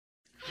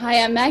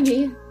Hi, I'm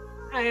Maggie.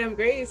 Hi, I'm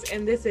Grace,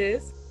 and this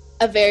is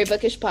A Very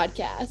Bookish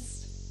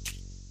Podcast.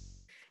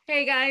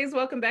 Hey guys,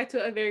 welcome back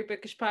to A Very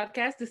Bookish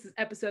Podcast. This is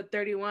episode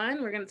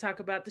 31. We're going to talk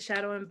about the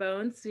Shadow and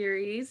Bone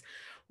series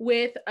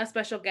with a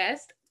special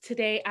guest.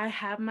 Today I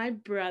have my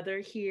brother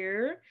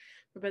here,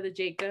 my brother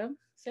Jacob.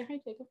 Say hi,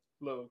 Jacob.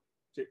 Hello.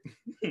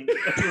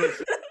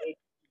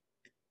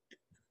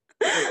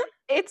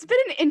 It's been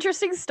an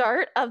interesting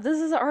start. This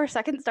is our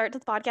second start to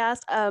the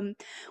podcast.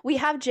 We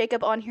have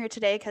Jacob on here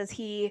today because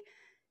he's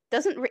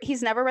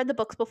never read the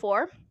books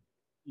before,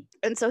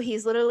 and so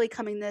he's literally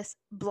coming this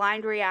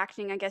blind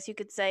reacting, I guess you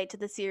could say, to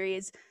the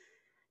series,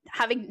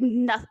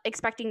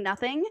 expecting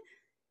nothing,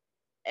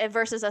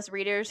 versus us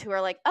readers who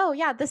are like, oh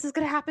yeah, this is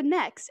gonna happen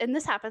next, and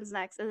this happens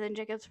next, and then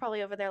Jacob's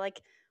probably over there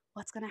like,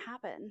 what's gonna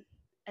happen?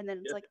 And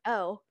then it's like,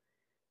 oh,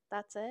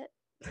 that's it.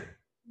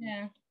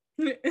 Yeah.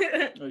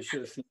 Oh, you should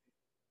have seen.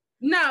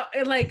 No,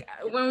 like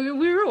when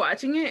we were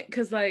watching it,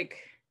 because like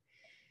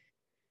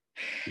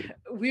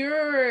we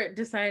were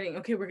deciding,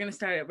 okay, we're gonna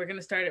start it,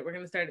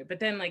 but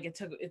then like it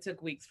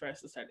took weeks for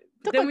us to start it.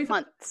 Took Then like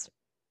months.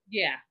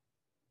 Yeah,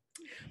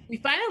 we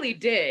finally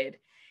did,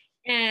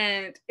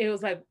 and it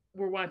was like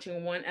we're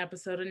watching one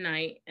episode a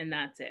night, and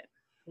that's it.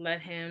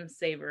 Let him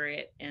savor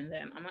it, and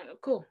then I'm like, oh,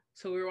 cool.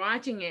 So we were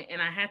watching it, and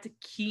I had to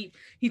keep.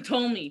 He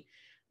told me,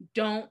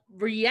 don't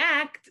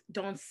react,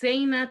 don't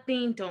say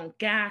nothing, don't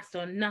gas,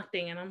 don't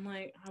nothing. And I'm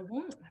like, I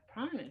won't, I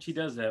promise. She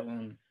does that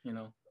one, you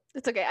know.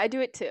 It's okay. I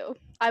do it too.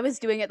 I was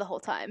doing it the whole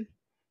time.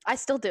 I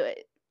still do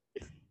it.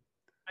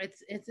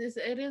 It is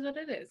what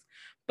it is.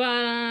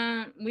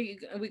 But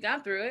we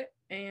got through it,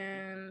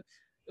 and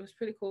it was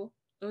pretty cool.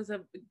 It was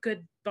a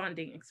good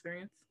bonding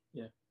experience.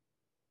 Yeah.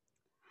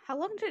 How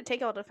long did it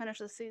take y'all to finish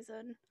the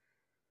season?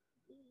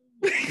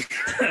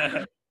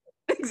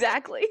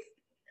 Exactly.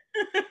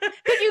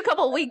 Took you a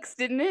couple weeks,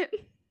 didn't it?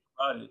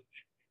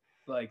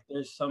 Like,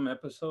 there's some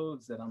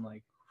episodes that I'm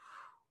like,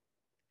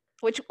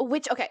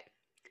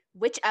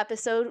 which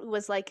episode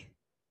was like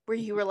where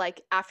you were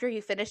like, after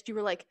you finished, you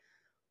were like,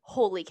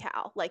 holy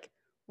cow, like,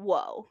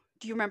 whoa.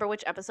 Do you remember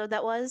which episode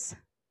that was?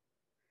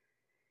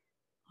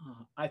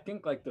 I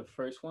think like the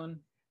first one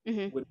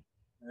would be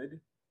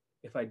good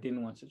if I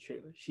didn't watch the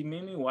trailer. She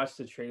made me watch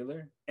the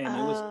trailer, and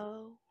it was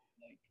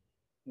like,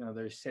 you know,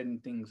 they're setting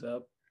things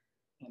up,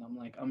 and I'm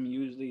like, I'm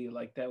usually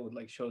like that with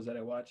like shows that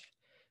I watch,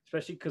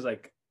 especially because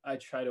like I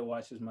try to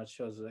watch as much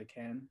shows as I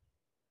can.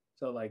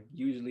 So like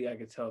usually I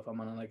could tell if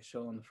I'm on like a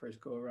show on the first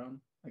go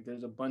around. Like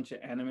there's a bunch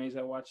of animes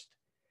I watched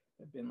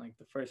that been like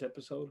the first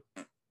episode,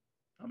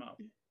 I'm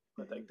out.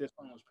 But like this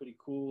one was pretty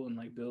cool and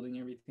like building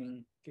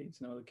everything, getting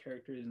to know the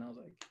characters, and I was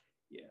like,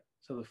 yeah.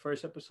 So the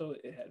first episode,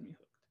 it had me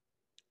hooked.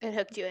 It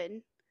hooked you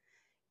in.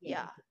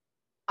 Yeah.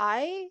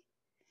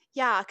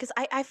 Because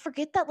I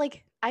forget that,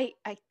 like, I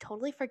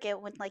totally forget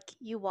when, like,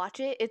 you watch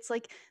it. It's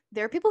like,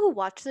 there are people who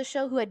watch the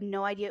show who had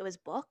no idea it was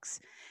books.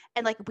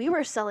 And, like, we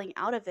were selling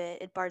out of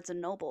it at Barnes &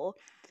 Noble.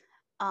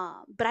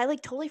 But I,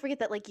 like, totally forget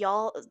that, like,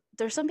 y'all,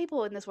 there's some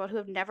people in this world who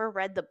have never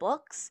read the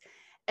books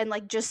and,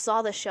 like, just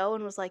saw the show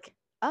and was like,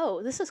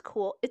 oh, this is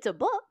cool. It's a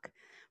book.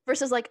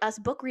 Versus, like, us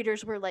book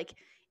readers were, like,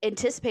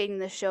 anticipating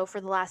this show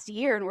for the last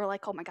year. And we're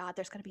like, oh, my God,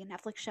 there's going to be a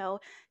Netflix show,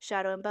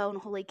 Shadow and Bone,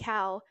 holy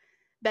cow.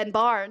 Ben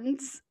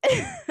Barnes,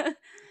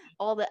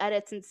 all the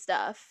edits and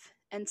stuff.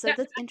 And so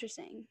that's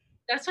interesting.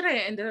 That's what I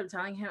ended up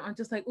telling him. I'm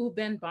just like, oh,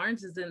 Ben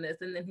Barnes is in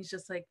this. And then he's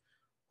just like,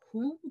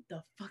 who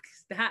the fuck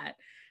is that?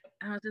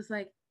 And I was just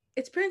like,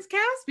 it's Prince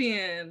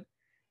Caspian.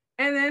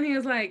 And then he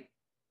was like,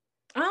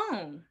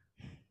 oh.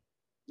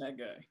 That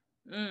guy.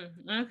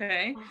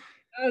 Okay.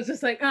 I was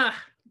just like,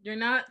 you're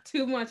not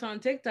too much on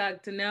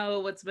TikTok to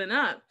know what's been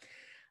up.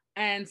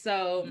 And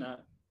so,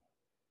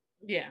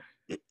 yeah.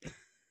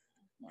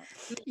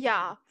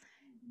 Yeah.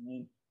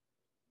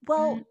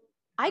 Well,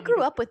 I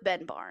grew up with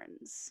Ben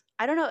Barnes.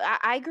 I don't know.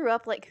 I grew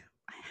up like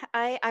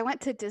I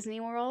went to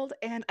Disney World,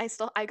 and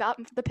I got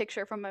the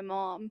picture from my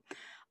mom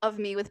of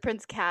me with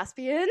Prince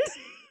Caspian.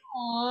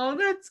 Oh,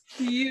 that's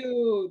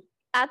cute.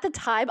 At the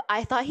time,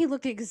 I thought he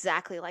looked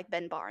exactly like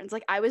Ben Barnes.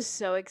 Like, I was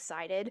so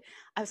excited.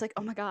 I was like,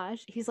 oh my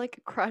gosh, he's like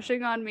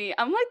crushing on me.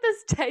 I'm like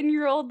this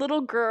 10-year-old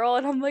little girl,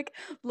 and I'm like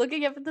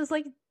looking up at this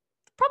like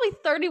probably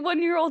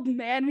 31-year-old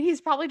man, and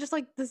he's probably just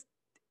like, this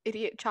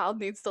idiot child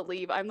needs to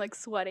leave. I'm like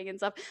sweating and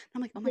stuff.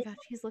 I'm like, oh my gosh,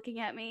 he's looking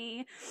at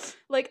me.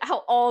 Like how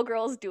all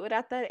girls do it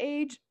at that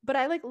age. But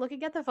I like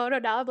looking at the photo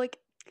now, I'm like,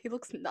 he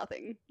looks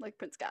nothing like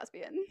Prince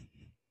Caspian.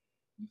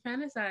 You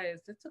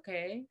fantasized. It's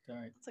okay.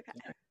 Sorry. It's okay.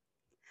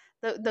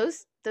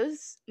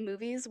 Those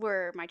movies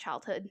were my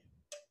childhood.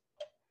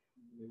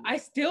 I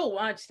still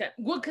watch that.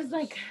 Well, because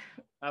like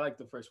I like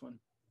the first one.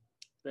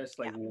 Best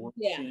like war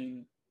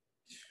scene.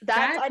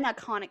 That's an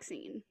iconic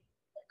scene.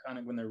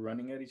 Iconic when they're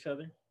running at each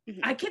other.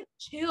 I get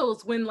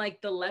chills when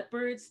like the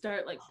leopards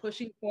start like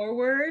pushing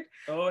forward.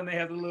 Oh, and they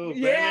have the little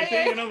banner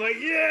thing, and I'm like,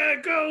 yeah,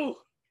 go.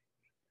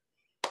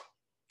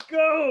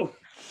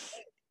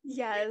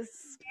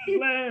 Yes.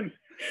 Man.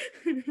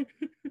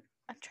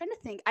 I'm trying to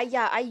think.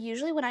 I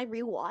usually when I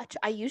rewatch,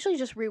 I usually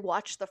just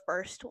rewatch the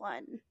first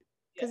one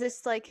because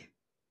it's like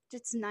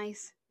It's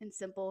nice and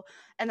simple.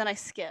 And then I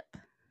skip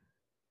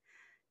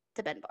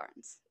to Ben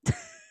Barnes.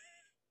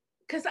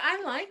 Because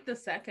I like the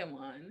second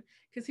one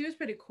because he was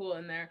pretty cool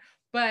in there,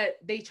 but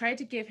they tried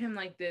to give him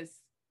like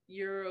this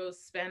Euro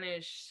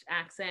Spanish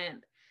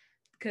accent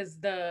because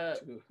the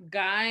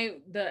guy,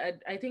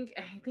 I think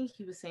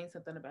he was saying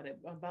something about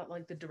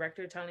like the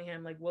director telling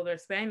him like, well, they're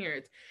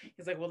Spaniards.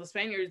 He's like, well, the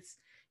Spaniards,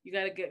 you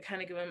got to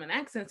give them an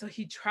accent. So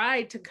he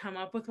tried to come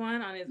up with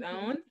one on his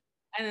own,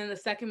 and then the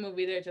second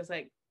movie they're just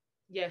like,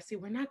 yeah, see,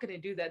 we're not gonna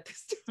do that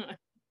this time.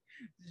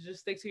 Just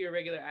stick to your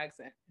regular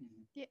accent.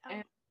 Yeah.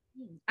 And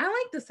I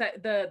like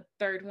the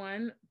third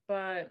one,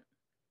 but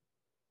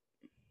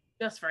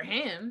just for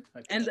him.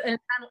 And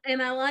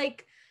I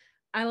like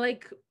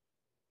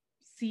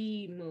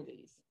sea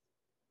movies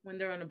when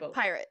they're on a boat.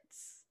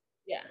 Pirates.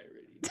 Yeah.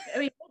 I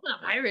mean, it's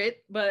not a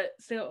pirate, but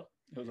still.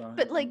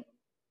 But like,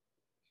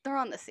 they're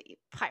on the sea.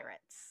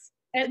 Pirates.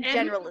 And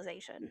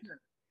generalization.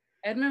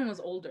 Edmund was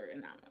older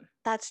in that one.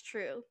 That's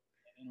true.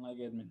 I didn't like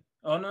Edmund.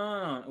 Oh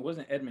no, it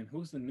wasn't Edmund.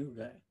 Who's the new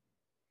guy?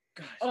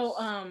 Gosh. Oh,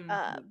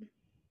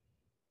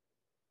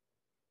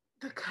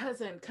 the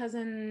cousin,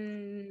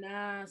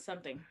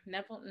 something.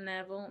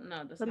 Neville.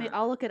 No, that's not.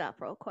 I'll look it up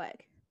real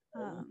quick.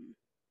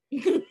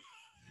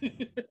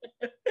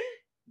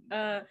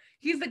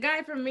 He's the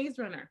guy from Maze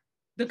Runner.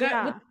 The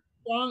guy with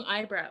long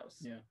eyebrows.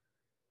 Yeah.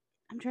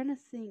 I'm trying to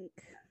think.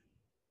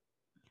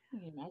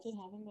 Can you imagine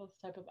having those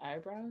type of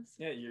eyebrows?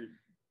 Yeah,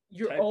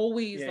 you're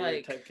always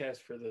like you're typecast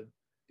for the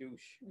douche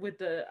with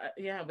the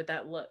with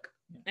that look.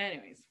 Yeah.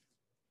 Anyways,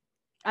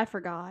 I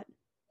forgot.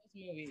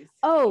 Those movies.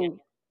 Oh,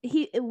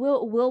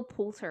 Will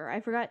Poulter. I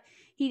forgot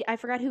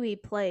who he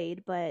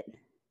played, but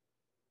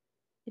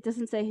it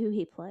doesn't say who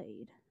he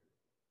played.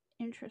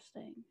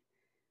 Interesting.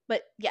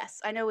 But yes,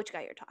 I know which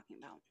guy you're talking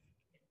about.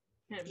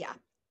 Yeah.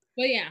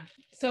 But yeah,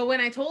 so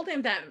when I told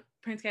him that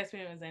Prince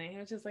Caspian was in it, he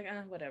was just like,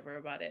 whatever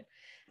about it.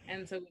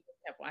 And so we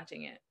kept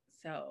watching it.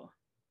 So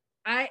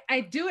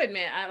I do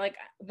admit,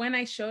 when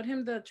I showed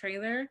him the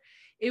trailer,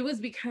 it was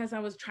because I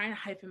was trying to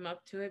hype him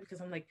up to it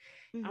because I'm like,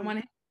 I want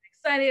to get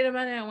excited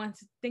about it. I want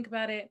to think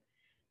about it.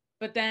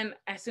 But then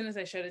as soon as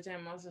I showed it to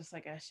him, I was just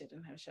like, I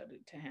shouldn't have showed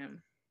it to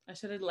him. I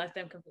should have left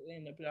them completely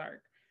in the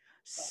dark.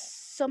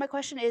 So my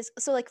question is,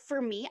 so like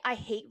for me, I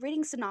hate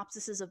reading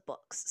synopsises of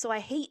books. So I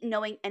hate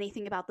knowing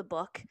anything about the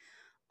book.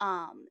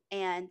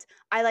 And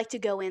I like to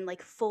go in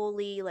like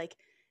fully like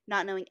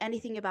not knowing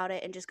anything about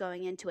it and just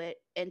going into it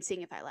and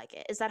seeing if I like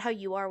it. Is that how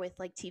you are with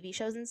like TV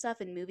shows and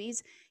stuff and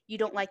movies? You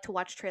don't like to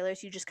watch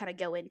trailers, you just kind of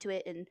go into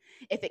it, and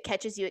if it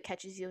catches you, it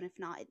catches you, and if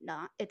not,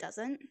 it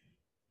doesn't?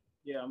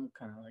 Yeah, I'm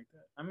kind of like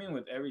that. I mean,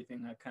 with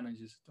everything, I kind of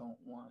just don't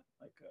want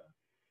like a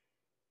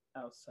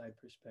outside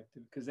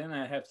perspective, because then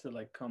I have to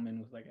like come in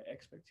with like an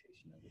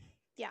expectation of it.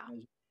 Yeah,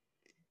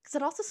 because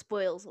it also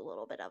spoils a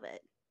little bit of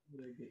it.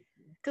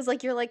 Because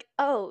like you're like,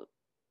 oh,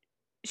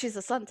 she's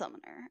a sun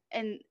summoner,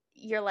 and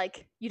you're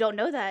like, you don't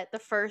know that the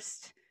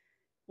first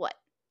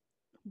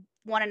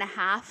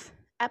 1.5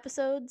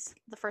 episodes,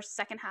 the first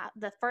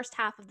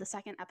half of the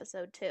second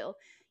episode too.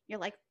 You're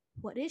like,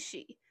 what is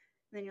she?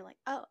 And then you're like,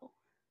 oh,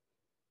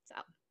 so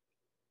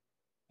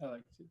I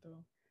liked it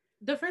though.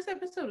 The first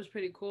episode was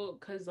pretty cool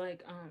because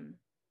like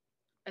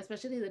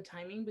especially the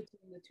timing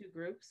between the two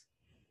groups.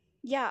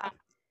 Yeah.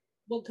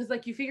 Well, because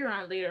like you figure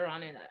out later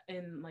on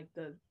in like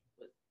the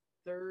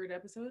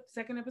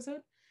second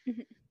episode,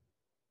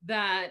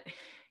 that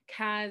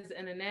Kaz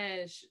and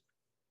Inej,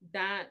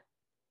 that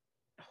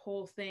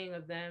whole thing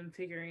of them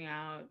figuring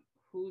out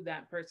who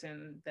that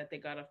person that they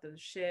got off the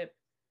ship,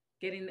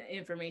 getting the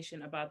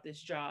information about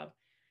this job,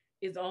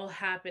 is all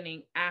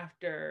happening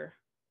after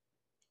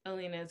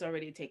Alina is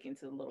already taken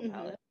to the little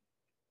palace.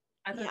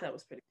 I thought that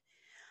was pretty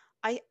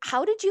cool.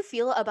 How did you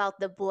feel about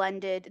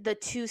the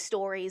two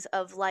stories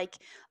of like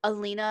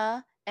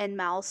Alina and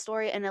Mal's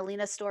story and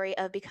Alina's story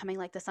of becoming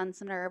like the Sun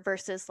Summoner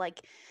versus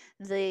like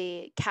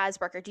the Kaz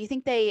Brekker? Do you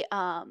think they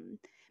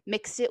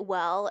mixed it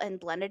well and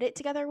blended it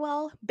together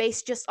well,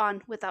 based just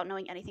on without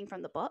knowing anything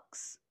from the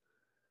books?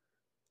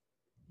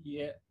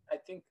 Yeah, I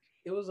think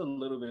it was a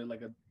little bit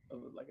like a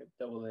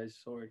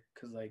double-edged sword,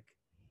 because like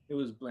it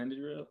was blended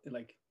real,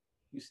 like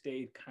you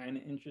stayed kind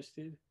of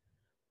interested,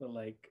 but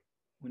like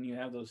when you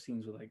have those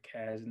scenes with like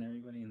Kaz and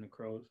everybody and the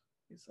crows,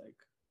 it's like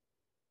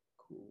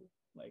cool.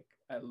 Like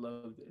I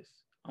love this.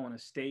 I want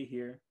to stay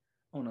here.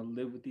 I want to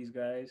live with these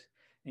guys.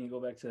 And you go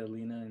back to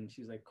Alina and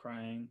she's like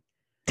crying.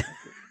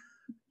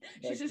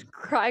 She's just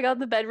crying on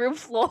the bedroom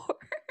floor.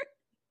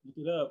 Look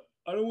it up.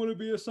 I don't want to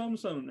be a Sun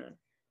Summoner.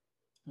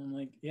 I'm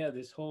like, yeah,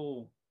 this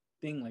whole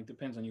thing like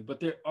depends on you. But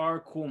there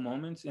are cool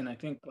moments, and I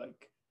think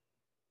like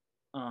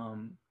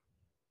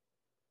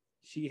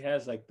she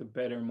has like the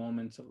better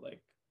moments of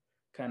like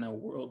kind of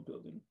world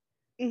building.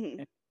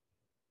 And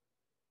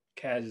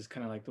Kaz is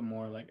kind of like the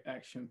more like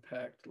action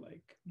packed,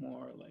 like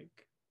more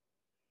like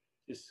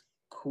just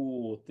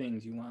cool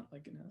things you want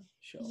like in a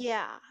show.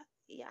 Yeah,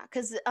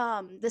 because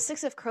the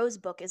Six of Crows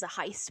book is a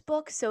heist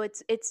book, so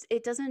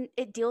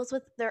it deals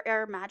with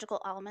their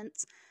magical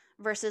elements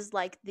versus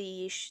like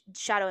the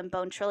Shadow and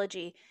Bone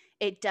trilogy.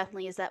 it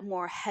definitely is that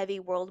more heavy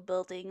world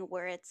building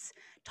where it's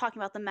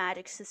talking about the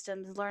magic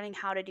systems, learning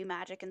how to do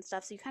magic and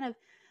stuff. So you kind of,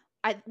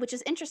 which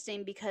is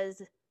interesting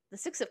because the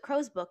Six of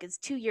Crows book is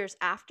 2 years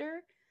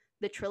after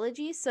the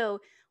trilogy. So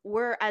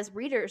we're, as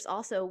readers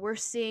also, we're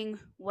seeing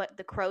what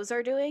the Crows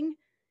are doing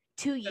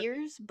 2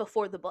 years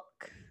before the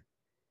book,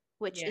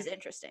 which is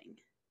interesting,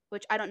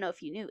 which I don't know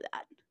if you knew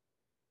that.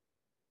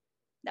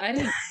 No.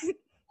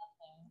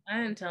 I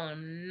didn't tell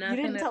him nothing.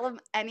 You didn't tell him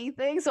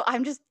anything, so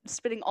I'm just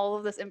spitting all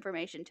of this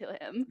information to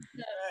him.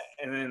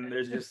 And then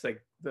there's just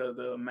like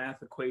the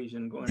math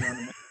equation going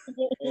on.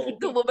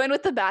 The woman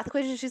with the math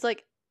equation, she's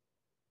like,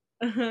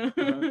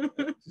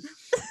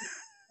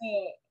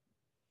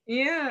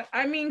 yeah,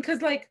 I mean,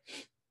 because like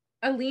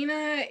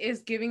Alina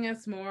is giving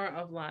us more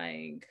of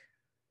like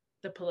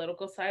the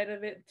political side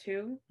of it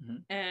too,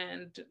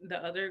 and the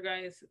other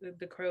guys,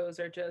 the Crows,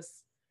 are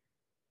just,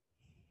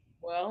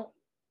 well,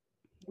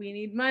 we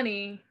need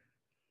money,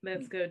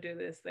 let's go do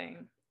this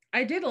thing.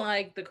 I did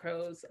like the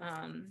Crows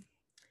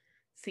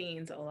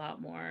scenes a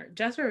lot more.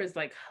 Jesper is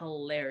like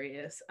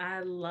hilarious. I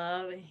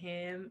love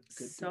him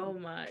so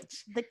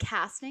much. The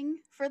casting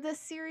for this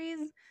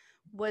series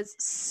was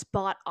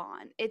spot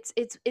on. It's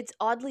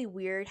oddly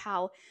weird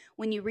how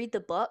when you read the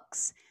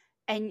books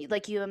and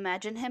like you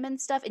imagine him and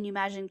stuff and you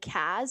imagine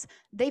Kaz,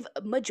 they've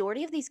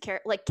majority of these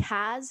characters like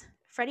Kaz,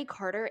 Freddie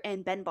Carter,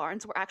 and Ben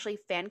Barnes were actually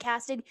fan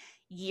casted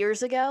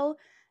years ago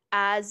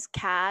as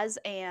Kaz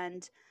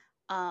and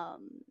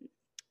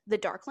the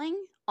Darkling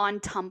on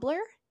Tumblr,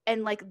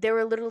 and like there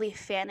were literally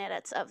fan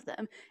edits of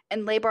them,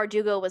 and Leigh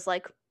Bardugo was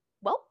like,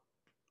 well,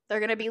 they're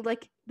gonna be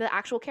like the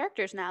actual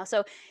characters now.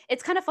 So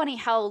it's kind of funny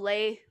how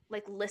Leigh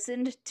like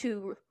listened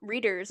to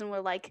readers and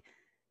were like,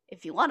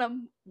 if you want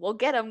them, we'll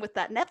get them with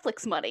that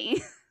Netflix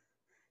money.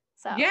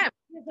 So yeah,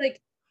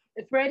 like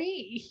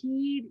Freddie,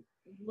 he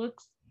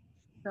looks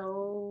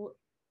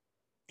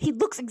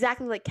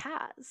exactly like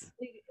Kaz.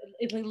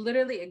 It's like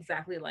literally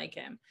exactly like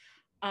him.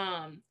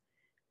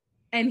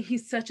 And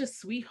he's such a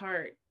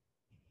sweetheart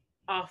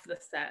off the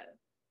set.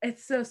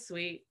 It's so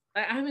sweet.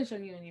 I haven't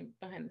shown you any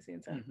behind the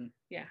scenes stuff.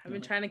 Yeah, I've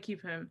been trying to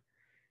keep him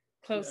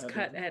close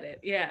cut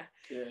edit. Yeah.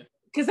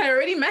 Because I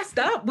already messed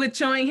up with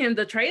showing him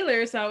the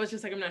trailer, so I was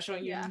just like, I'm not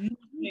showing you.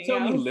 You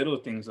told me little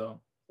things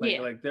though.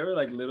 Like there were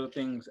like little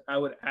things. I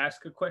would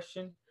ask a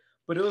question,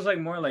 but it was like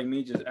more like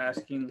me just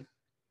asking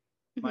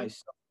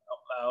myself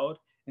out loud,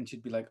 and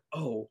she'd be like,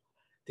 "Oh,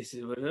 this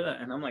is what,"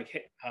 and I'm like,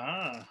 "Hey,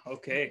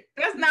 okay."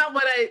 That's not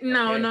what I.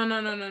 No.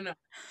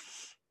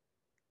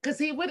 Because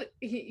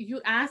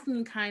you asked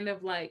me kind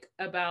of like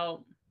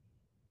about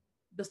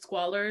the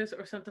Squallers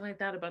or something like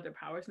that, about their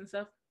powers and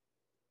stuff.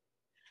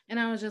 And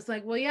I was just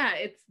like, well, yeah,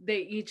 they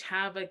each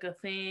have like a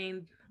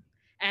thing.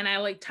 And I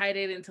like tied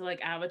it into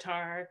like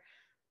Avatar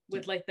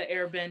with like the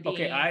airbending.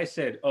 Okay, I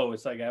said, oh,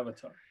 it's like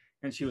Avatar.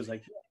 And she was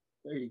like, yeah,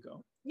 there you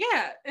go.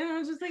 Yeah. And I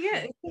was just like,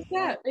 yeah, it's just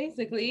that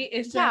basically.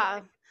 It's just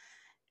a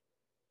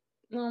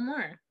little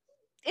more.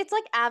 It's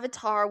like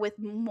Avatar with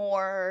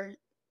more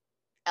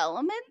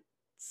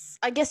elements.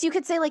 I guess you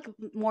could say like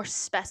more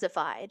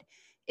specified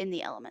in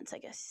the elements, I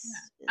guess.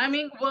 Yeah. I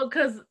mean, well,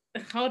 because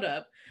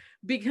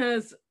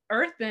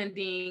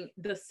earthbending,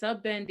 the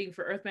subbending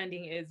for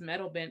earthbending is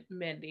metal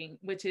bending,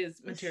 which is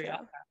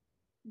material.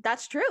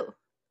 That's true.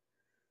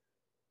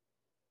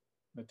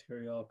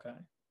 Material Kai.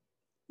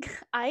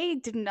 I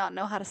did not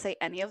know how to say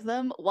any of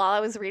them while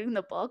I was reading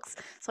the books.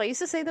 So I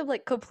used to say them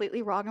like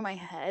completely wrong in my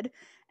head,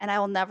 and I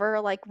will never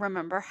like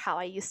remember how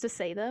I used to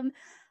say them.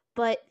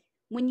 But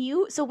when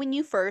you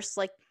first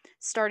like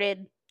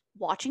started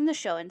watching the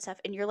show and stuff,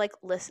 and you're like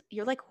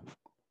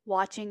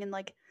watching and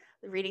like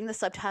reading the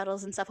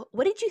subtitles and stuff,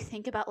 what did you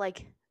think about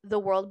like the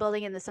world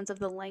building in the sense of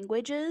the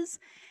languages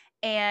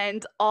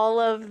and all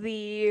of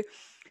the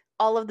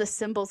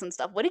symbols and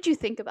stuff? What did you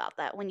think about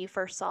that when you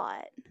first saw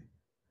it?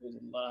 There's a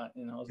lot,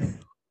 and I was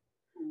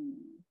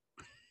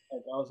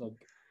like,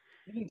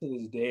 even to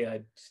this day,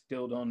 I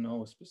still don't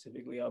know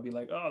specifically. I'll be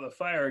like, oh, the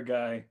fire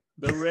guy,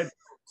 the red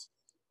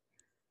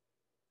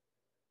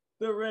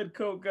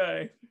coat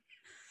guy.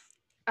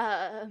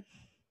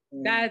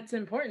 That's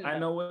important. I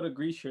know what a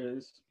Grisha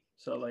is,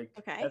 so like,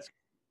 okay,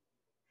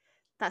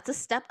 that's a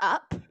step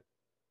up.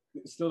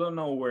 Still don't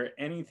know where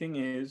anything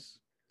is.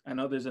 I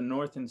know there's a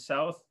north and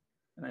south,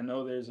 and I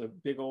know there's a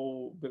big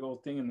old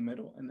thing in the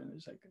middle, and then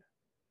there's like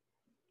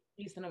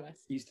east and a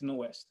west. East and a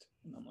west,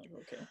 and I'm like,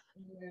 okay.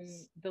 And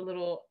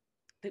the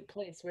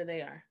place where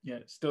they are. Yeah,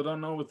 still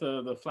don't know what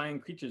the flying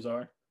creatures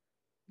are.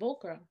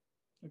 Volcra.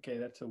 Okay,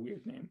 that's a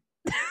weird name.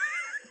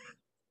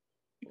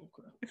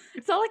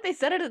 It's not like they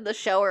said it in the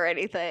show or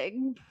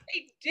anything.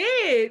 They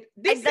did.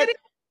 They said it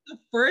in the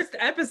first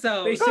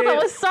episode. That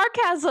was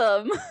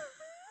sarcasm.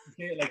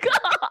 Okay, like, God.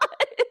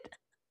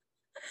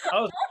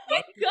 Oh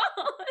my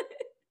God.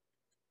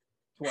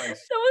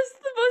 Twice.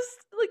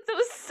 That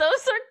was so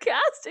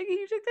sarcastic.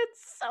 You took that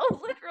so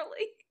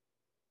literally.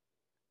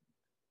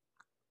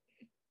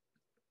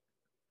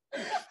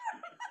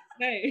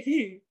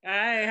 Hey,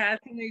 I had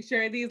to make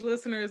sure these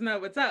listeners know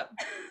what's up.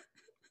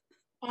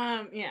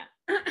 Yeah.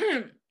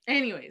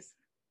 Anyways,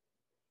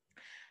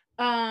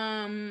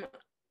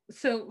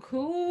 So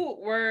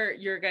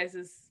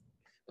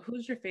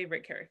who's your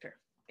favorite character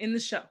in the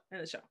show?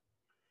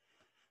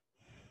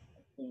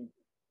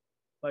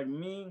 Like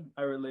me,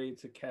 I relate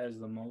to Kaz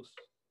the most.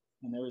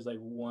 And there was like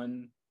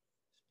one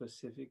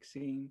specific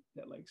scene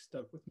that like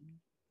stuck with me.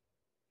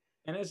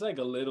 And it's like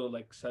a little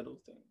like subtle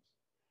things.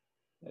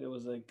 That it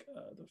was like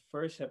the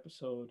first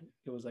episode,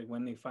 it was like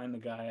when they find the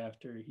guy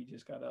after he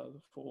just got out of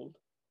the fold.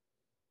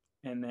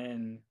 And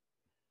then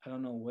I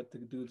don't know what the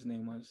dude's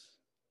name was.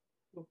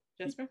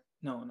 Jesper?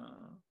 No.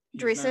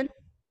 Dreesen?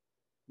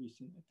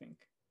 Dreesen, I think.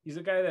 He's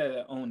the guy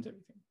that owns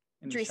everything.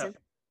 And Dreesen.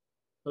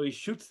 So he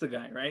shoots the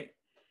guy, right?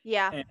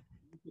 Yeah. And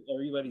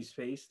everybody's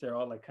face, they're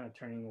all like kind of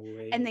turning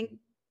away. And then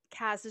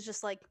Kaz is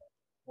just like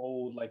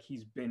old, like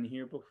he's been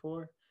here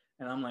before.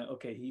 And I'm like,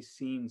 okay, he's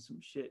seen some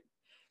shit.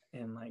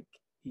 And like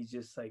he's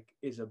just like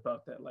is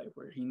about that life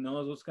where he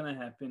knows what's gonna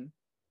happen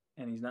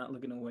and he's not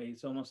looking away.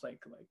 It's almost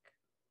like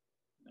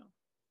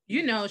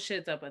you know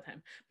shit's up with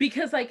him.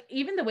 Because like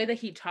even the way that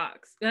he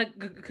talks, like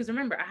because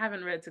remember, I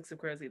haven't read Six of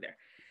Crows either.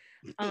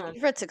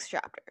 You've read 6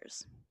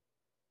 chapters.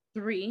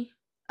 3.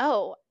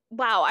 Oh,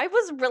 wow. I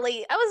was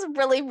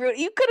really rude.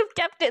 You could have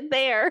kept it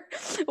there.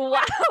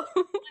 Wow.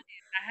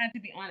 I had to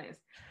be honest.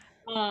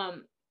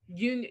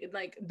 You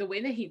like the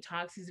way that he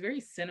talks, he's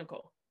very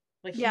cynical.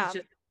 Like he's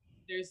just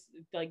there's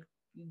like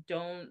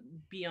don't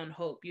be on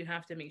hope. You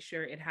have to make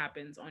sure it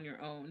happens on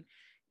your own.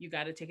 You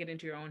got to take it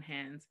into your own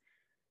hands.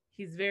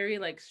 He's very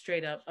like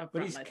straight up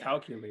but he's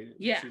calculated.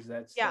 Yeah.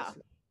 That's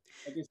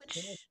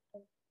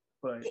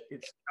but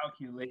it's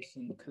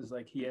calculation because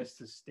like he has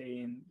to stay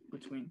in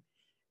between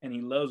and he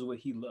loves what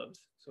he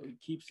loves. So he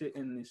keeps it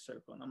in this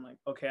circle. And I'm like,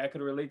 okay, I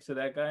could relate to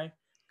that guy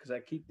because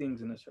I keep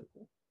things in a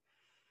circle.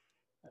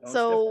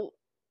 So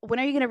when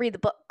are you going to read the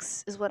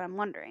books is what I'm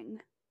wondering.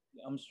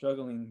 I'm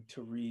struggling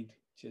to read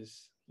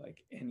just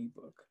like any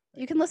book.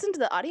 You can listen to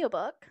the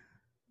audiobook.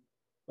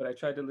 But I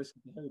tried to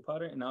listen to Harry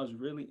Potter and I was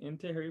really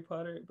into Harry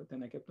Potter, but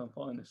then I kept on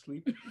falling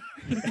asleep.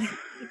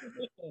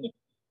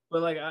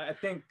 But like I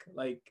think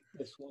like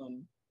this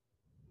one,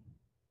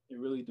 it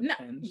really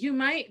depends. No, you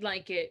might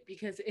like it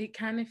because it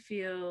kind of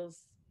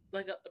feels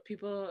like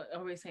people are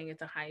always saying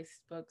it's a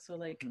heist book, so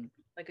like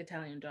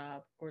Italian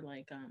Job or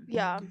like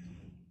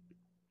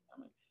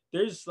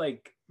There's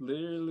like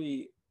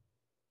literally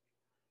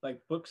like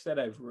books that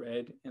I've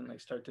read and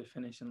like start to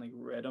finish and like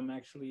read them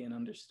actually and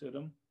understood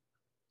them.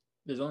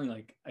 There's only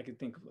like I could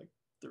think of like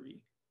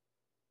 3,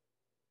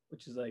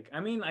 which is like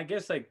I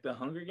guess like the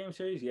Hunger Games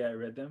series. Yeah, I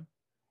read them.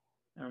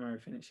 I remember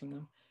finishing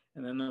them.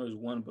 And then there was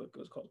one book. It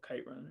was called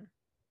Kite Runner.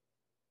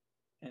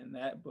 And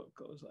that book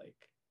goes like,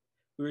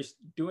 we were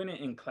doing it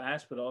in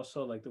class, but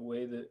also like the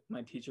way that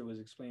my teacher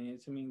was explaining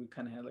it to me, we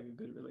kind of had like a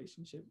good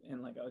relationship.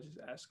 And like I was just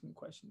asking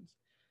questions.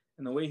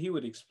 And the way he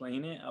would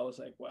explain it, I was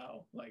like,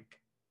 wow, like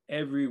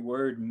every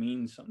word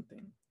means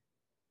something.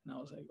 And I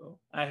was like, oh,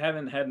 I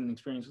haven't had an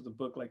experience with a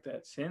book like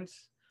that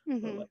since.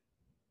 But like,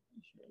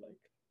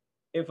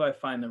 if I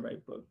find the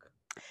right book.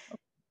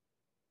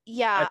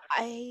 Yeah,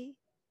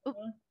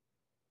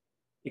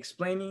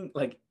 explaining,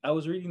 like I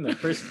was reading the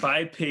first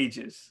 5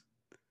 pages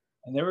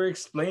and they were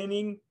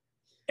explaining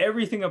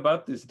everything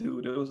about this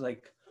dude. It was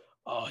like,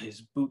 oh, his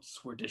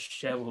boots were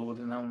disheveled.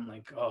 And I'm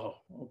like, oh,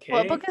 okay.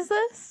 What book is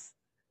this?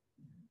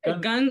 The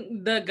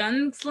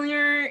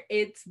Gunslinger.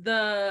 It's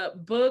the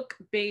book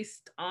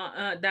based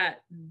on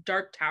that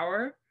Dark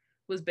Tower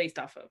was based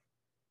off of.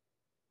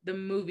 The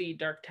movie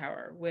Dark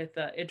Tower with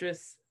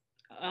Idris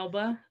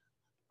Elba.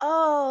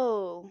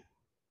 Oh.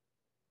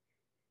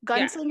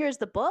 Gunslinger is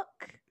the book?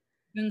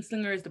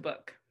 Gunslinger is the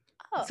book.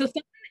 Oh. So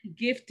someone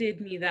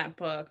gifted me that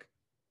book.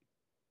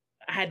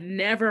 I had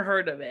never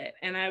heard of it.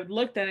 And I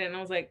looked at it and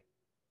I was like,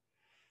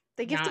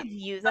 they gifted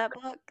you that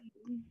book?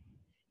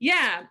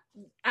 Yeah.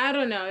 I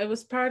don't know. It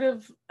was part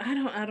of I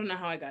don't know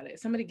how I got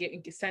it.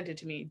 Somebody sent it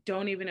to me.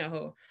 Don't even know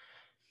who.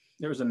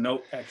 There was a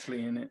note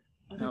actually in it.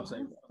 And I was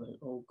like,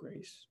 oh,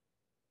 Grace.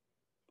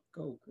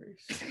 Go,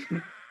 Grace.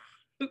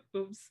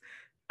 Oops.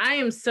 I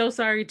am so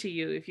sorry to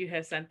you if you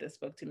have sent this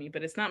book to me,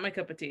 but it's not my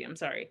cup of tea. I'm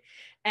sorry.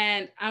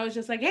 And I was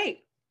just like,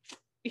 hey,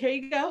 here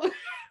you go.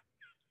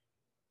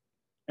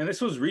 And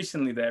this was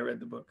recently that I read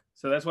the book.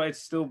 So that's why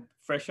it's still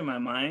fresh in my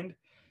mind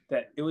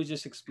that it was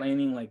just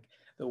explaining like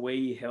the way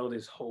he held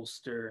his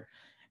holster.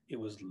 It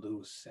was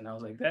loose. And I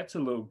was like, that's a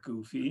little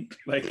goofy.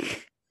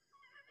 Like,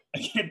 I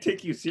can't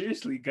take you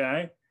seriously,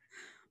 guy.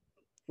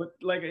 But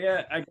like,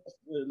 yeah, I guess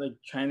like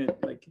trying to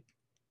like,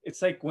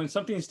 it's like when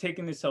something's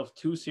taking itself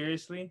too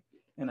seriously,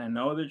 and I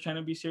know they're trying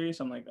to be serious,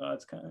 I'm like, oh,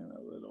 it's kind of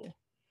a little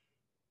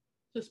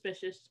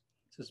suspicious.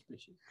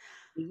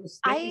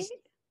 I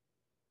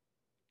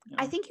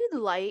think you'd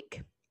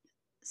like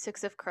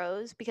Six of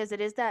Crows because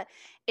it's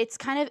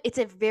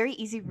a very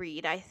easy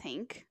read, I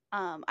think.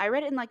 I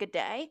read it in like a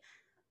day.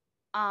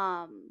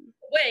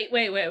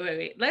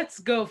 Wait. Let's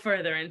go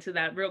further into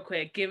that real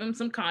quick. Give him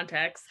some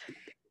context.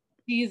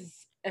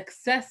 He's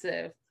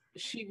excessive.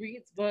 She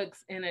reads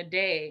books in a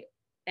day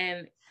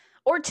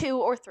or 2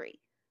 or 3.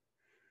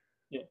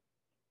 Yeah.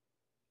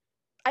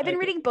 I've been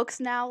reading books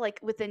now like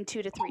within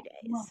 2 to 3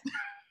 days.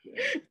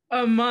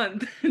 A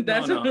month.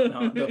 That's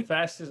no. The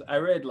fastest I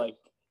read like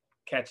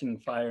Catching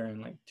Fire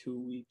in like 2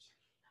 weeks.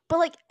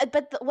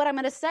 But what I'm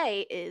gonna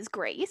say is,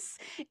 Grace,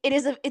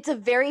 it's a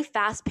very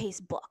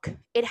fast-paced book.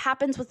 It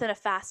happens within a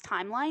fast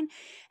timeline,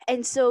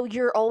 and so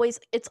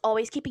it's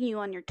always keeping you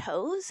on your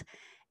toes,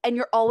 and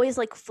you're always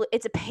like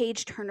it's a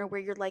page turner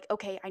where you're like,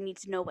 okay, I need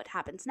to know what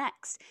happens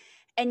next,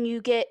 and you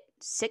get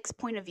 6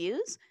 point of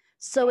views,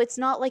 so it's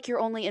not like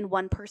you're only in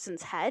one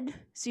person's head.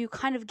 So you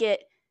kind of get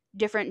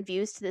different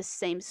views to the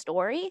same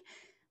story,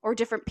 or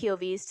different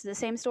POVs to the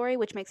same story,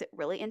 which makes it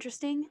really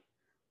interesting.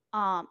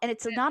 And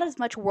it's not as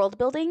much world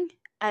building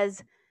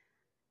as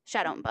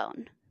Shadow and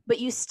Bone, but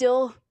you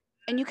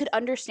could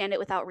understand it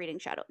without reading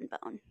Shadow and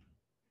Bone.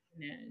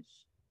 Yes.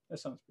 That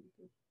sounds pretty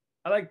good.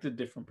 I like the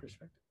different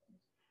perspectives,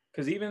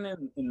 because even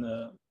in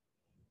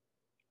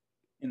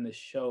the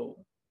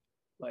show,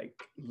 like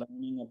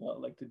learning about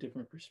like the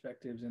different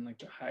perspectives and like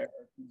the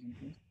hierarchies and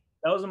things,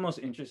 that was the most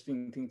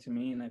interesting thing to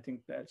me, and I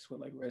think that's what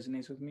like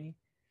resonates with me.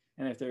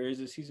 And if there is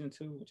a season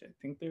 2, which I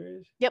think there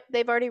is. Yep,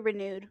 they've already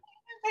renewed.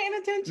 Paying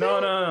attention?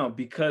 No,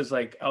 because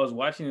like I was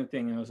watching the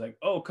thing and it was like,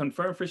 oh,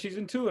 confirmed for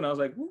season 2, and I was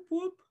like, whoop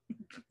whoop,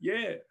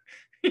 yeah,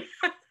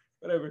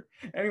 whatever.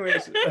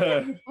 Anyways,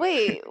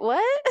 wait,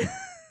 what?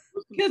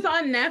 Because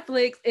on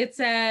Netflix it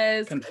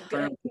says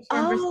confirmed.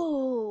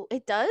 Oh,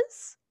 it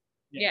does?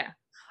 Yeah.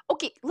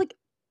 Okay, like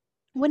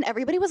when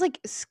everybody was like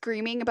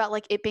screaming about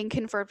like it being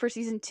confirmed for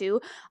season 2,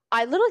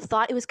 I literally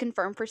thought it was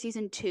confirmed for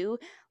season 2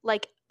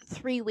 like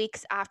 3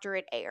 weeks after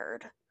it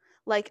aired.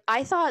 Like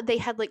I thought they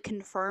had like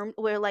confirmed,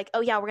 we're like, oh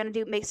yeah, we're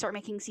gonna start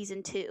making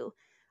season 2.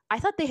 I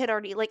thought they had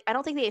already, like, I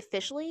don't think they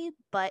officially,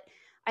 but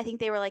I think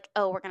they were like,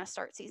 oh, we're gonna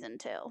start season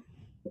 2.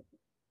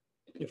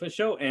 If a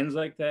show ends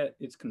like that,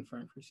 it's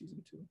confirmed for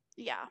season 2.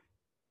 Yeah,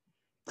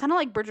 kind of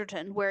like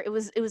Bridgerton, where it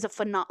was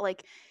a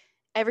like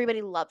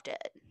everybody loved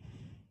it.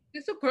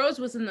 XOXO Crows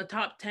was in the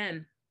top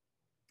 10,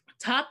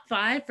 top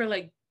 5 for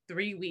like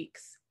 3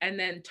 weeks, and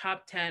then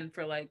top 10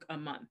 for like a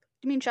month.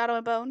 You mean Shadow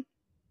and Bone?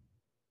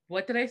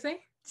 What did I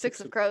say?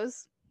 Six of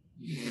Crows.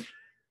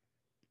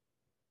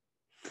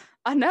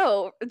 I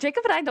know.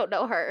 Jacob and I don't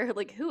know her.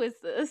 Like, who is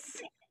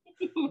this?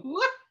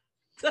 What?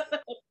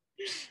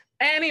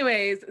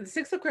 Anyways, the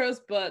XOXO Crows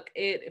book,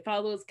 it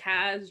follows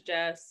Kaz,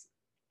 Jess,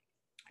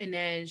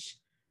 Inej,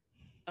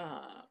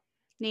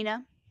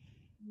 Nina,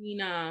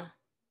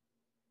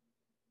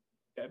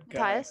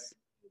 Matthias,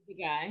 the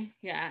guy,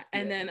 yeah,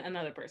 and then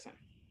another person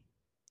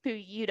who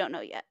you don't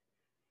know yet.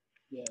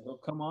 Yeah, he'll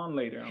come on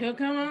later.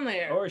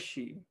 Or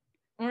she.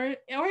 Or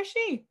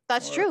she.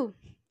 That's true.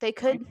 They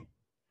could.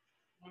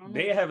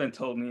 They haven't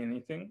told me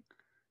anything.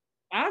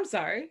 I'm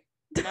sorry.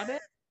 My bad.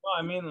 Well,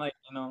 I mean, like,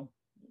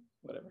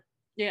 whatever.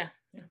 Yeah.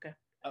 Okay.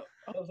 I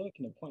was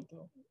making a point,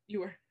 though.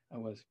 You were. I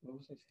was. What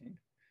was I saying?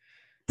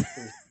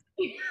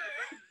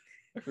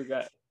 I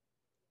forgot.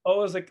 Oh,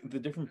 it was like the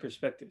different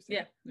perspectives.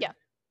 Yeah. Yeah.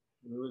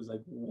 There was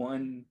like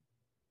one,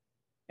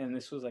 and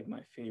this was like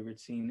my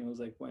favorite scene. It was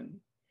like when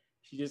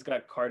she just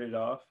got carted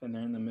off and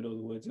they're in the middle of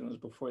the woods, and it was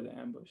before the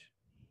ambush.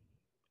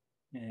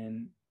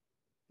 And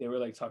they were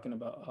like talking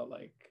about how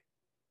like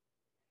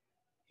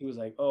he was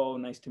like, "Oh,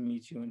 nice to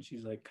meet you," and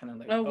she's like, kind of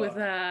like,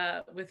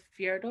 with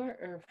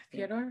Fyodor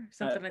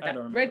something like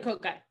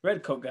that.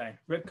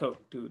 Red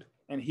coat dude,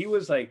 and he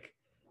was like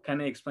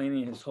kind of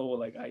explaining his whole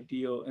like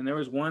ideal. And there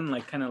was one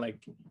like kind of like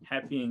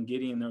happy and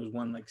giddy, and there was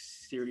one like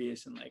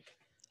serious and like.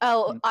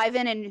 Oh,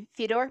 Ivan and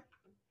Fyodor.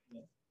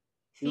 Yeah.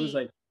 He was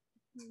like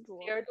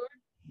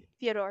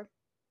Fyodor.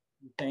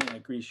 Saying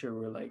like Grisha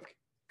were like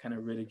kind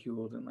of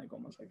ridiculed and like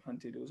almost like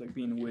hunted. It was like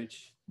being a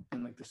witch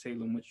in like the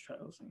Salem witch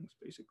trials things,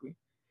 basically.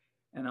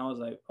 And I was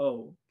like,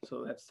 oh,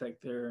 so that's like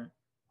their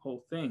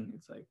whole thing.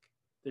 It's like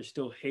they're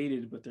still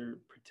hated, but they're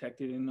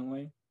protected in a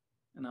way.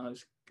 And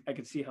I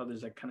could see how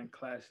there's like kind of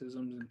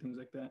classisms and things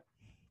like that.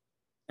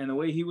 And the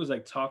way he was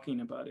like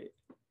talking about it,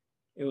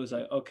 it was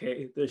like,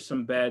 okay, there's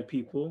some bad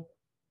people.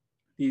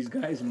 These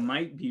guys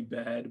might be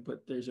bad,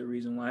 but there's a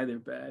reason why they're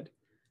bad.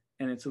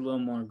 And it's a little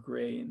more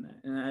gray in that.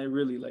 And I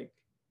really like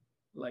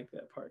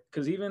that part.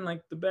 Because even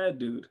like the bad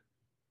dude,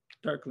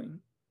 Darkling,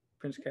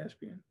 Prince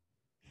Caspian.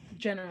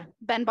 General.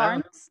 Ben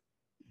Barnes?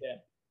 Yeah.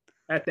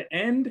 At the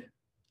end,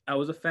 I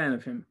was a fan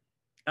of him.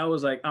 I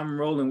was like, I'm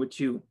rolling with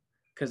you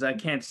because I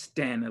can't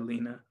stand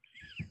Alina.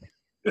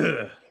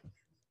 Ugh.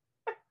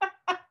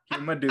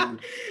 You're my dude.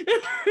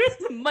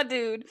 My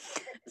dude.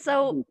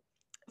 So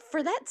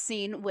for that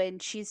scene when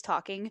she's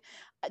talking,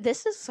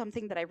 this is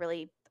something that it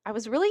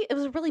was a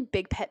really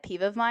big pet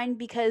peeve of mine,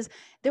 because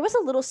there was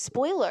a little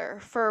spoiler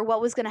for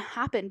what was going to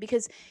happen,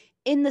 because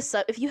in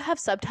the if you have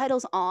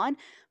subtitles on,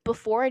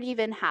 before it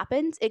even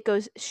happens, it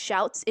goes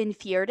shouts in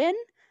Fjorden.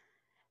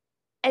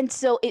 And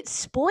so it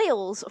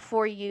spoils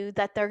for you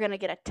that they're going to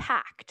get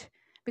attacked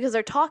because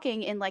they're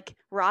talking in like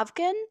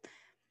Ravkan,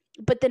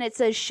 but then it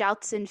says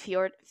shouts in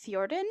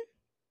Fjorden.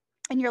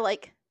 And you're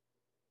like,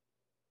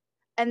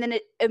 and then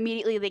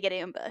immediately they get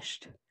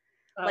ambushed.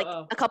 Like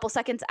a couple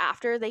seconds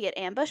after they get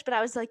ambushed. But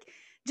I was like,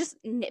 just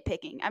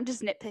nitpicking. I'm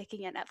just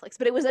nitpicking at Netflix.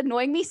 But it was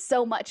annoying me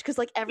so much because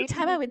like every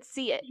time I would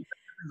see it.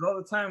 All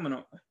the time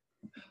when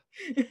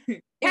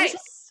Hey,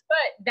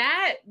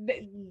 but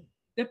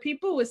the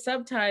people with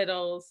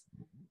subtitles,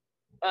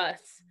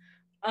 us,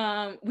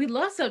 we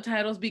love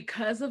subtitles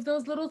because of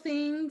those little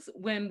things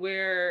when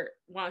we're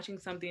watching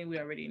something we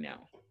already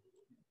know.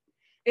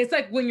 It's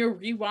like when you're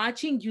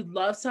rewatching, you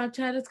love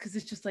subtitles because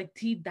it's just like,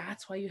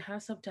 that's why you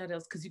have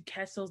subtitles, because you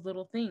catch those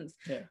little things.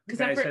 Yeah, the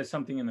guy says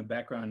something in the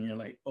background and you're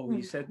like, oh,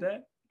 he said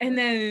that? And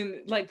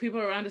then like people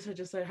around us are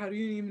just like, how do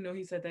you even know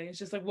he said that? It's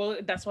just like, well,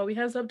 that's why we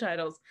have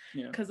subtitles,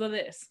 because of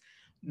this.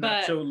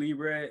 Nacho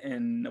Libre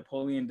and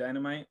Napoleon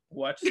Dynamite,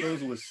 watch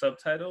those with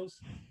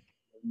subtitles.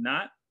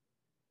 Not.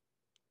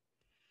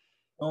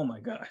 Oh my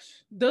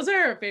gosh. Those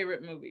are our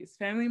favorite movies.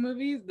 Family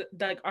movies.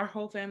 Like our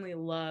whole family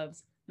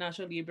loves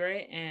Nacho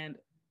Libre and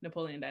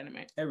Napoleon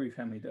Dynamite. Every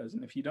family does.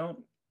 And if you don't,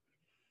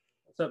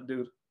 what's up,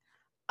 dude?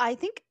 I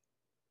think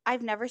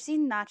I've never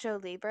seen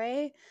Nacho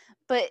Libre,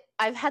 but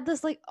I've had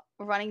this like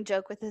running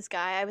joke with this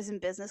guy I was in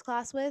business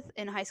class with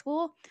in high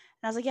school.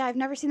 And I was like, yeah, I've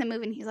never seen the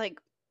movie. And he's like,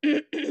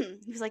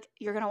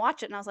 you're going to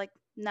watch it. And I was like,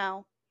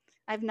 no,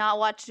 I've not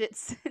watched it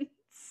since.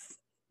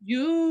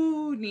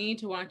 You need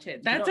to watch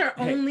it. That's our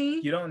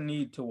only. You don't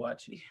need to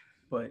watch it.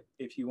 But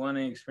if you want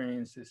to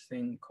experience this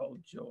thing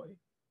called joy.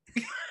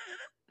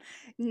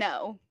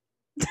 No.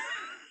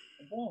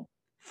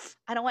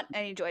 I don't want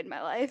any joy in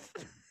my life.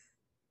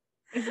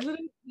 It's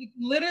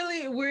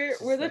literally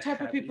we're the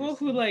type of people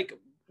who like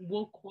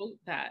will quote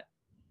that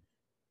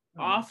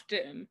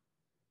often.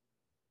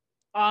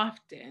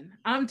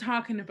 I'm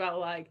talking about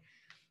like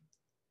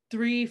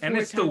 3-4 times. And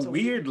it's the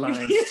weird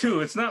lines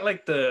too. It's not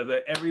like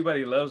the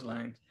everybody loves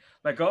lines.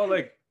 Like all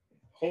like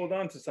hold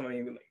on to somebody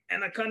and be like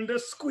anaconda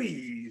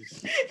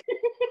squeeze.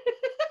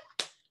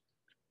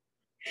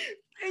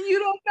 And you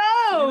don't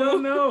know. You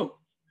don't know.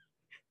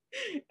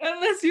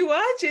 Unless you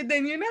watch it,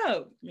 then you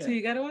know. Yeah. So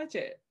you gotta watch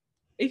it.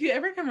 If you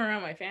ever come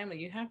around my family,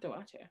 you have to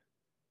watch it.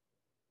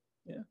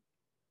 Yeah.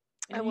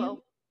 I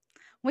will.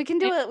 We can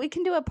do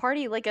a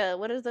party, like a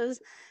what are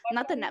those?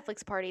 Not the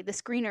Netflix party, the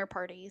screener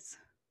parties.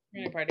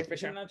 Screener party for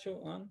sure.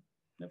 Nacho on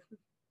Netflix?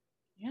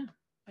 Yeah,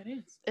 it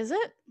is. Is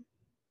it?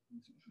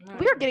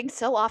 We are getting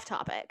so off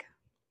topic.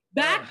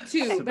 Back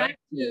to. Favorite.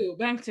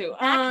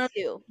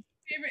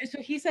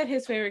 So he said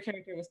his favorite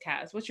character was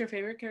Kaz. What's your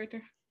favorite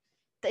character?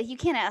 You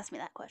can't ask me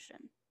that question.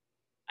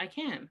 I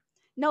can.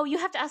 No, you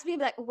have to ask me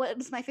about what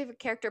was my favorite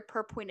character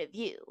per point of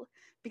view,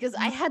 because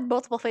I had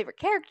multiple favorite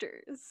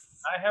characters.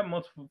 I have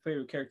multiple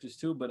favorite characters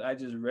too, but I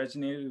just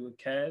resonated with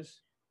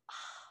Kaz.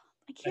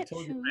 I can't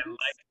choose. You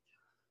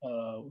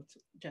I liked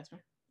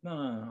Jasmine.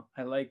 No.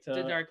 I liked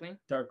the Darkling.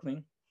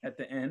 Darkling at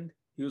the end.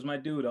 He was my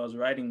dude. I was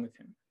riding with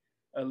him.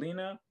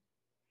 Alina,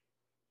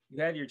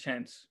 you had your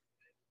chance.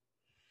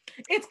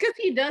 It's because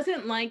he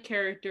doesn't like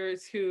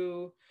characters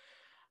who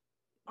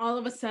all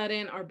of a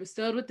sudden are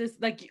bestowed with this.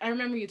 Like, I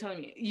remember you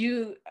telling me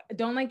you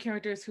don't like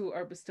characters who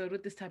are bestowed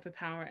with this type of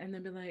power and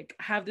then be like,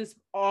 have this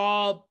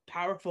all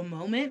powerful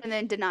moment and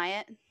then deny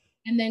it.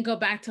 And then go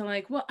back to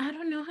like, well, I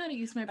don't know how to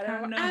use my power.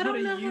 I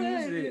don't know how to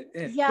use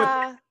it.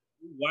 Yeah.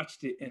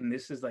 Watched it, and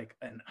this is like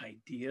an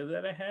idea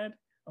that I had.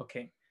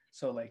 Okay.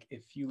 So like,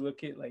 if you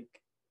look at like,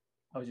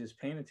 I was just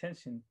paying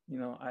attention,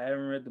 I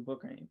haven't read the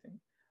book or anything,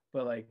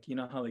 but like, you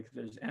know how like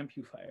there's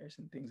amplifiers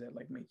and things that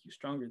like make you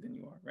stronger than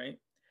you are, right?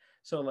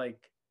 So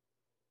like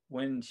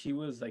when she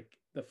was like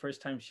the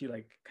first time she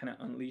like kind of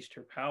unleashed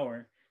her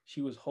power,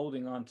 she was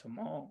holding on to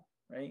Maul,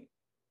 right?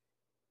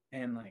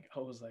 And like I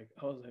was like,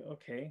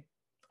 okay.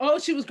 Oh,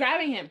 she was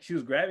grabbing him. She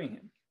was grabbing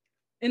him.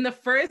 In the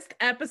first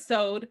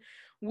episode,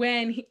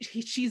 when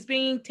she's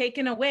being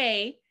taken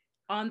away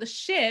on the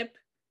ship,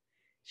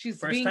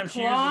 she's being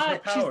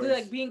clawed. She's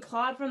like being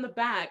clawed from the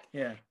back.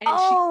 Yeah. And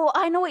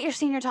I know what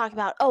scene you're talking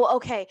about. Oh,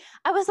 okay.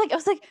 I was like,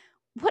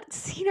 what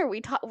scene are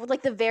we talking?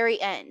 Like the very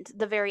end.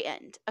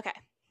 Okay.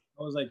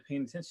 I was like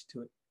paying attention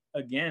to it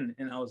again,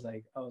 and I was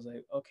like,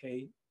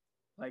 okay,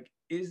 like,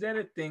 is that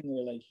a thing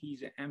where like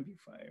he's an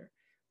amplifier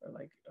or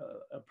like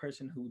a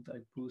person who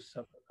like boosts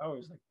up her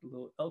powers, like the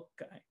little elk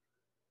guy?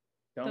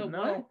 Don't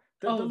know.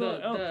 The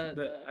little elk.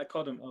 I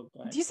called him elk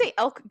guy. Did you say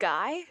elk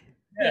guy?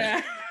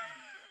 Yeah.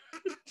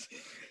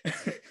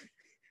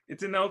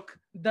 It's an elk.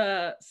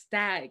 The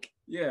stag.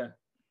 Yeah.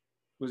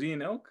 Was he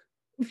an elk?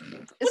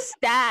 A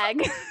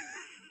stag.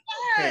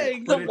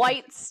 Okay, the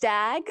white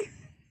stag.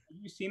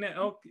 Have you seen an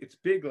elk? It's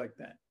big like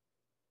that.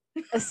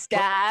 A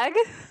stag?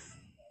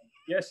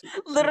 Yes.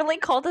 Literally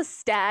called a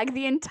stag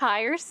the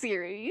entire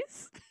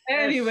series.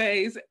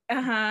 Anyways,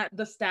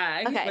 the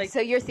stag. Okay, like,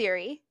 so your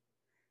theory.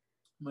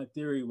 My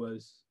theory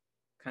was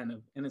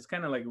and it's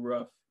kind of like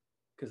rough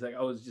because like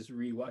I was just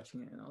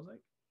rewatching it and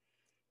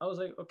I was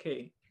like,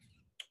 okay,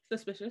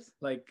 suspicious.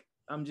 Like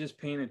I'm just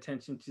paying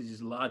attention to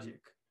just logic,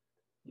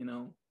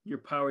 your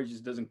power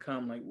just doesn't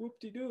come like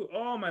whoop-de-doo.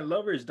 Oh, my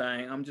lover's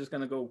dying. I'm just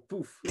gonna go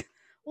poof.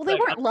 Well, they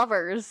weren't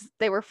lovers.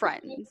 They were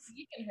friends.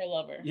 And her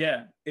lover.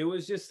 Yeah, it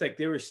was just like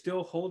they were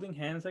still holding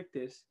hands like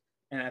this,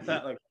 and I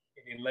thought like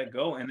they let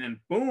go, and then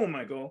boom,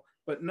 I go,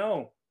 but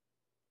no,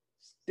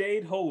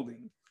 stayed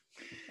holding,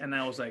 and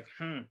I was like,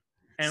 And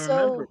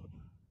remember,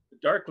 the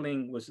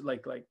Darkling was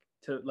like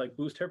to like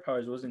boost her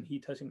powers, wasn't he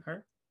touching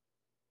her?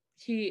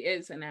 He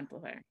is an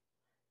amplifier.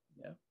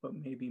 Yeah, but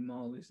maybe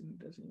Maul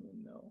doesn't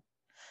even know.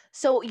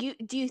 So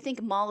do you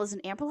think Maul is an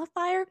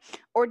amplifier,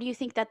 or do you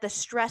think that the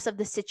stress of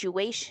the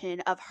situation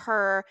of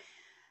her,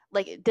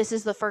 like this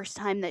is the first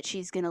time that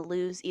she's gonna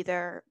lose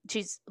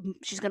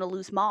she's gonna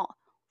lose Maul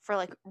for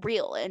like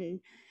real,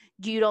 and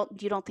you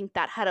don't think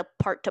that had a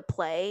part to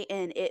play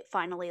in it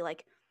finally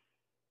like?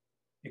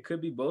 It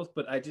could be both,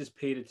 but I just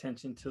paid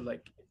attention to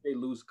like if they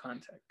lose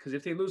contact, because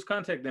if they lose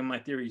contact, then my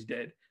theory's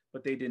dead.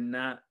 But they did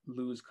not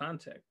lose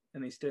contact,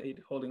 and they stayed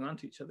holding on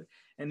to each other.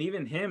 And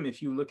even him, if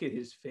you look at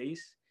his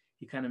face,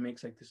 he kind of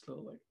makes like this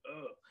little like,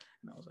 oh,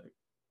 and I was like,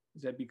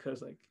 is that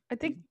because like I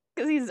think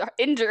because he's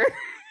injured.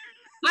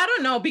 I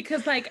don't know,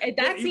 because like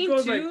that scene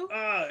goes too,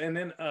 like, and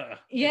then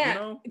yeah, you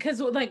know? because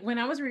like when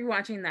I was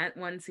rewatching that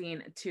one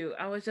scene too,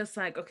 I was just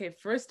like, okay,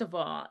 first of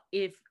all,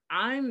 if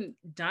I'm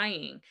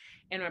dying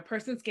and my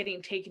person's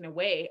getting taken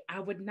away,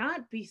 I would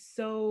not be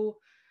so.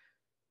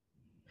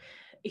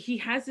 He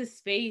has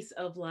this face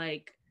of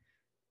like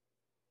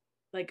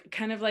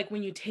kind of like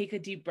when you take a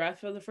deep breath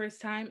for the first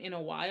time in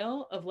a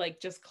while, of like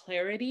just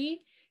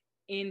clarity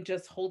in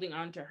just holding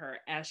on to her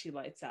as she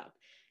lights up.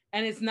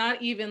 And it's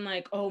not even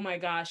like, oh my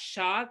gosh,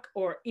 shock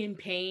or in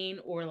pain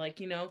or like,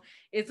 you know,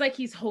 it's like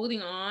he's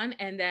holding on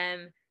and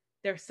then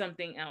there's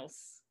something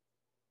else.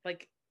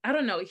 Like, I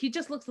don't know. He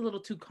just looks a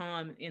little too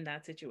calm in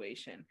that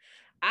situation.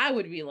 I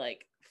would be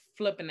like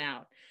flipping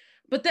out.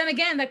 But then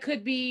again, that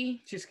could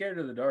be. She's scared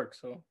of the dark,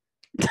 so.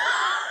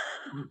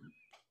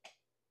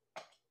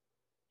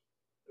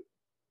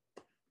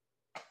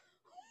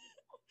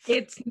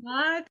 It's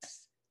not.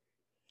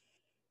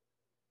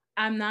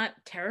 I'm not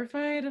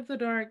terrified of the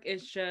dark.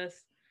 It's just.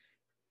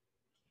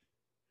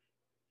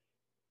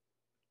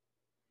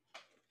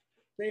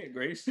 Say it,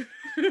 Grace.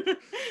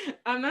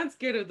 I'm not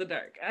scared of the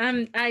dark.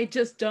 I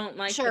just don't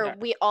like. Sure, the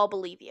dark. we all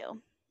believe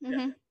you. Mm-hmm.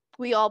 Yeah.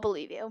 We all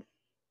believe you.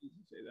 You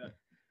can say that.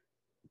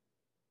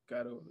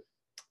 Got over it.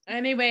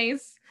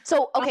 Anyways.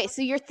 So okay,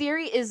 so your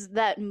theory is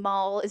that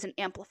Maul is an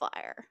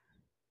amplifier.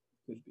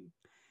 Could be.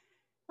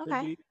 Okay.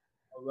 Could be.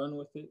 I'll run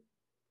with it.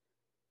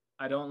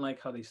 I don't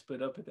like how they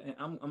split up at the end.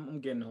 I'm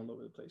getting all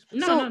over the place.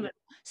 No.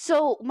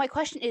 So my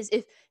question is,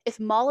 if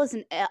Maul is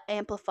an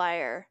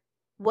amplifier,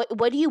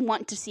 what do you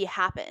want to see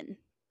happen?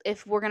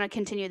 If we're gonna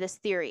continue this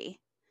theory,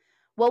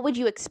 what would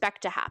you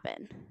expect to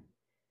happen?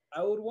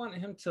 I would want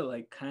him to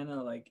like kind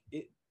of like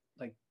it,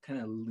 like kind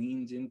of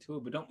leans into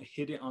it, but don't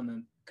hit it on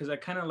the. Because I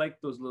kind of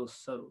like those little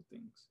subtle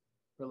things.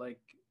 Where like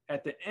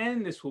at the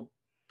end, this will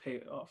pay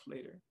off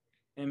later,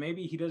 and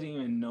maybe he doesn't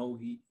even know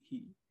he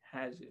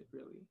has it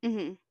really.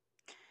 Mm-hmm.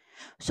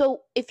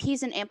 So if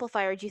he's an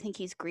amplifier, do you think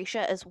he's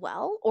Grisha as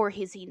well, or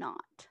is he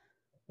not?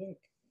 I think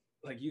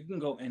like you can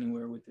go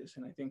anywhere with this,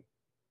 and I think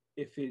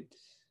if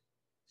it's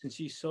since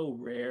she's so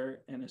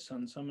rare and a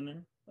sun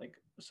summoner, like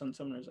a sun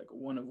summoner is like a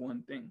one of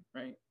one thing,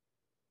 right?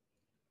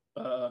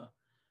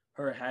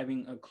 Her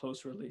having a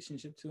close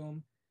relationship to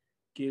him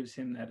gives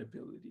him that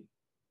ability.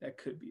 That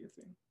could be a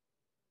thing.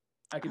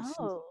 I could see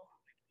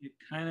it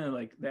kind of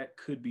like that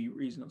could be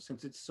reasonable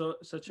since it's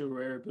such a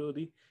rare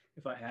ability.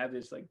 If I have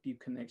this like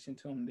deep connection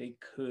to him, they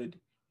could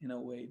in a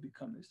way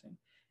become this thing.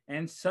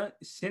 And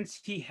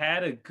since he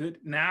had a good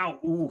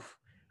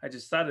I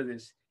just thought of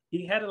this.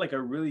 He had like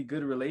a really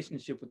good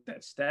relationship with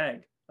that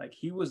stag. Like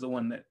he was the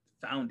one that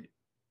found it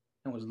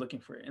and was looking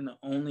for it, and the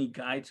only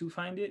guy to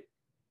find it.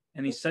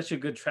 And he's such a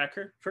good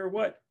tracker. For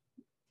what?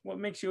 What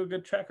makes you a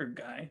good tracker,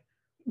 guy?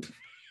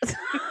 I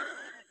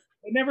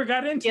never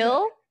got into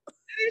Gil?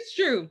 It's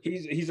true.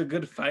 He's a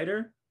good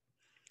fighter.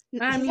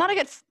 He's not a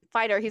good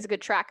fighter. He's a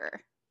good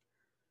tracker.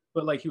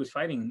 But like he was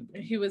fighting.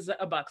 He was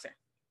a boxer.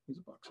 He's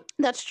a boxer.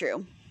 That's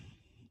true.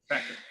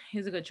 Tracker.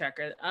 He's a good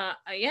tracker.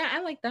 Yeah,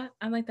 I like that.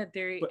 I like that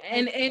theory.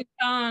 And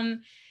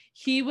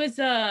he was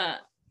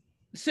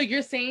So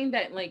you're saying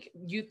that like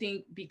you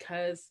think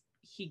because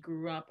he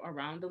grew up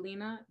around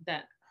Alina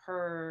that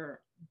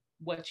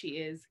what she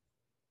is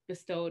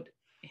bestowed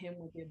him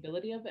with the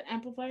ability of an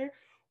amplifier,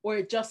 or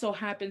it just so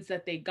happens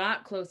that they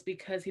got close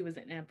because he was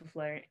an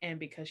amplifier and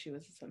because she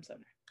was a sun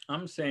summoner?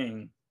 I'm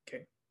saying,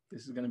 okay,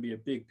 this is going to be a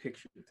big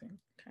picture thing.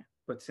 Okay.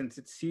 But since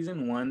it's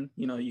season 1,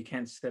 you know, you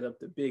can't set up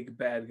the big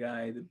bad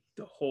guy,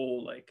 the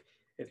whole, like,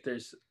 if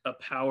there's a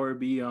power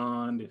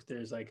beyond, if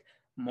there's like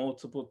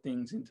multiple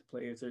things into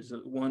play, if there's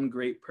one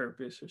great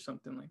purpose or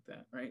something like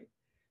that, right?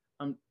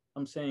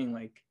 I'm saying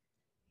like,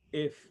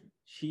 if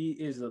she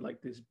is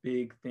like this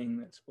big thing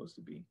that's supposed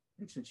to be,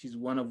 and since she's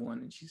one of one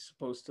and she's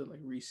supposed to like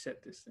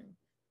reset this thing,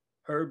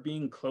 her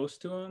being close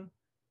to him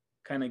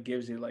kind of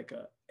gives it like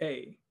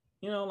it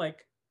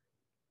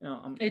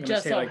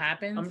just so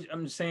happens.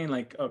 I'm just saying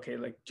like, okay,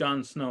 like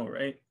Jon Snow,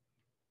 right?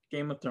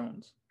 Game of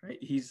Thrones, right?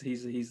 He's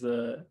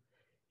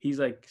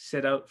like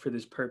set out for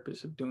this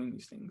purpose of doing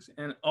these things,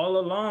 and all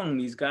along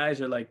these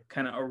guys are like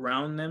kind of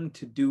around them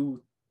to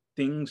do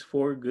things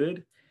for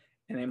good,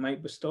 and they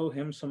might bestow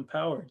him some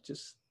power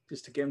just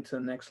to get him to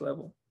the next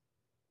level.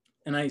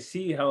 And I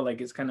see how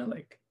like it's kind of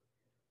like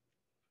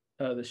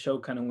the show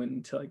kind of went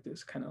into like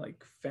this kind of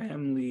like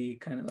family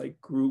kind of like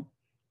group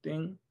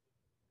thing,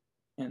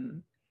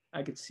 and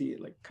I could see it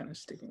like kind of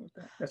sticking with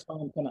that. That's why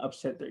I'm kind of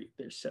upset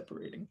they're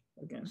separating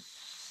again.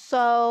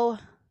 So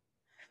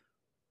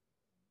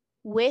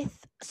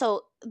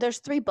there's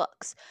 3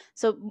 books,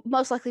 so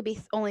most likely be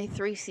only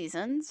 3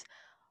 seasons.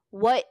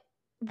 What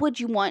would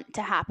you want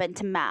to happen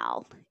to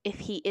Mal if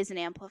he is an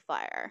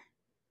amplifier?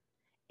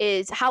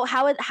 Is how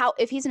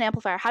if he's an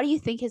amplifier, how do you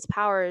think his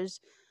powers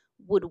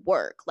would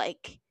work?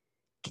 Like,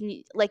 can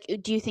you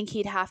do you think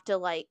he'd have to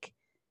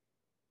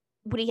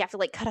would he have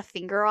to cut a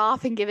finger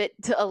off and give it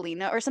to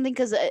Alina or something?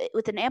 Because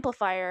with an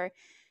amplifier,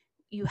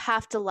 you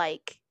have to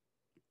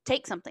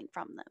take something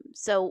from them.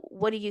 So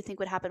what do you think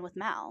would happen with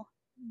Mal?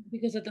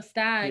 Because of the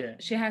stag,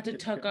 she had to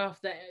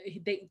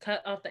they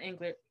cut off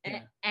the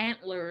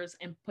antlers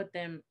and put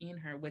them in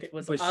her, which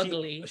was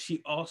ugly.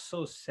 She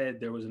also said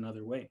there was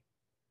another way.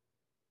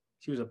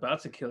 She was about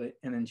to kill it,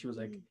 and then she was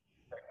like,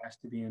 there has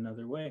to be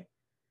another way.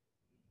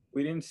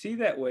 We didn't see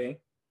that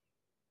way.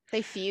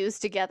 They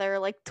fused together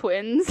like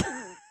twins.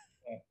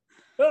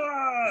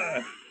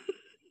 Ah!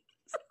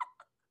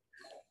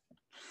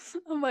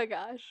 Oh my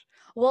gosh.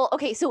 Well,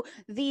 okay, so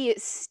the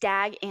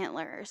stag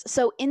antlers.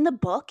 So in the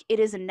book, it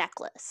is a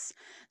necklace.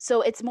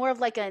 So it's more of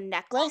like a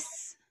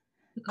necklace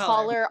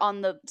collar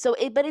on the. So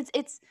but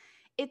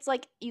it's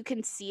like you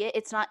can see it.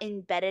 It's not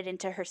embedded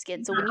into her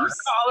skin. So when you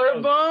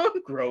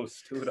collarbone,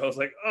 gross, dude. I was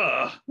like,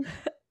 ugh.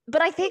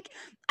 But I think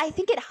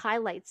it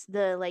highlights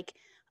the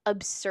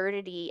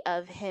absurdity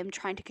of him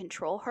trying to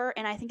control her,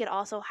 and I think it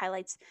also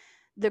highlights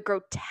the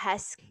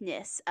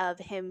grotesqueness of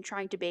him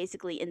trying to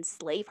basically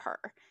enslave her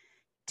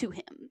to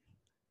him.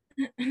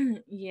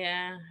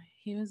 Yeah,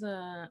 he was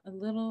a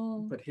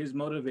little. But his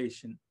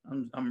motivation,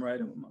 I'm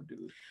riding with my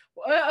dude.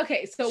 Well,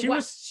 okay, so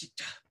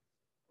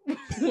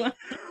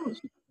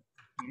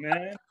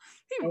Man,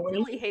 he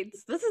really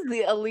hates. This is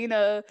the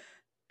Alina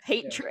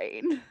hate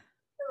train.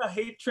 A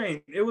hate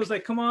train. It was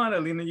like, come on,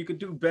 Alina, you could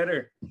do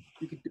better.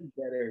 You could do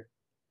better.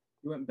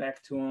 You went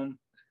back to him.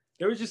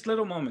 There were just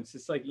little moments.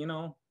 It's like,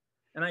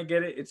 and I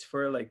get it. It's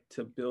for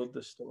to build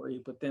the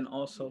story, but then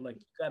also you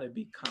gotta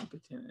be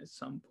competent at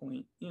some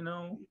point,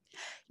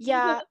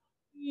 Yeah.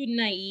 Too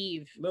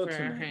naive for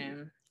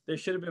him. There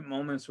should have been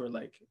moments where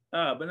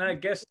but then I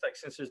guess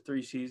since there's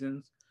 3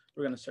 seasons,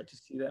 we're gonna start to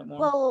see that more.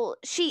 Well,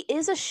 she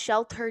is a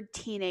sheltered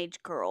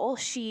teenage girl.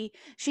 She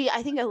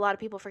I think a lot of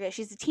people forget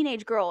she's a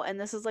teenage girl, and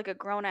this is a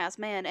grown-ass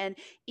man. And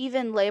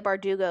even Leigh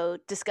Bardugo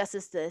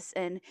discusses this,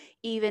 and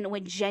even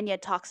when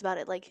Genya talks about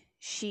it,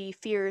 she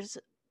fears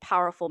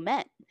powerful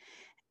men.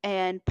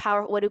 And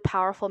what do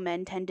powerful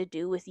men tend to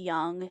do with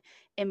young,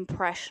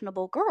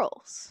 impressionable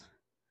girls?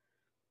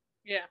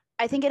 Yeah.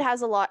 I think it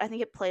has a lot. I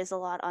think it plays a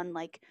lot on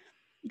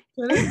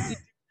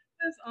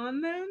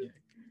on them?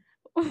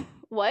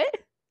 What?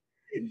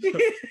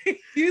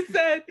 You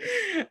said,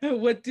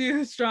 what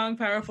do strong,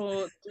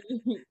 powerful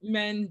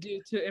men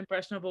do to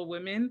impressionable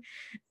women,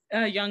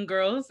 young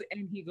girls?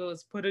 And he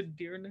goes, put a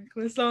deer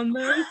necklace on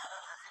them.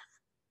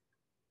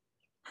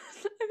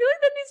 I feel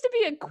like that needs to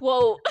be a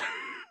quote.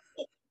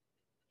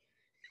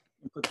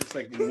 Put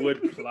this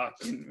wood clock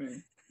in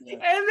me. Yeah.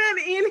 And then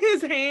in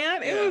his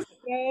hand, it was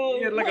so...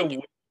 He had a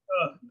wood.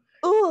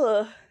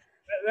 Ugh.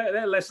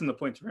 That lessened the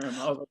point for him.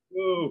 I was like,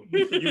 ooh,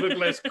 you look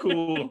less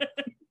cool.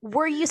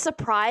 Were you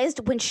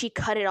surprised when she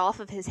cut it off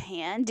of his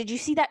hand? Did you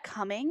see that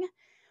coming?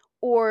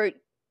 Or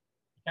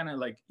kind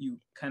of you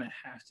kind of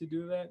have to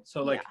do that.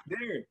 So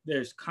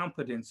there's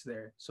competence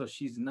there. So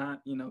she's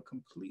not,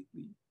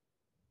 completely.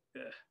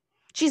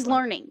 She's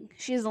learning.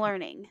 She's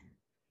learning.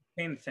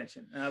 Paying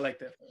attention. And I like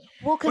that.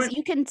 Well, because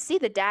you can see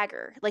the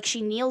dagger.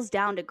 She kneels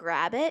down to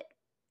grab it.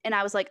 And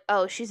I was like,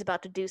 oh, she's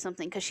about to do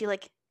something. Because she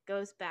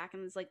goes back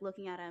and is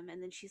looking at him.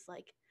 And then she's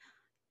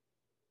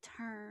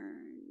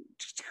turn.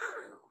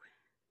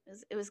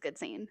 It was a good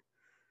scene.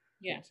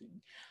 Yeah.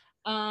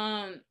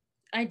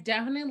 I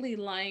definitely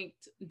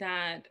liked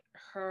that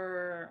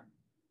her,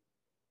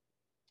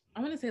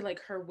 I want to say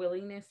her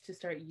willingness to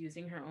start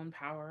using her own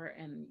power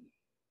and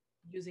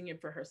using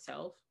it for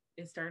herself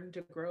is starting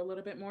to grow a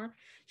little bit more.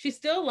 She's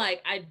still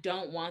I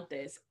don't want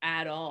this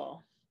at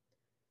all.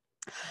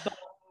 But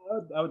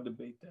I would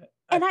debate that.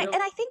 And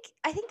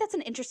I think that's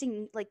an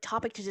interesting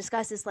topic to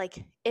discuss is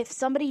if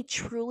somebody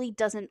truly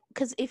doesn't,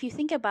 because if you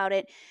think about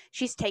it,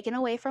 she's taken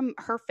away from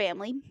her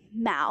family,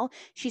 Mal.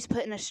 She's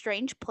put in a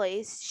strange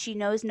place. She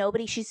knows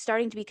nobody. She's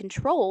starting to be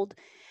controlled,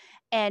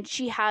 and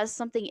she has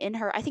something in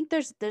her. I think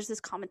there's this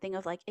common thing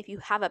of if you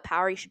have a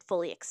power, you should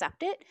fully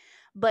accept it.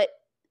 But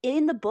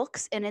in the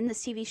books and in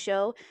this TV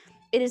show,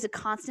 it is a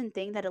constant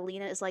thing that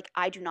Alina is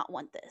I do not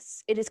want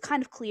this. It is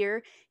kind of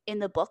clear in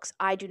the books,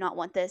 I do not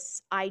want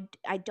this. I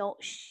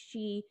don't.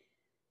 She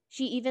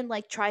even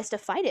tries to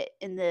fight it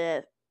in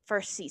the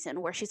first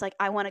season where she's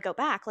I want to go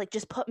back.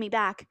 Just put me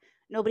back.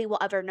 Nobody will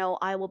ever know.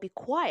 I will be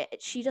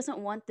quiet. She doesn't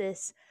want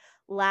this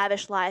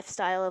lavish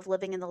lifestyle of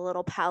living in the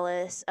little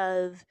palace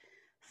of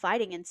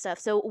fighting and stuff.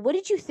 So what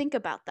did you think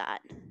about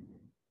that?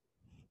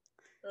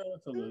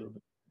 That's a little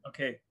bit.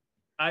 Okay.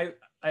 I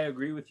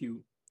agree with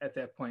you at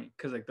that point,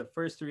 because the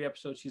first 3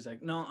 episodes she's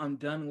no, I'm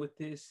done with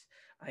this,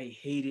 I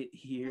hate it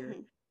here.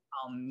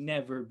 I'll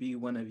never be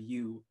one of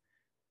you.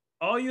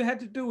 All you had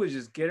to do was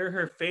just get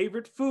her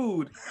favorite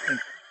food, and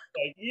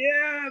like,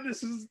 yeah,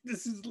 this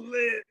is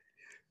lit.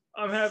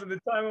 I'm having the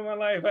time of my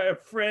life. I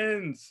have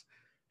friends.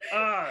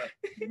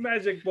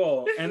 Magic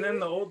ball. And then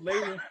the old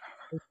lady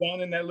was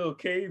down in that little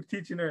cave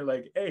teaching her,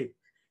 like, hey,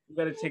 you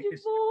gotta take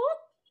this.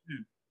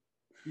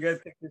 You gotta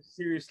take this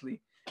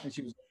seriously. And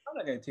she was like, I'm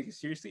not gonna take it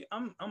seriously.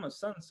 I'm a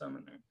sun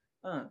summoner.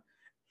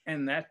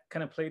 And that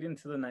kind of played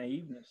into the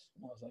naiveness.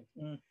 I was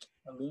like,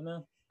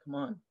 Alina, come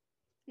on.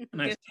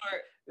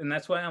 And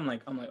that's why I'm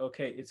like,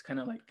 okay, it's kind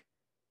of like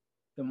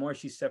the more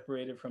she's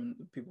separated from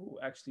the people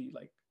who actually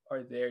like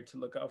are there to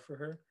look out for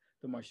her,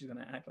 the more she's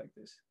gonna act like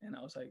this. And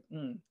I was like,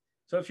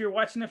 So if you're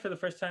watching it for the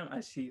first time,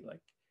 I see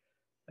like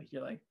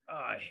you're like, oh,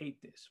 I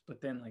hate this. But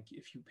then like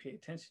if you pay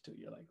attention to it,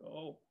 you're like,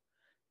 oh,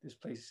 this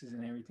place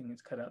isn't everything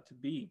it's cut out to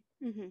be.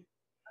 Mm-hmm.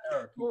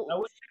 Well, I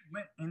wish it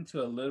went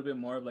into a little bit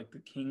more of like the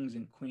kings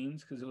and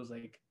queens, because it was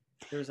like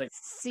there was like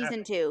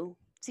season two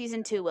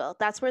will.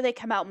 That's where they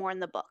come out more in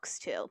the books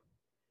too.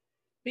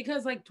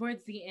 Because like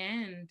towards the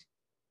end,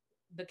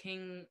 the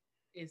king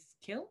is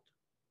killed.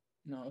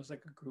 No, it was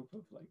like a group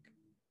of like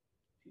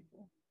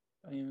people.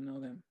 I don't even know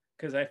them,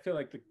 because I feel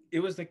like it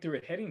was like they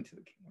were heading to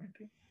the king, weren't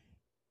they?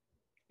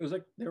 It was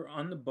like they were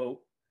on the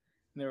boat,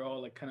 and they were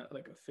all like kind of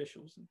like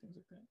officials and things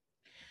like that.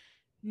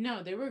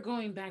 No, they were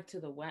going back to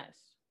the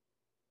west.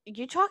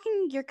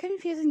 You're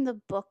confusing the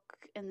book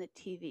and the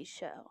TV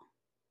show.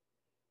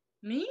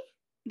 Me?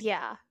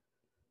 Yeah.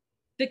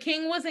 The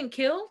king wasn't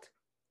killed?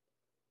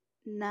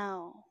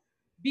 No.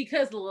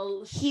 Because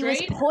he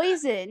was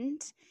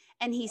poisoned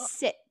and he's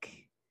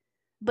sick,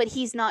 but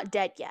he's not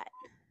dead yet.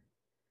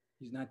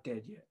 He's not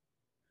dead yet.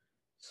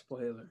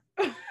 Spoiler.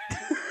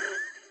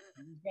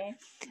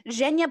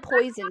 Zhenya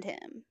poisoned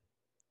him.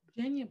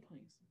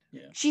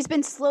 Yeah. She's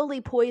been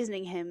slowly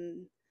poisoning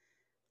him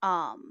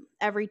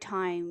every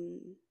time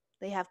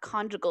they have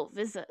conjugal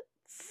visits.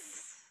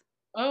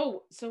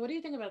 Oh, so what do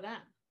you think about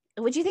that?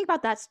 What do you think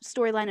about that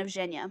storyline of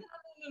Zhenya?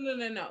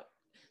 No.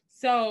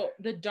 So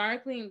the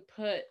Darkling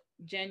put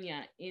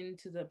Zhenya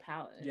into the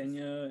palace.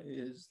 Zhenya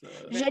is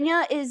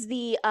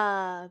the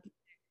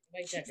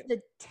she's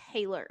the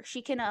tailor.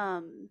 She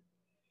can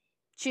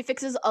she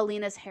fixes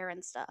Alina's hair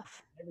and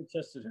stuff.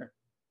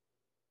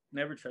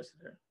 Never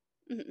trusted her.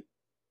 Mm-hmm.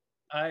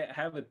 I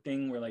have a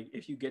thing where like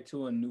if you get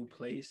to a new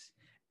place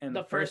and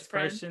the first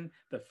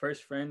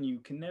friend, you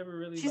can never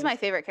really. She's my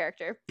favorite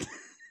character.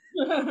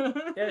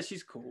 Yeah,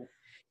 she's cool.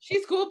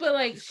 She's cool, but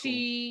like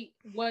she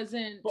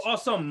wasn't. But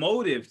also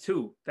motive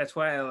too. That's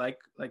why I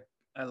like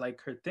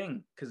her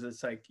thing, because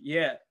it's like,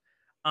 yeah,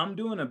 I'm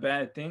doing a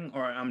bad thing,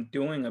 or I'm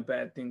doing a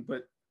bad thing,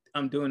 but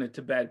I'm doing it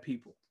to bad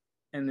people,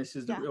 and this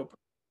is the real problem.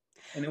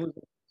 And it was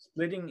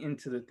splitting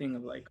into the thing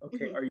of like,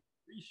 okay, are you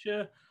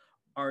Grisha?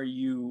 Are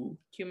you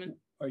human?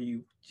 Are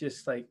you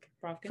just like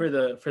for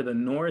the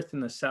north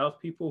and the south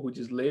people who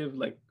just live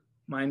like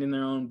minding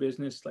their own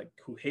business, like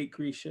who hate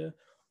Grisha?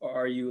 Or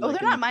are you?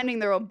 They're not minding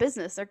their own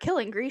business. They're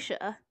killing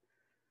Grisha.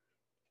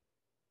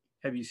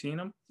 Have you seen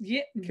them?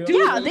 Yeah, they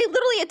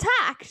literally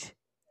attacked.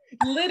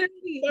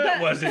 Literally,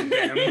 that wasn't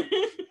them.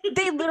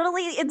 They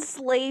literally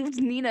enslaved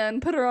Nina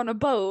and put her on a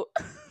boat.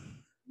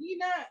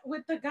 Nina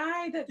with the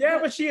guy that. Yeah,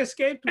 but she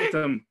escaped with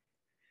them.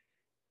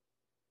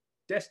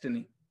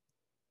 Destiny.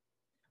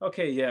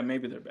 Okay, yeah,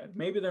 maybe they're bad.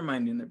 Maybe they're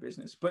minding their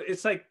business, but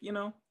it's like, you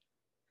know.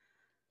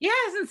 Yeah,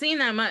 I hasn't seen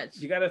that much.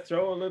 You gotta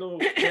throw a little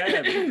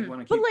jab if you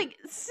want to. But like,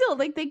 still,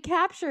 like they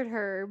captured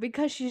her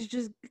because she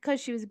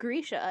was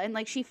Grisha, and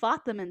like she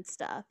fought them and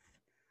stuff.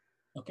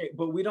 Okay,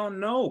 but we don't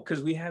know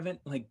because we haven't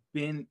like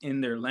been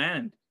in their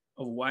land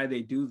of why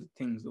they do the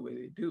things the way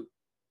they do.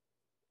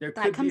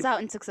 That comes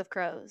out in Six of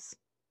Crows.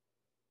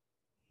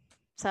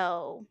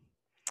 So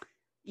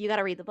you got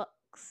to read the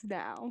books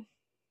now.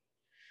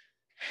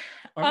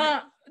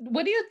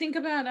 What do you think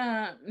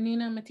about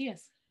Nina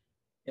Matias?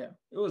 Yeah,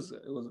 it was a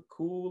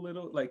cool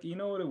little, like, you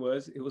know what it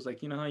was? It was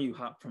like, you know how you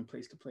hop from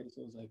place to place?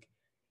 It was like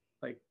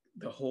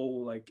the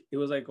whole, like, it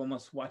was like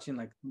almost watching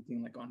like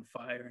something like on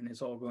fire and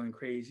it's all going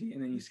crazy,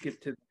 and then you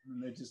skip to them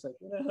and they're just like,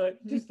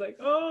 just like,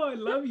 oh, I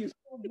love you so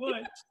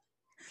much.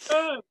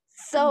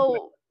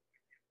 So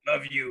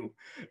love you.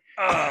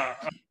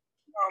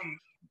 I'm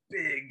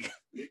big.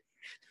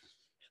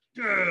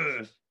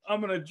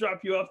 I'm gonna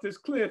drop you off this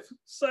cliff.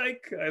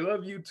 Psych, I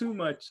love you too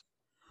much.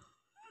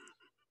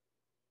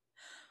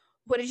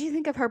 What did you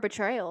think of her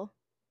betrayal?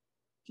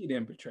 She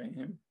didn't betray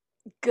him.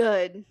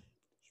 Good.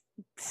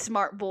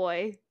 Smart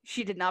boy.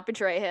 She did not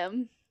betray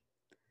him.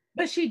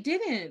 But she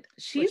didn't.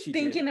 She's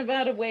thinking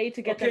about a way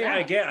to get them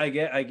out. I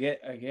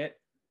get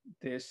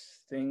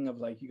this thing of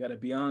like, you got to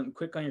be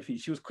quick on your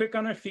feet. She was quick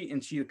on her feet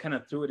and she kind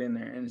of threw it in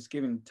there, and it's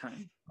giving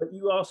time. But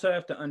you also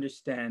have to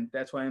understand,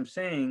 that's why I'm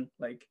saying,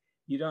 like,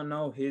 you don't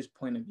know his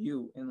point of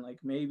view, and like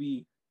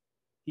maybe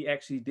he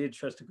actually did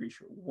trust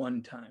Grisha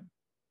one time.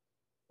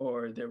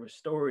 Or there were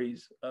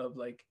stories of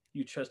like,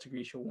 you trust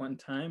Grisha one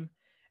time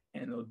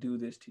and they'll do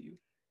this to you.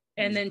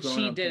 And then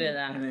she did it.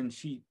 And then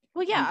she.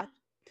 Well, yeah.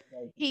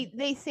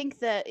 They think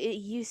that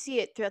you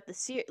see it throughout the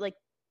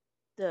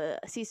the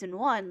season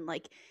 1,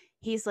 like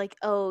he's like,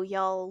 oh,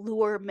 y'all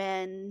lure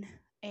men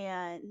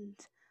and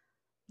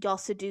y'all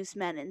seduce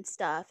men and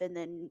stuff and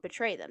then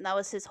betray them. That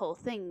was his whole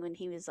thing when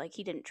he was like,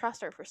 he didn't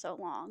trust her for so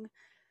long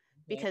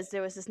because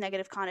there was this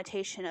negative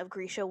connotation of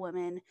Grisha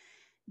women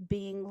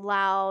being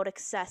loud,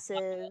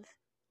 excessive,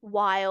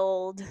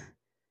 wild,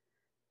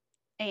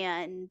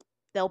 and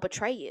they'll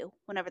betray you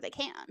whenever they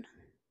can.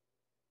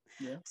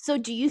 Yeah. So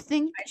do you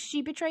think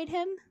she betrayed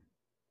him?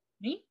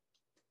 Me?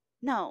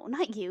 No,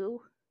 not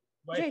you.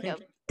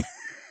 Jacob.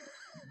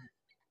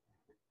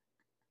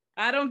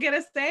 I don't get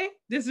a say.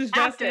 This is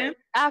Justin.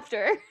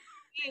 After.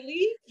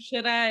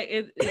 Should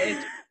I?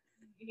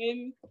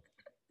 Him.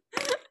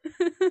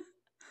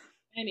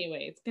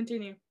 Anyways,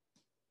 continue.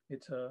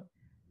 It's a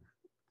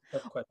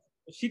tough question.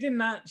 She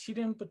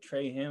didn't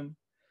betray him,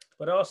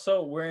 but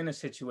also we're in a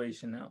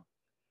situation now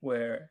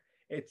where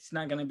it's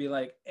not gonna be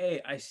like,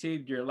 hey, I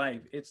saved your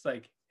life. It's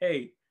like,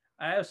 hey,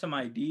 I have some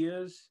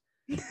ideas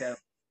that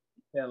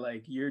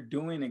like you're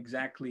doing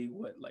exactly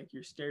what like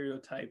your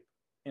stereotype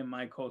in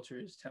my culture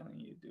is telling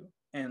you to do.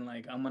 And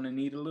like I'm gonna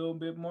need a little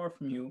bit more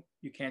from you.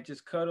 You can't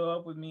just cuddle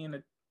up with me in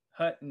a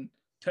hut and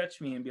touch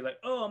me and be like,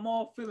 oh, I'm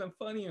all feeling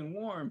funny and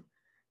warm.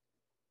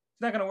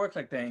 It's not gonna work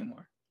like that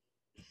anymore.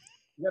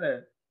 You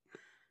gotta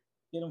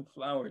get them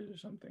flowers or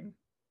something.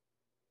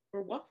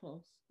 Or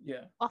waffles.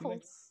 Yeah.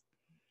 Waffles.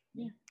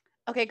 Yeah.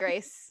 Okay,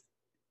 Grace.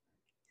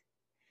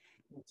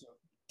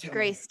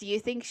 Grace, do you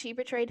think she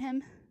betrayed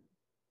him?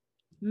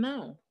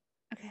 No.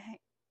 Okay.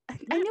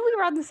 I knew we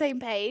were on the same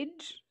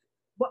page.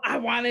 Well, I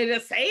wanted to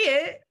say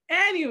it.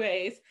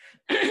 Anyways,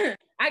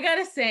 I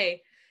gotta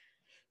say,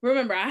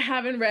 remember, I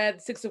haven't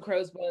read Six of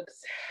Crows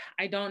books.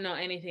 I don't know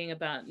anything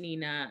about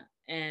Nina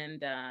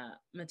and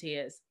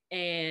Matthias.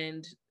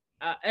 And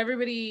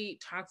everybody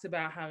talks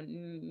about how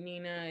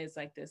Nina is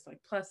like this like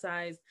plus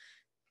size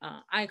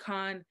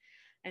icon.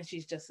 And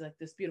she's just like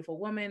this beautiful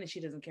woman and she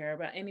doesn't care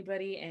about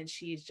anybody. And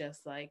she's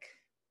just like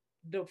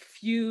the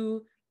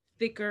few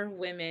thicker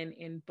women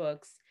in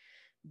books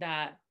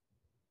that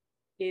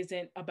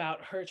isn't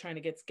about her trying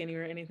to get skinny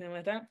or anything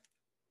like that.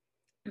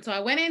 And so I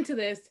went into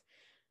this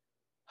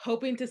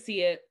hoping to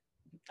see it.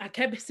 I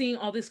kept seeing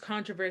all this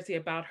controversy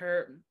about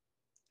her,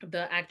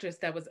 the actress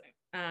that was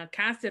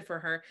casted for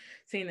her,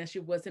 saying that she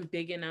wasn't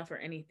big enough or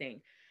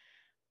anything.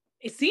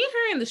 Seeing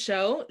her in the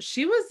show,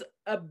 she was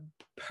a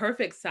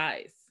perfect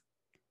size.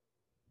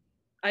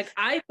 Like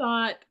I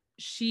thought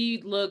she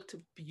looked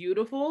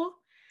beautiful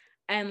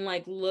and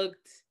like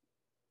looked,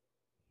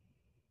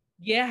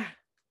 yeah,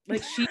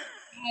 like she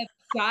had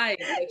size.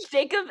 Like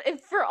Jacob,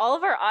 if for all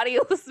of our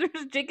audio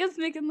listeners, Jacob's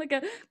making like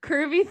a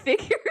curvy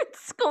figure and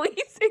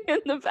squeezing in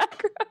the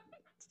background.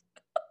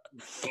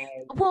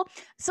 Well,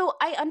 so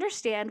I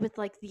understand with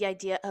like the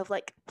idea of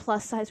like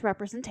plus size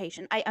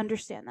representation. I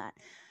understand that.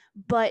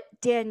 But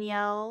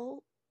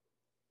Danielle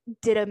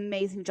did an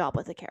amazing job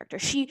with the character.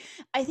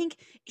 I think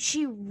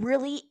she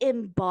really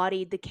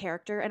embodied the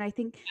character, and I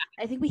think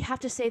we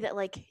have to say that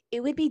like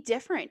it would be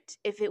different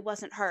if it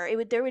wasn't her.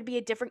 There would be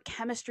a different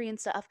chemistry and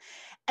stuff,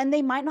 and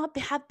they might not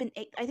have been.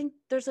 I think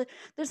there's a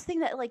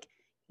thing that like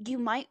you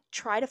might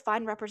try to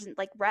find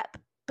rep,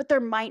 but there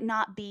might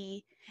not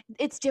be.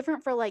 It's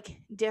different for like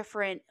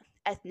different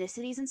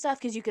ethnicities and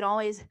stuff because you can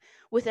always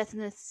with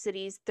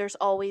ethnicities there's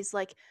always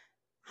like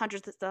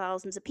hundreds of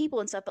thousands of people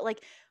and stuff, but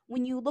like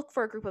when you look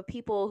for a group of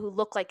people who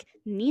look like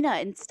Nina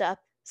and stuff,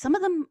 some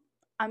of them,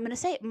 I'm gonna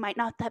say, might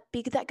not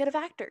be that good of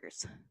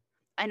actors.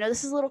 I know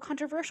this is a little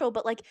controversial,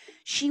 but like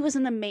she was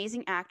an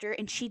amazing actor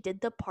and she did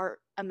the part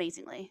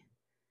amazingly.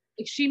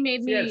 She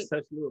made me. She had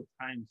such little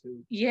time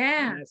too.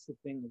 Yeah, and that's the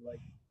thing. Like,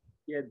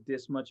 she had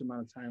this much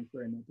amount of time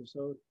for an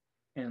episode,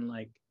 and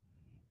like,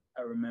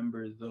 I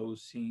remember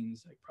those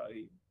scenes like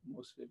probably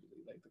most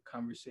vividly, like the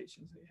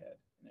conversations they had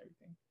and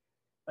everything.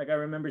 Like I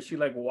remember she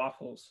liked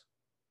waffles.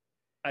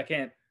 I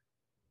can't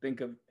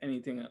think of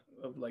anything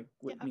of like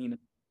with Nina.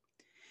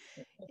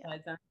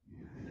 Yeah.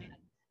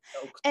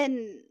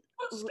 And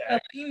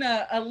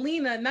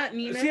Alina, not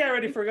Nina. See, I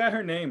already forgot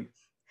her name.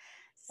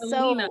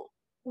 So, Alina.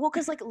 Well,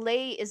 because like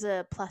Lay is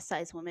a plus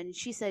size woman.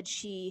 She said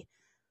she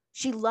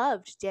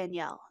loved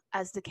Danielle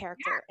as the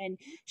character and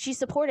she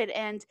supported.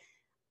 And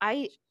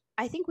I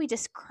think we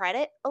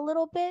discredit a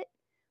little bit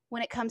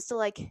when it comes to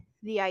like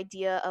the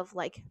idea of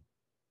like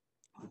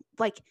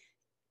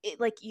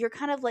you're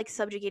kind of like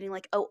subjugating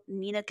like, oh,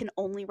 Nina can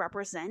only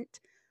represent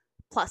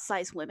plus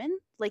size women,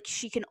 like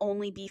she can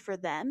only be for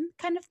them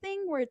kind of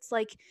thing, where it's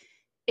like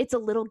it's a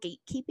little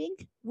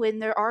gatekeeping when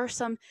there are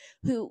some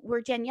where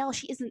Danielle,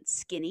 she isn't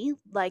skinny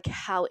like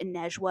how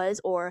Inej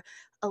was or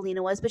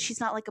Alina was, but she's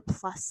not like a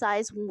plus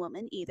size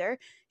woman either.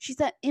 She's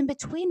that in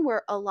between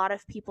where a lot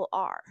of people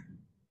are.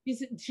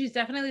 She's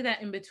definitely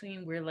that in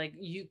between where like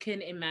you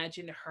can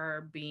imagine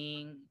her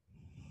being,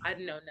 I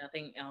don't know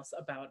nothing else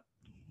about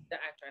the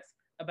actress,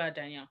 about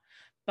Danielle,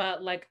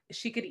 but like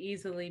she could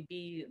easily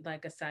be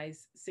like a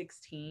size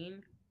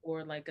 16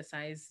 or like a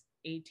size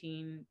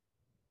 18,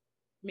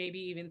 maybe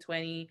even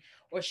 20,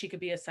 or she could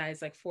be a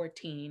size like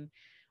 14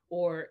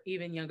 or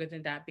even younger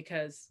than that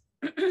because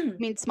I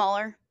mean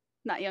smaller,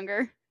 not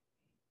younger.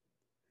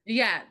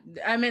 Yeah,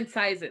 I meant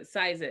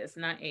sizes,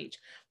 not age.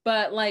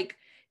 But like,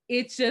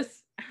 it's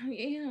just,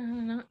 yeah, I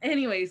don't know.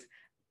 Anyways,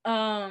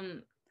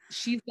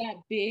 she's that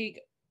big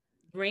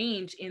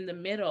range in the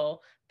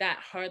middle that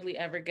hardly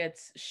ever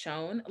gets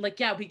shown. Like,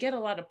 yeah, we get a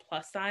lot of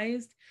plus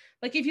sized.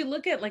 Like, if you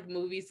look at like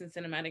movies and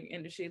cinematic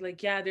industry,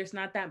 like, yeah, there's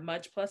not that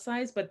much plus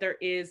size, but there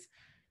is,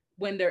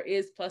 when there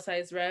is plus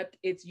size rep,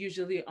 it's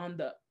usually on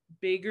the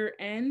bigger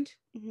end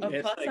of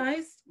plus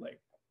size. Like,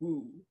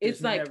 ooh,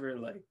 it's like never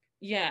like,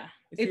 yeah,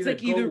 it's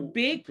like either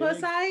big plus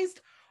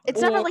sized.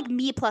 It's never like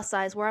me plus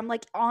size where I'm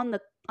like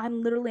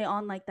I'm literally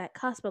on like that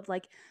cusp of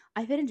like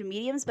I fit into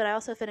mediums, but I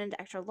also fit into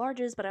extra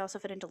larges, but I also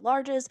fit into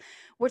larges,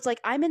 where it's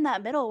like I'm in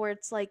that middle where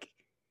it's like,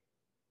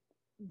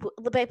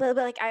 but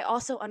like I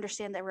also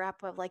understand that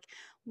wrap of like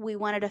we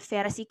wanted a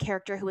fantasy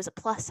character who was a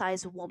plus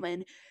size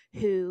woman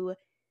who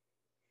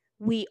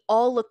we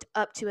all looked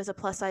up to as a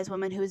plus size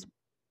woman who is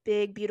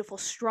big, beautiful,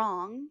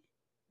 strong,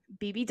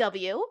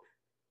 BBW.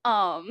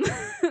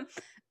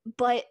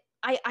 But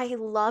I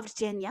loved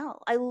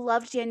Danielle. I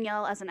loved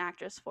Danielle as an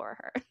actress for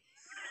her.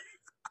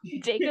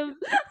 Jacob's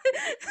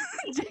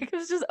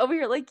just over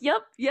here like,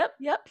 yep.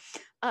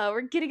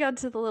 We're getting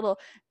onto the little,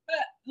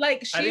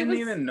 like I didn't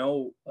even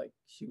know like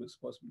she was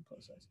supposed to be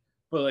plus size.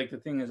 But like the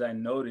thing is, I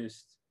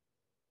noticed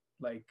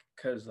like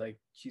because like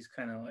she's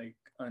kind of like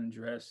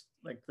undressed,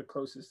 like the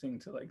closest thing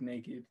to like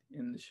naked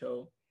in the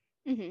show.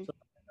 Mm-hmm. So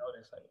I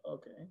noticed like,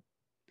 okay,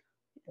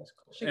 that's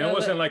cool. And it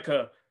wasn't like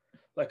a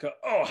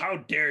oh, how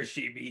dare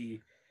she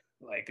be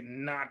like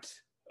not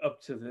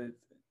up to the,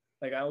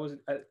 like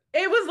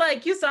it was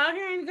like you saw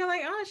her and you go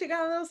like, oh, she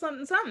got a little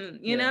something,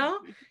 you know,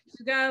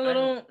 she got a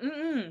little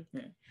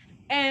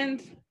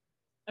and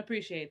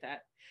appreciate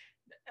that.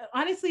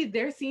 Honestly,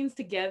 their scenes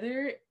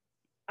together,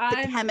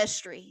 the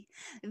chemistry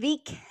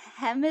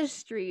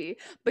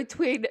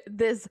between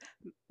this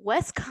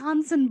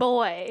Wisconsin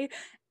boy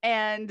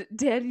and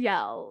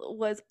Danielle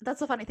that's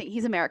the funny thing.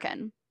 He's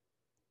American.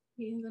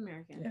 He's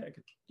American.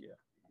 Yeah.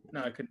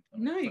 No, I couldn't.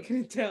 No, you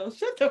couldn't tell.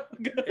 Shut the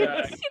fuck up.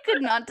 Yeah. You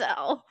could not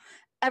tell.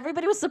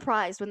 Everybody was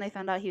surprised when they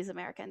found out he was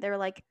American. They were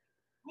like,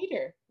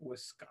 Peter.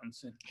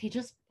 Wisconsin. He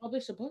just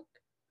published a book.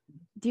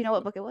 Do you know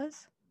what book it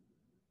was?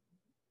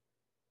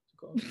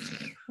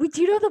 Wait,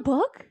 do you know the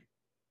book?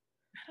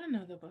 I don't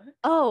know the book.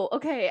 Oh,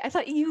 okay. I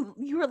thought you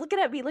were looking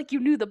at me like you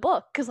knew the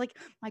book, because like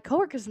my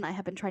coworkers and I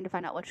have been trying to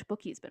find out which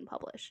book he's been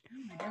published.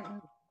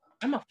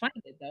 I'm gonna find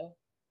it though.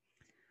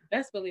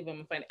 Best believe I'm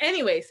gonna find it.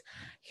 Anyways,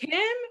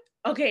 him.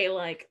 Okay,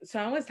 like so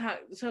I was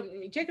talking. So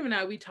Jacob and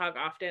I, we talk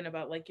often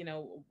about like, you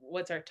know,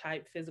 what's our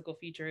type, physical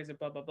features, and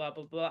blah blah blah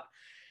blah blah.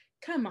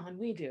 Come on,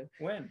 we do.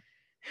 When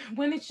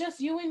it's just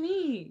you and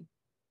me.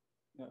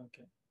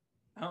 Okay.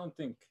 I don't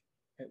think.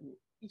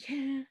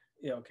 Yeah.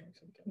 Yeah, okay.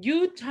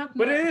 You talk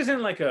more. But it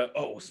isn't like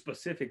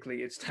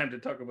specifically it's time to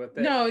talk about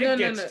that. No. To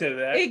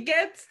that.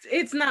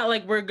 It's not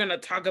like we're gonna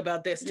talk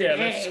about this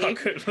today.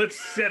 Yeah, let's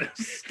set a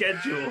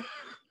schedule.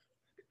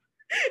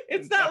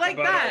 It's not like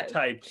that.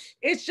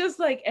 It's just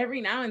like every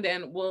now and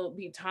then we'll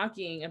be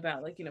talking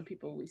about like, you know,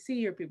 people we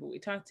see or people we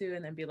talk to,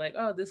 and then be like,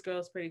 oh, this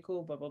girl's pretty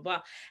cool, blah, blah,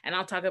 blah. And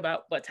I'll talk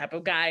about what type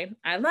of guy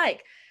I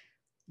like.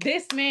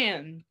 This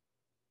man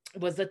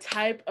was the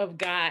type of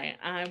guy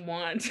I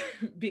want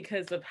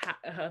because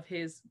of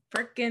his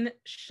freaking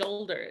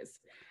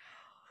shoulders.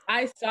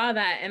 I saw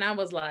that and I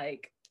was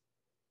like,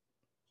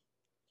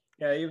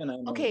 yeah, even I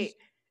know. Okay,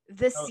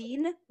 the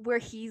scene where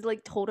he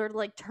like told her to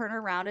like turn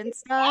around and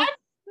stuff. What?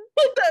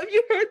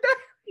 You heard that?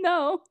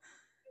 No.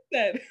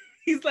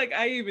 He's like,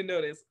 I even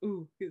noticed.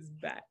 Ooh, his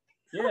back.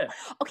 Yeah.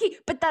 Okay,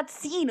 but that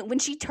scene when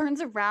she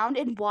turns around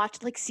and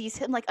sees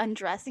him like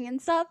undressing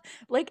and stuff,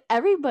 like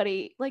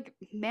everybody, like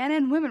men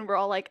and women were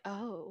all like,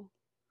 oh.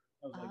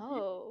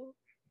 Oh.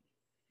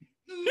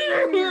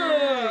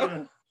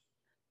 Yeah.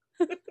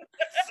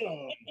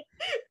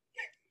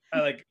 I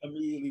like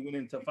immediately went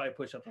into 5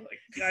 push-ups. I'm like,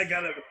 I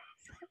gotta.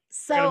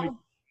 So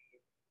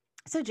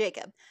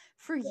Jacob,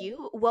 for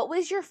you, what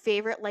was your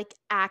favorite like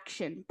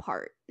action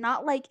part?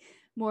 Not like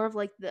more of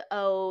like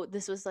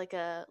this was like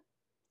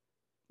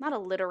not a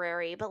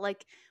literary, but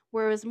like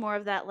where it was more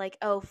of that like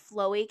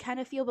flowy kind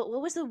of feel. But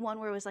what was the one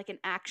where it was like an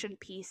action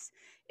piece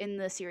in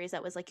the series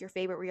that was like your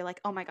favorite, where you're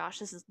like, oh my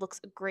gosh,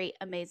 looks great,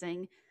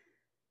 amazing?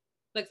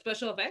 Like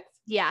special effects?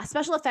 Yeah,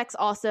 special effects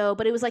also,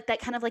 but it was like that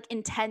kind of like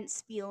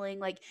intense feeling,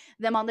 like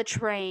them on the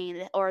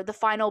train or the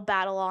final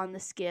battle on the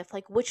skiff.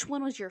 Like, which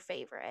one was your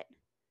favorite?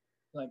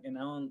 Like, and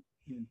I don't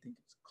even think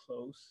it's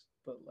close,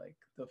 but like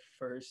the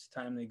first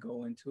time they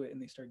go into it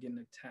and they start getting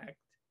attacked and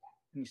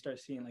you start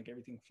seeing like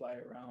everything fly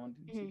around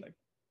and see like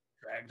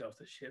dragged off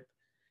the ship,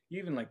 you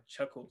even like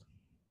chuckled,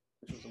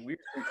 which was a weird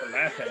thing to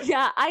laugh at.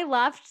 Yeah, I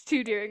laughed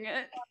too during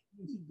it.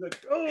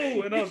 Like,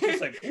 oh, and I was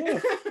just like,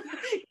 whoa.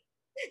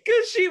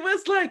 Because she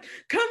was like,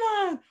 come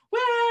on,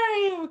 where are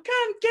you?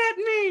 Come get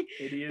me.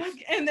 Idiot.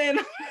 And then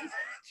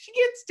she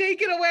gets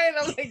taken away and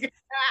I'm like,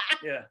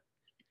 yeah.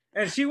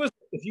 And she was,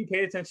 if you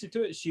pay attention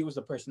to it, she was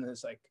the person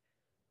that's like,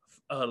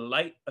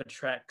 light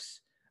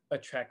attracts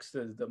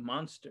the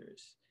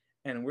monsters,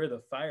 and we're the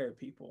fire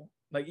people.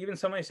 like even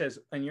somebody says,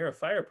 and you're a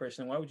fire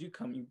person, why would you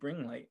come? You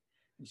bring light.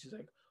 And she's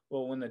like,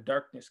 well, when the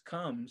darkness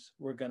comes,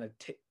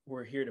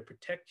 we're here to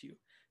protect you.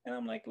 And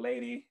I'm like,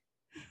 lady,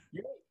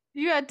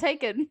 you got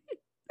taken.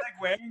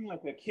 Like wearing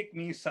like a kick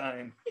me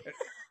sign,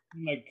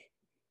 like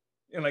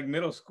in like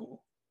middle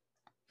school.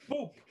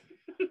 Boop.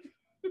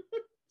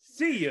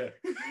 See ya.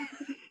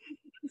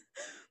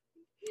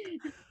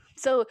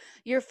 So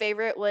your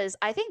favorite was,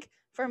 I think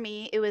for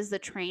me, it was the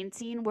train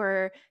scene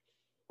where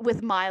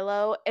with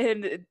Milo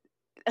and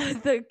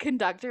the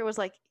conductor was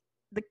like,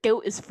 the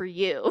goat is for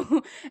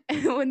you.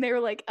 And when they were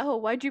like, oh,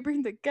 why'd you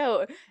bring the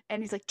goat?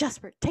 And he's like,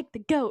 Jasper, take the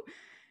goat.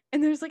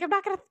 And there's like, I'm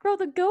not going to throw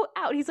the goat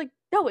out. He's like,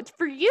 no, it's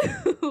for you.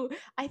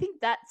 I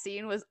think that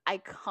scene was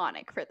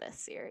iconic for this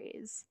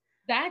series.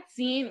 That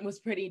scene was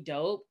pretty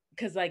dope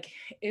because like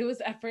it was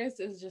at first,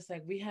 it was just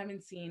like, we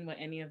haven't seen what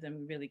any of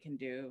them really can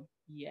do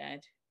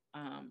yet.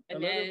 A little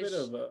bit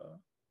of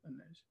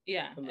an edge.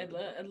 Yeah,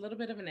 a little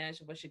bit of an edge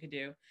of what she could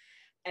do.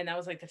 And that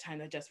was like the time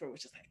that Jasper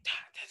was just like,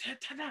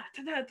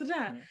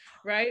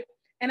 right?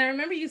 And I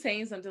remember you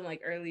saying something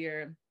like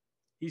earlier.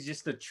 He's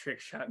just a trick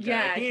shot guy.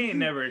 Yeah. He ain't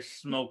never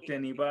smoked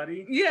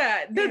anybody.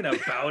 Yeah. He ain't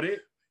about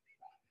it.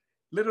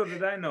 Little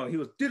did I know he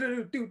was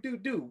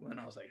do. And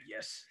I was like,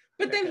 yes.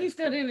 But then he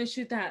still didn't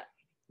shoot that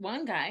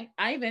one guy,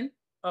 Ivan.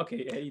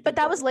 Okay, yeah. But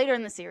that was later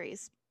in the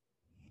series.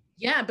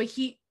 Yeah, but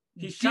he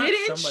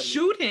didn't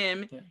shoot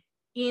him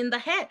in the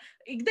head.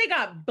 They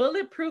got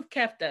bulletproof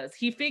keftas.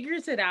 He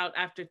figures it out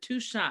after 2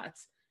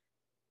 shots.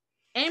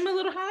 Aim a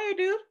little higher,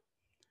 dude.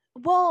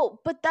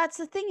 Well, but that's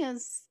the thing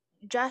is,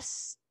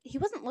 he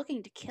wasn't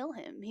looking to kill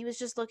him. He was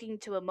just looking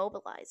to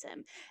immobilize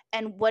him.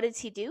 And what does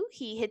he do?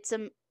 He hits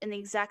him in the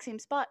exact same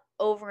spot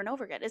over and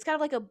over again. It's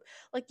kind of like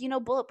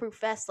bulletproof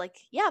vests. Like,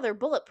 yeah, they're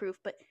bulletproof,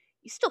 but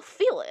you still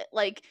feel it.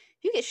 Like,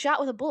 if you get shot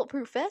with a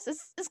bulletproof vest,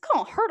 it's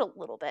gonna hurt a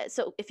little bit.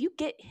 So if you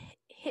get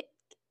hit,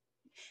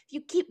 if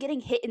you keep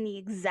getting hit in the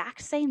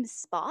exact same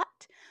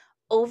spot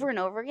over and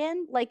over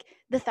again, like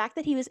the fact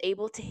that he was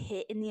able to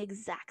hit in the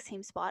exact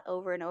same spot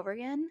over and over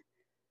again.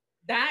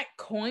 That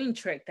coin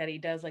trick that he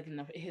does, like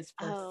in his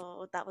first.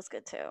 Oh, that was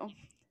good too.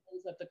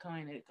 Pulls up the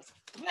coin and it goes.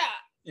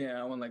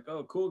 Yeah, I went like,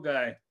 oh, cool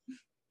guy,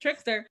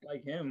 trickster,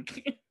 like him.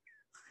 I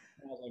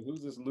was like,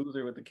 who's this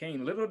loser with the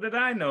cane? Little did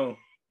I know.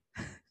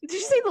 Did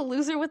you say the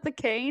loser with the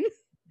cane?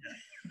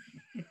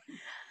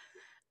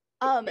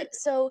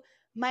 So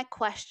my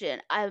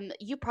question,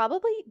 you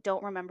probably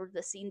don't remember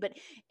the scene, but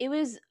it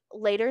was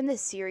later in the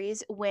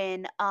series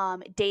when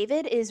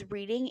David is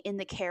reading in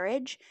the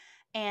carriage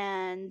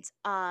and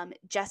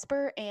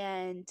Jasper,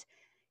 and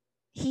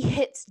he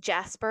hits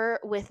Jasper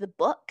with the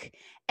book,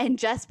 and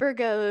Jasper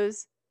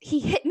goes, he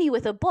hit me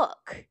with a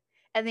book,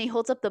 and then he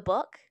holds up the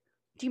book.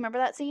 Do you remember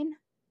that scene?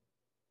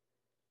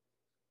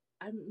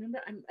 I remember.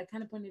 I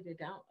kind of pointed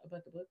it out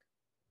about the book.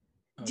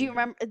 Do you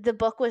remember the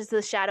book was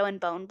the Shadow and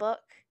Bone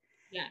book?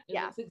 Yeah.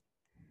 Yeah. Looks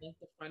like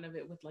the front of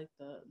it with like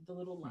the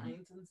little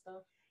lines and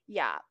stuff.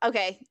 Yeah.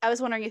 Okay. I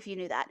was wondering if you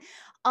knew that.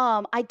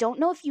 I don't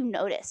know if you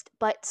noticed,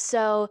 but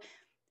so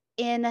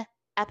in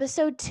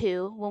episode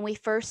 2, when we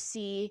first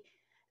see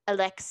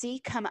Alexei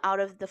come out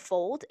of the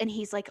fold and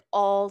he's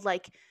all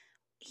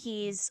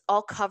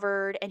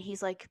covered and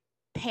he's like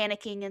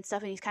panicking and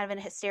stuff and he's kind of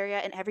in hysteria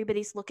and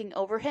everybody's looking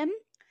over him.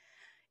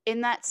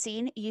 In that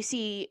scene, you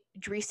see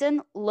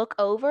Dreesen look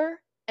over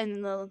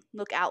and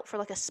look out for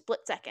like a split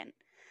second.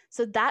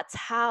 So that's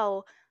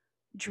how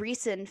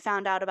Dreesen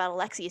found out about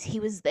Alexei, is he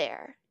was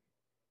there.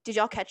 Did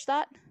y'all catch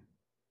that?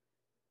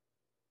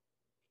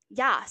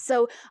 Yeah.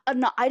 So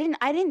no, I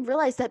didn't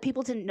realize that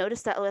people didn't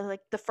notice that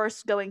like the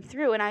first going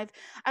through, and I've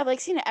like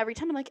seen it every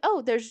time. I'm like,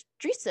 oh, there's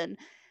Dreesen.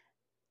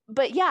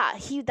 But yeah,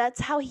 that's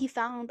how he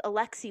found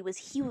Alexei, was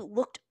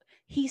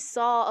he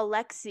saw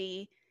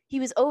Alexei. He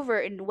was over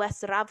in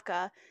West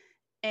Ravka,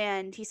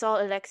 and he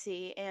saw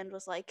Alexei and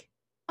was like,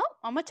 oh,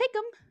 I'm gonna take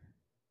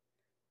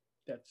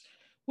him.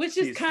 Which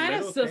is kind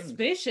of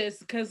suspicious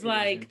because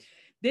like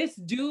this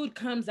dude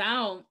comes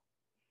out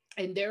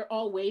and they're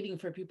all waiting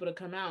for people to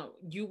come out.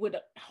 You would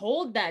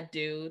hold that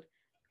dude,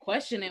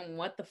 questioning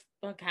what the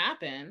fuck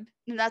happened.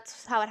 And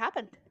that's how it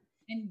happened.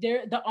 And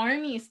the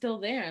army is still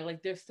there.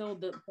 Like they're still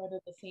part of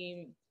the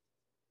same.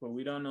 But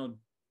we don't know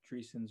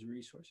Dreesen's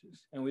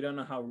resources, and we don't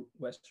know how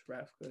West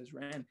Ravka is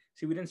ran.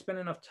 See, we didn't spend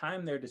enough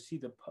time there to see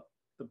the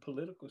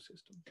political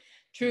system.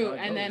 True,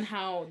 and then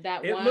how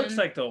it looks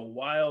like the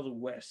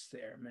Wild West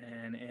there,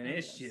 man, and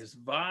it's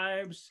just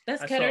vibes.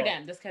 That's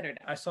Ketterdam.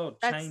 I saw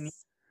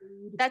Chinese.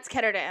 That's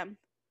Ketterdam.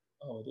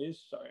 Oh, it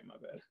is. Sorry, my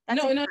bad.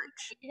 No.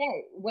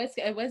 West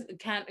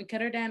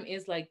Ketterdam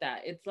is like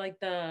that. It's like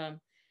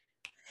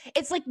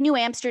It's like New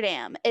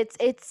Amsterdam.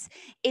 It's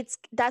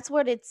that's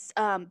what it's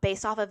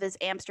based off of, is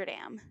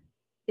Amsterdam.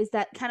 Is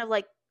that kind of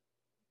like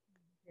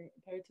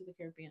Pirates of the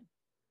Caribbean?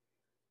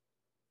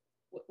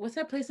 What's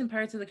that place in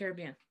Pirates of the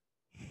Caribbean?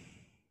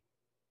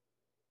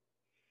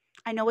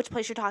 I know which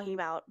place you're talking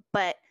about,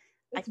 but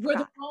it's where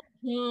they're all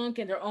drunk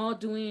and they're all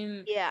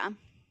doing. Yeah,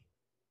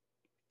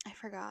 I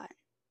forgot.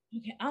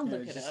 Okay, I'll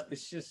look it up.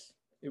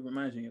 It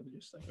reminds me of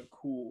just like a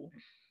cool.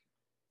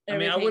 I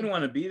mean, I wouldn't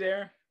want to be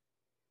there,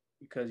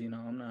 because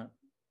I'm not.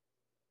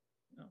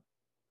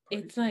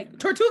 It's like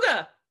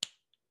Tortuga.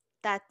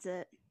 That's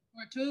it.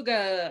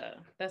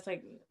 Tortuga. That's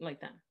like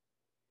that.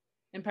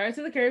 In Pirates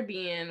of the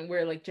Caribbean,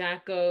 where like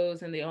Jack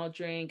goes and they all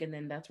drink, and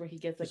then that's where he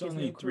gets like There's his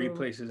only new three crew.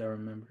 places I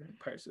remember in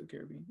Pirates of the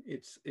Caribbean.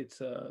 It's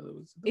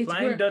the It's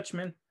Flying where...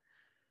 Dutchman,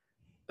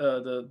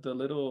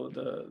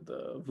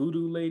 the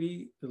voodoo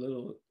lady, the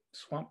little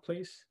swamp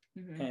place,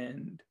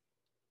 and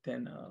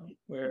then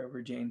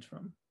wherever Jane's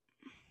from.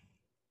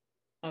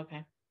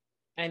 Okay.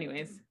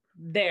 Anyways,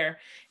 there.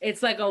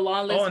 It's like a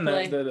lawless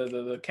play.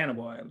 The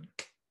Cannibal Island.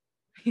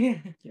 Yeah.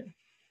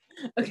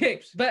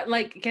 Okay, but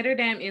like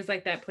Ketterdam is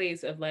like that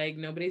place of like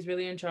nobody's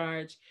really in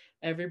charge.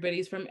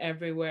 Everybody's from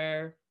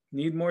everywhere.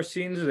 Need more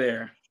scenes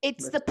there.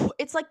 It's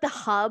like the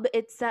hub.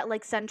 It's that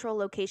like central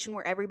location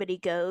where everybody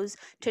goes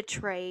to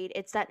trade.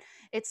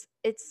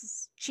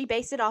 She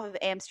based it off of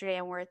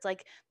Amsterdam, where it's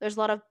like there's a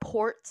lot of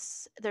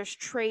ports, there's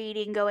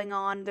trading going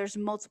on, there's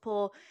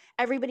multiple.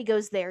 Everybody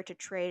goes there to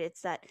trade.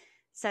 It's that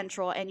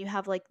central, and you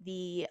have like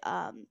the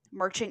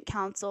merchant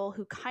council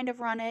who kind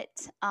of run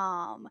it,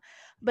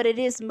 but it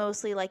is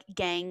mostly like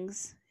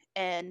gangs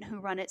and who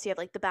run it. So you have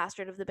like the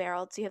Bastard of the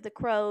Barrel. So you have the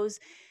Crows.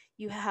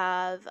 You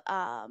have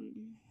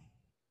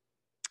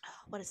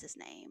what is his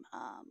name?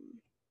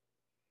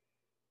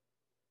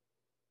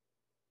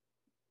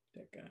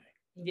 That guy.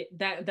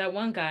 Yeah, that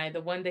one guy,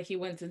 the one that he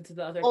went into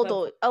the other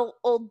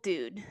old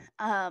dude.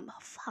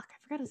 Fuck, I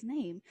forgot his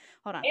name.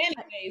 Hold on.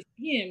 Anyways,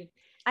 him.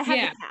 I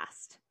have the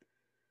cast.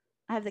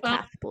 I have the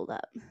cast pulled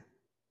up.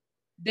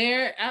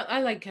 I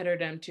like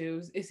Ketterdam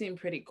too. It seemed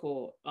pretty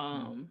cool.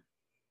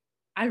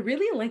 I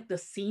really like the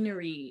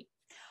scenery.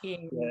 Yeah,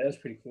 that's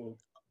pretty cool.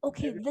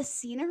 Okay, the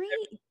scenery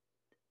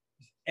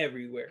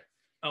everywhere.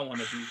 I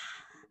want to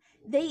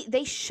be.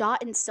 They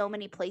shot in so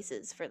many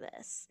places for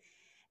this,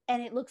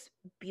 and it looks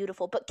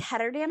beautiful. But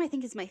Ketterdam, I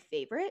think, is my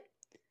favorite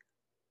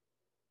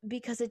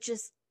because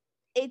it's.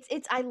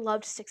 I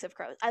loved Six of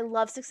Crows. I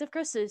love Six of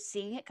Crows. So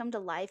seeing it come to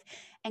life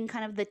and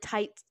kind of the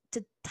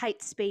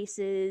tight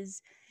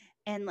spaces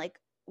and like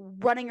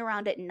running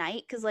around at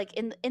night, because like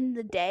in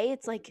the day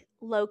it's like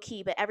low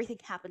key, but everything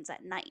happens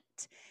at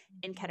night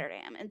in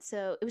Ketterdam, and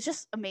so it was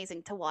just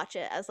amazing to watch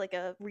it as like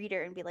a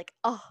reader and be like,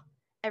 oh,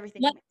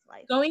 everything comes to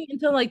life. Going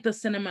into like the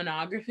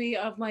cinematography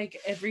of like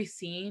every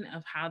scene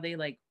of how they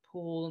like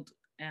pulled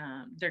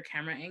their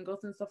camera angles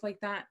and stuff like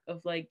that,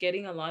 of like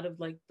getting a lot of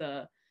like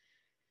the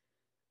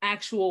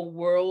actual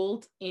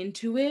world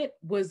into it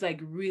was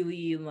like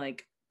really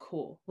like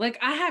cool. Like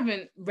I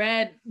haven't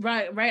read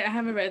I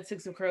haven't read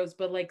Six of Crows,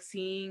 but like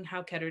seeing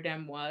how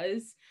Ketterdam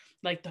was,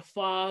 like the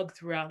fog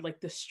throughout like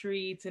the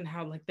streets and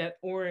how like that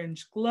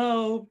orange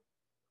glow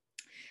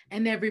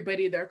and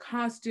everybody, their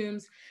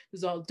costumes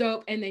was all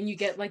dope. And then you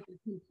get like the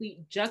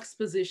complete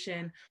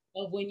juxtaposition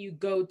of when you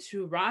go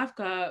to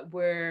Ravka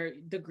where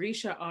the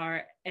Grisha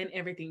are and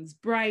everything's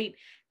bright,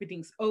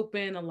 everything's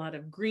open, a lot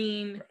of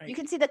green. You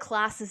can see the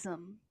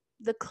classism.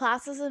 The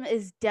classism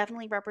is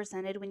definitely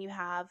represented when you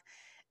have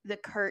the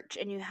Kirch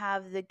and you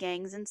have the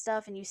gangs and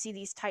stuff, and you see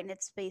these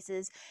tight-knit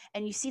spaces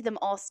and you see them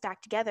all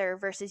stacked together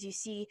versus you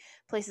see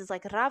places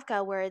like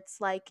Ravka where it's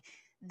like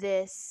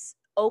this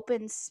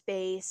open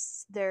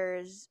space.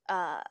 There's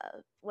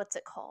what's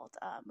it called,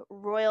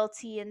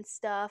 royalty and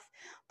stuff,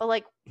 but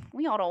like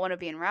we all don't want to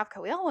be in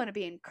Ravka, we all want to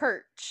be in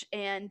Kirch.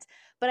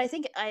 But I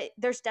think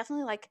there's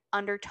definitely like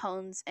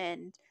undertones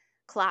and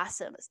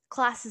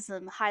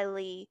classism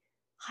highly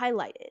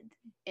highlighted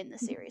in the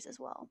series as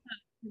well.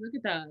 Look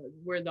at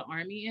where the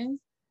army is.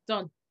 It's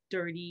all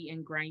dirty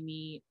and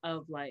grimy,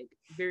 of like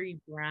very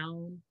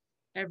brown.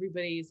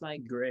 Everybody's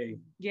like gray.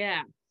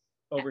 Yeah.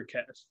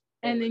 Overcast.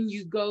 And then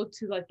you go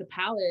to like the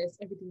palace,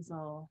 everything's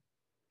all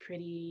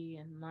pretty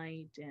and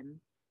light and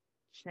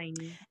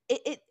shiny.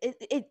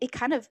 It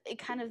kind of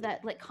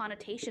that like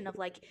connotation of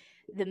like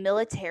the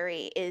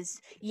military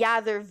is, yeah,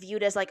 they're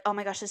viewed as like, oh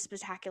my gosh, this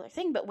spectacular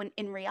thing, but when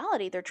in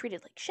reality they're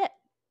treated like shit.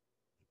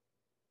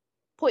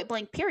 Point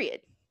blank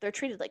period. They're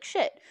treated like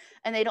shit,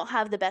 and they don't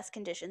have the best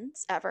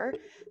conditions ever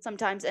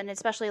sometimes, and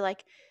especially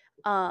like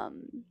because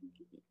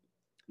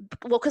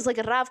like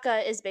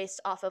Ravka is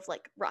based off of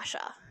like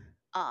Russia,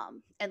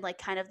 and like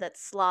kind of that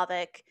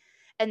Slavic,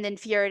 and then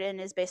Fjorden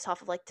is based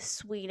off of like the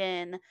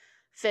Sweden,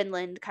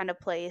 Finland kind of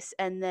place,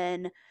 and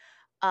then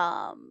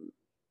Chuhan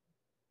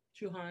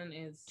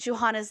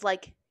is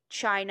like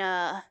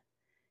China,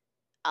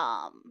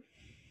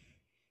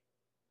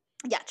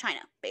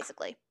 China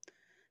basically.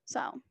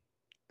 So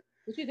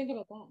what do you think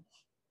about that?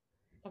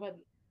 About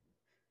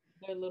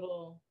their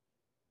little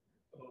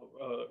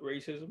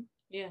racism?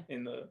 Yeah.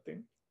 In the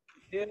thing.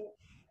 Yeah.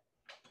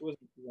 It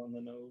wasn't on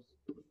the nose.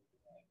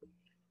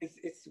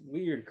 It's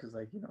weird because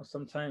like,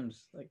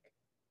 sometimes like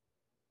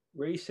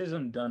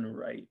racism done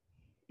right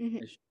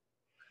is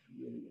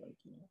really like,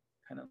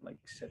 kind of like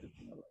set it,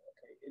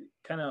 okay. It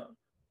kind of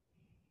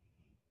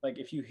like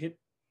if you hit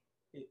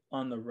it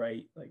on the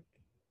right, like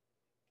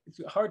it's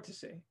hard to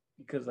say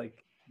because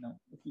like,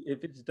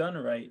 if it's done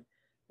right,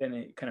 then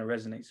it kind of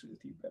resonates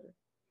with you better.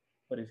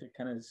 But if it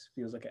kind of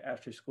feels like an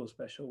after school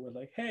special where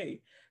like,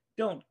 hey,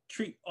 don't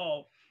treat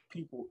all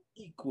people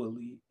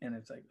equally, and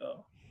it's like,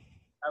 oh,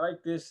 I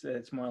like this.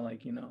 It's more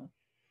like,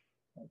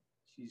 like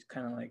she's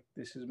kind of like,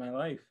 this is my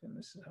life and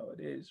this is how it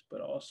is, but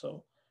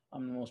also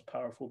I'm the most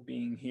powerful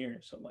being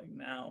here. So like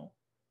now,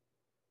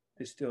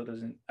 this still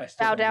doesn't. I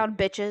still bow down,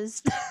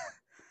 bitches.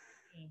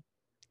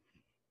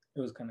 It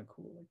was kind of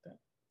cool like that.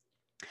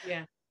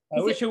 Yeah,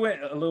 I wish it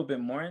went a little bit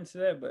more into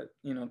that, but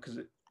because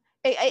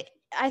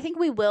I think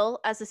we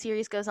will as the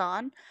series goes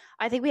on.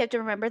 I think we have to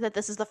remember that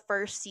this is the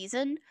first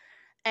season,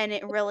 and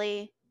it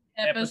really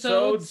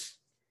episodes.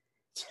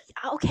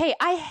 Okay,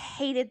 I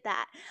hated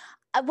that.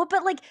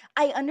 But like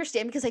I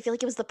understand because I feel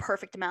like it was the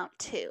perfect amount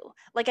too.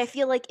 Like I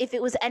feel like if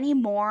it was any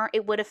more,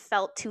 it would have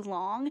felt too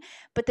long.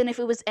 But then if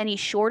it was any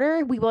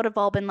shorter, we would have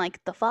all been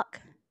like, "The fuck."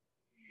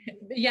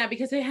 Yeah,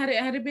 because had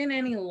it been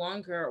any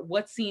longer,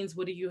 what scenes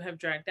would you have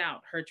dragged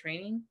out? Her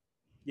training?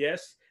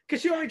 Yes,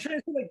 because she only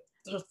trains for like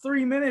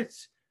 3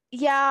 minutes.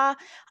 Yeah,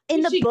 in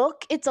the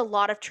book, it's a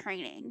lot of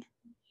training.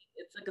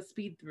 It's like a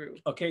speed through.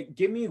 Okay,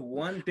 give me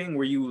one thing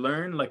where you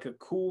learn like a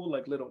cool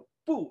like little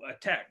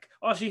attack.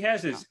 All she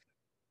has is.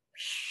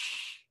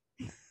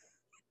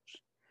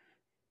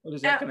 What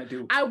is that gonna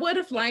do? I would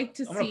have liked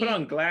to see. I'm gonna put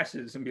on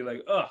glasses and be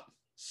like, "Oh,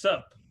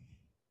 sup."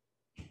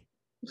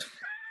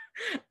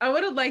 I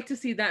would have liked to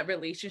see that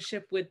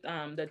relationship with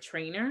the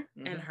trainer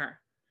and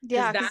her.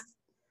 Yeah,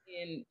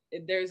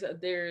 there's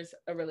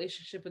a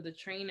relationship with the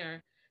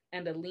trainer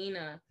and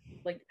Alina,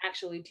 like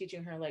actually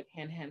teaching her like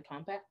hand-to-hand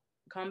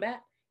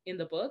combat in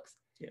the books.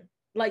 Yeah.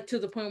 Like to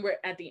the point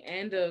where at the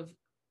end of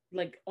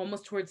like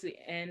almost towards the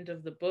end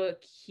of the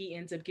book, he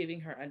ends up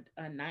giving her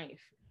a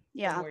knife.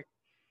 Yeah.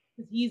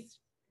 He's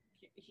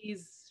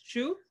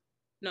Shu?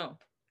 No.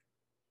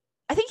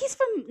 I think he's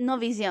from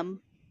Novisium.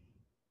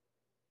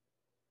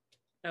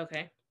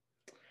 Okay.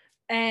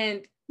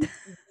 And they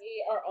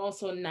are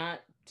also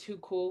not too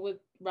cool with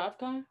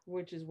Ravka,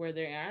 which is where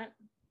they're at.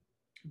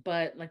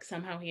 But like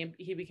somehow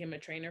he became a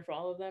trainer for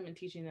all of them and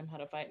teaching them how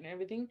to fight and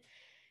everything.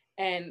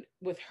 And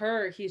with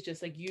her, he's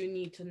just like, you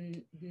need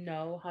to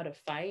know how to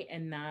fight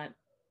and not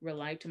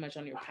rely too much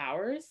on your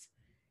powers.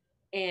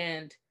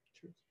 And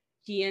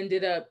he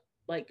ended up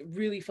like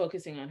really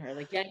focusing on her.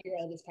 Like, yeah, you're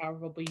all this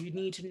powerful, but you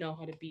need to know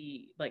how to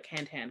be like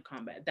hand-to-hand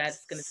combat.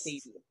 That's going to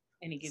save you.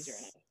 And he gives her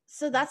a knife.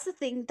 So that's the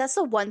thing. That's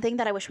the one thing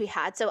that I wish we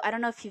had. So I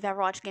don't know if you've ever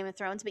watched Game of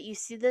Thrones, but you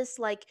see this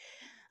like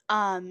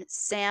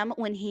Sam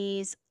when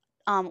he's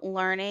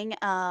learning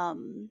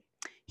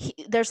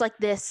there's like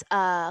this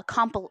not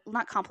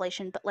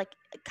compilation, but like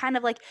kind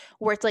of like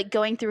where it's like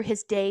going through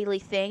his daily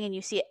thing and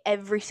you see it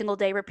every single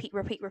day, repeat.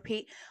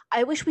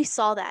 I wish we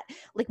saw that.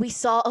 Like we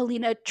saw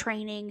Alina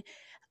training,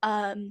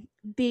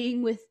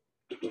 being with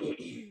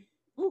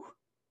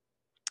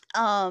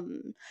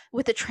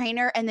with the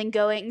trainer and then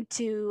going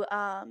to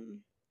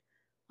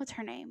what's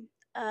her name?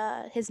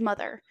 His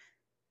mother.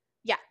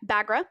 Yeah,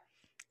 Bagra.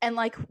 And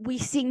like we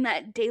seeing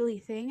that daily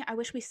thing. I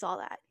wish we saw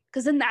that.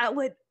 Because then that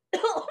would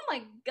oh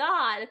my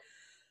god.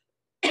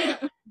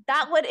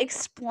 That would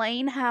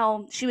explain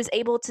how she was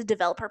able to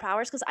develop her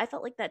powers, because I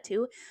felt like that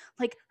too.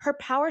 Like her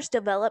powers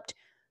developed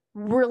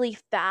really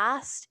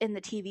fast in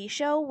the TV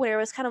show, where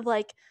it was kind of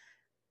like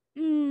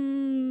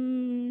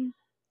yeah.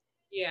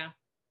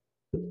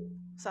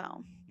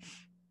 So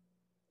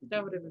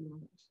that would have been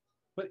nice.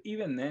 But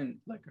even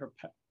then, like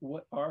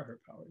what are her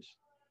powers?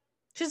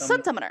 She's a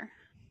sun summoner.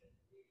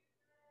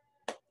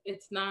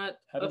 It's not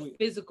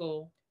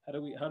physical. How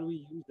do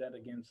we use that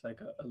against like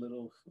a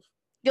little?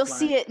 You'll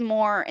see it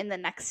more in the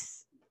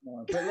next.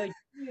 But like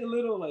a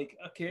little like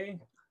okay.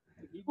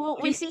 Well,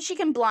 we see she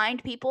can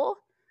blind people.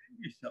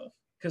 Yourself,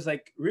 because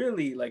like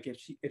really, like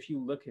if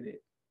you look at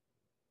it,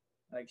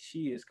 like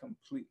she is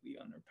completely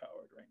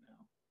underpowered right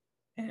now,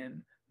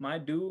 and my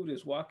dude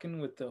is walking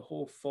with the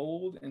whole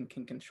fold and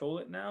can control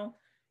it now.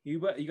 You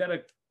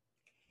gotta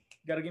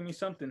give me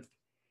something.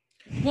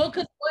 Well,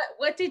 because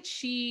what did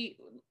she?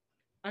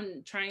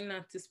 I'm trying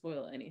not to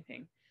spoil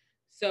anything.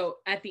 So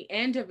at the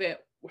end of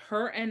it,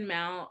 her and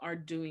Mal are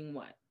doing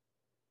what?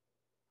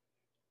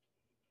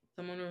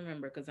 Someone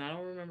remember, because I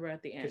don't remember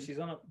at the end.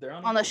 They're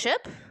on the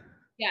ship.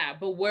 Yeah,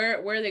 but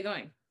where are they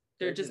going?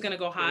 They're just gonna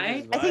go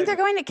high. I think they're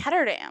going to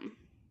Ketterdam.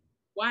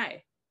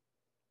 Why?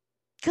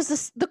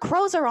 Because the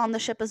crows are on the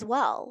ship as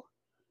well.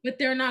 But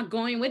they're not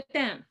going with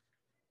them.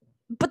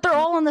 But they're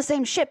all on the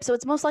same ship, so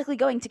it's most likely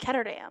going to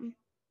Ketterdam.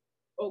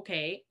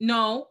 Okay.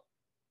 No.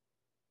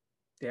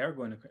 They are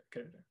going to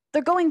Ketterdam.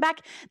 They're going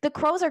back. The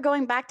crows are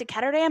going back to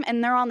Ketterdam,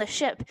 and they're on the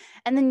ship.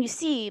 And then you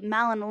see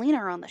Mal and Alina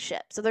are on the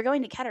ship, so they're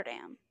going to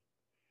Ketterdam.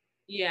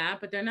 Yeah,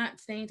 but they're not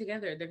staying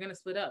together. They're gonna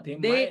split up. They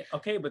might.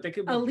 Okay, but they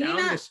could be down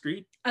the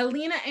street.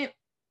 Alina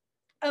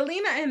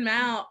and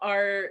Mal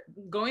are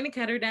going to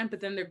Ketterdam, but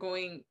then they're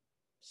going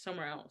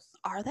somewhere else.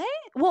 Are they?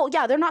 Well,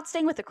 yeah, they're not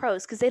staying with the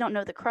crows because they don't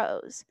know the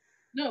crows.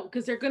 No,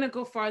 because they're gonna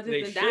go farther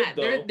than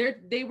that.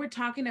 They were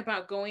talking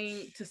about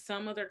going to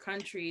some other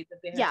country that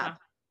they had. Yeah,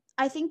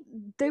 I think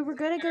they were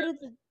gonna go to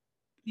the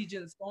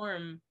Legion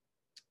Storm.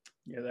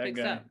 Yeah, that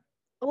guy. Up.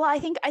 Well, I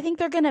think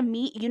they're gonna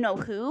meet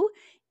who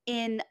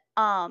in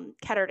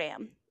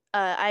Ketterdam.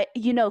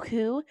 You know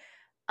who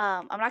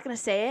I'm not gonna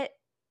say it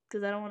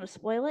because I don't want to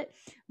spoil it.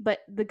 But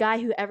the guy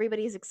who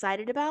everybody is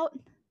excited about.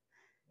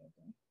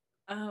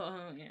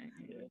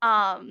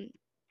 Yeah.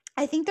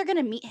 I think they're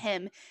gonna meet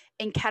him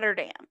in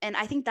Ketterdam, and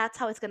I think that's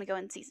how it's gonna go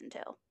in season 2.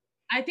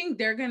 I think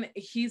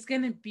he's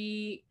gonna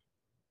be,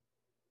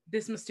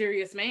 this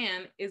mysterious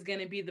man is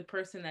gonna be the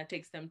person that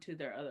takes them to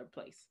their other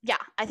place. Yeah,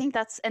 I think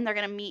and they're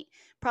gonna meet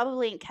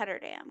probably in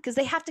Ketterdam because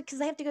they have to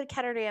go to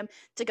Ketterdam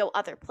to go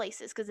other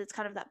places because it's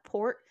kind of that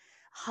port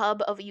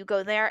hub of you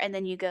go there and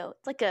then you go.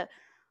 It's like a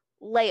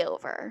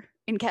layover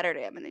in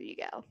Ketterdam and then you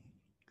go.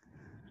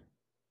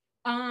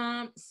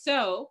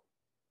 So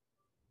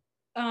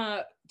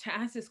to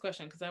ask this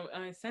question, because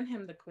I sent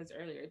him the quiz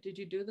earlier. Did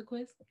you do the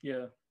quiz?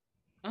 Yeah.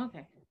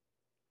 Okay.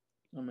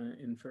 I'm an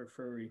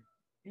Inferni.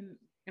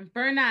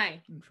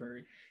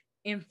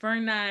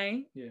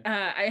 Yeah.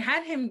 I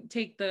had him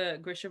take the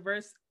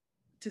Grishaverse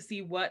to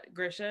see what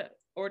Grisha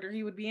order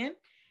he would be in.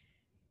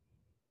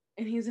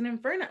 And he's an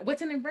Inferni.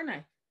 What's an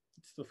Inferni?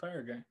 It's the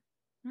fire guy.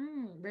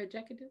 Red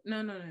jacket dude?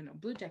 No.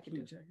 Blue jacket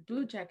dude.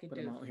 Blue jacket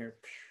dude. But I'm out here.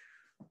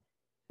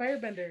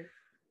 Firebender.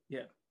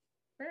 Yeah.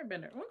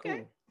 Firebender.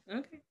 Okay. Cool.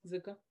 Okay.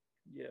 Zuko.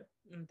 Yeah.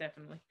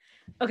 Definitely.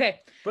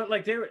 Okay. But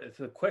like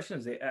the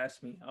questions they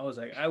asked me, I was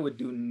like, I would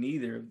do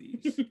neither of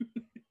these.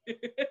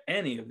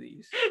 Any of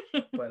these.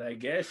 But I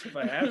guess if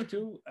I have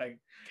to, I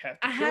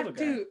have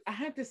to I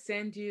have to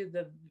send you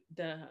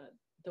the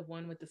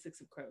one with the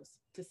 6 of crows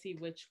to see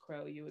which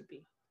crow you would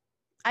be.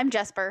 I'm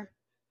Jesper.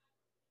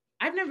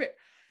 I've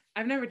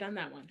never done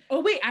that one.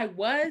 Oh wait, I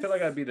feel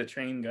like I'd be the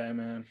train guy,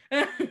 man.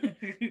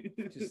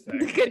 Just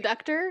the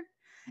conductor?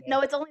 Yeah.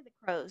 No, it's only the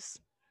crows.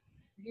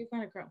 He's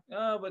not a crow.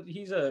 But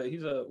he's a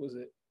was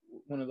it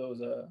one of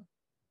those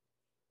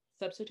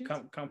substitutes?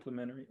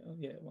 Complimentary. Oh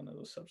yeah, one of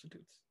those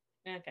substitutes.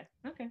 Okay.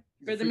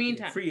 For the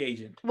meantime, free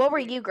agent. What were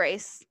you,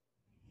 Grace?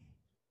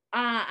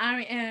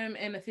 I am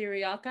an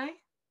ethereal guy.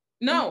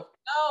 No.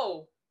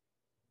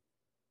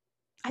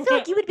 I feel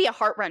like you would be a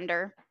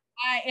heartrender.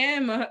 I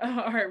am a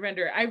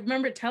heartrender. I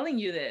remember telling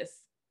you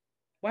this.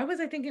 Why was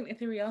I thinking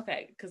ethereal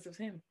guy? Because of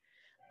him.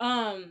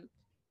 I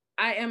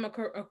am a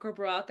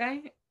corporeal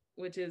guy,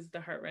 which is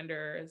the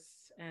heartrenders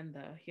and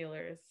the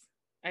healers.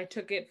 I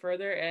took it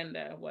further and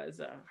was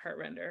a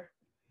heartrender.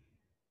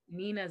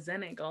 Nina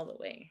Zenig all the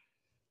way.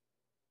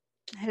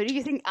 Who do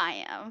you think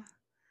I am?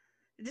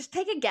 Just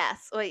take a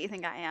guess what you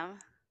think I am.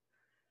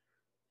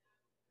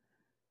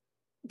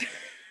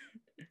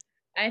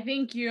 I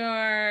think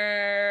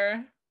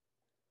you're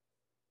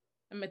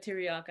a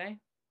material guy.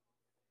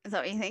 Is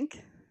that what you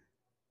think?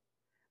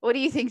 What do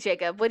you think,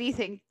 Jacob? What do you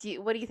think?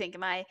 What do you think?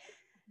 Am I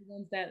the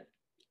ones that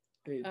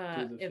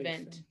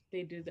event?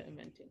 They do the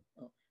eventing.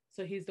 Oh.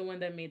 So he's the one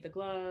that made the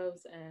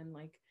gloves, and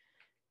like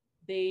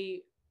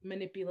they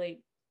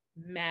manipulate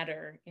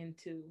matter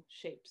into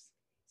shapes.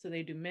 So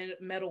they do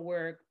metal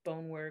work,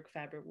 bone work,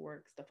 fabric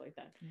work, stuff like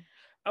that.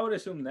 I would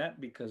assume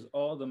that because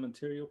all the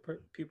material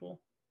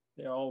people,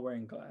 they're all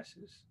wearing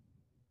glasses.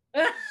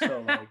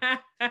 So like,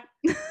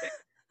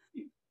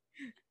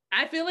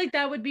 I feel like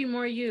that would be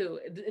more you.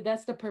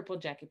 That's the purple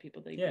jacket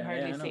people that you can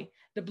hardly see.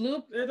 The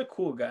blue, they're the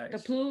cool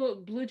guys.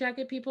 The blue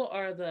jacket people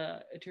are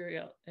the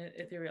ethereal.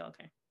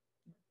 Okay.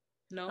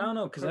 No, I don't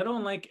know because I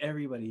don't like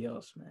everybody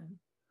else, man.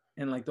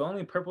 And like the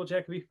only purple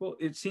jacket people,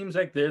 it seems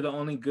like they're the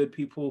only good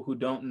people who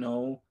don't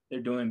know they're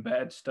doing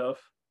bad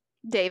stuff.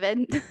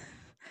 David.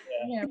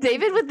 Yeah.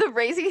 David with the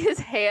raising his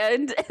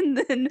hand, and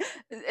then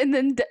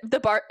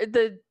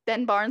the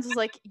Ben Barnes was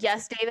like,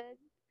 "Yes, David."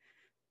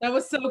 That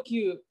was so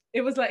cute. It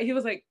was like he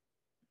was like.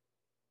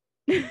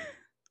 that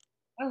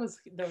was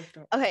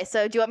okay.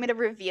 So, do you want me to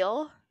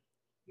reveal?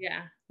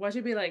 Yeah. Why should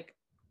it be like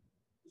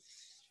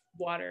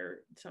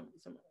water? Some.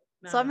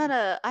 So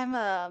I'm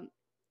a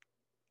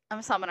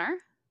summoner.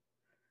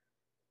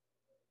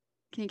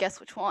 Can you guess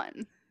which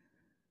one?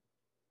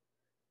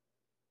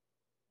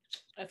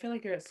 I feel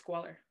like you're a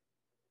squaller.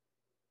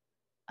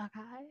 Okay.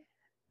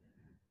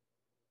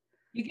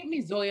 You give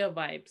me Zoya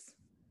vibes.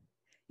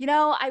 You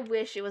know, I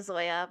wish it was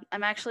Zoya.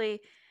 I'm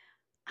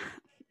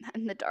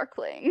the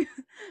Darkling.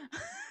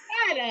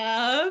 Kind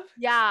of.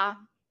 Yeah.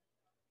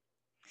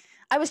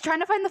 I was trying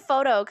to find the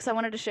photo because I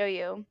wanted to show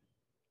you.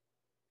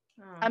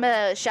 Oh. I'm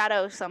a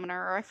shadow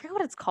summoner, or I forget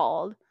what it's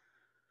called.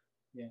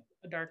 Yeah.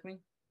 A Darkling?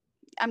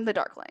 I'm the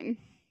Darkling.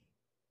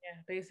 Yeah,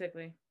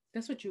 basically.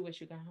 That's what you wish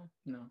you got, huh?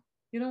 No.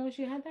 You don't wish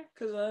you had that?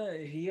 Because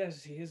he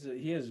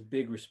has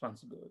big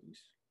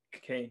responsibilities.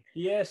 Okay?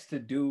 He has to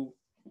do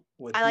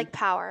what I like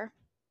power.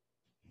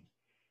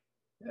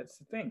 That's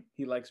the thing.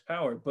 He likes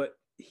power, but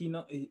he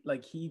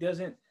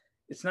doesn't.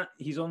 It's not.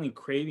 He's only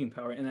craving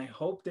power, and I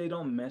hope they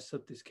don't mess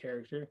up this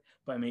character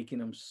by making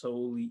him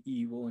solely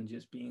evil and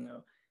just being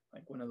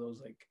like one of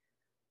those like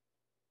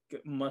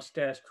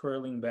mustache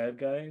curling bad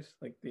guys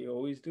like they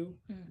always do.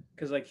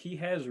 Because like he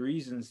has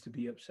reasons to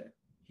be upset.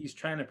 He's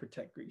trying to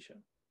protect Grisha.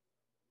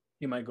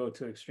 He might go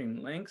to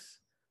extreme lengths,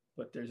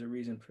 but there's a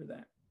reason for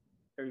that.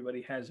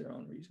 Everybody has their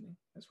own reasoning.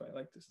 That's why I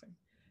like this thing.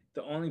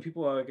 The only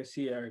people I can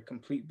see are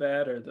complete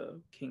bad are the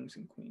kings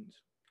and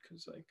queens,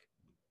 because like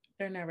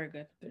they're never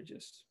good. They're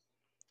just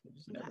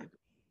never good.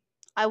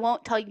 I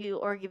won't tell you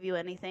or give you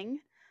anything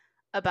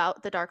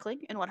about the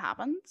Darkling and what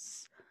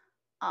happens.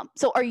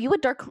 So are you a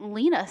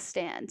Darklina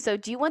stan? So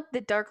do you want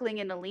the Darkling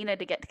and Alina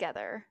to get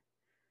together?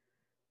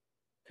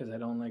 Because I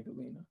don't like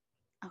Alina.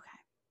 Okay.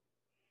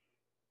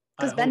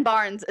 Because Ben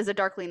Barnes is a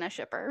Darklina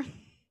shipper.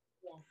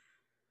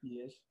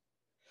 Yes.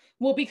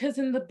 Well, because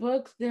in the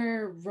books,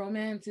 their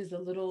romance is a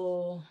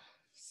little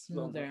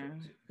smoother.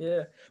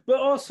 Yeah. But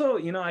also,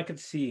 I could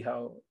see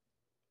how,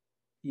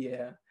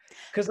 yeah.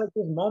 Because like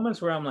there's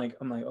moments where I'm like,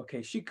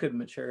 okay, she could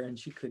mature and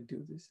she could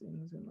do these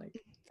things and like,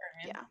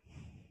 yeah.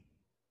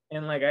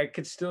 And like I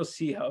could still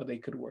see how they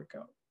could work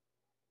out.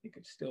 They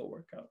could still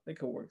work out. They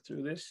could work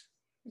through this.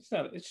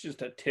 It's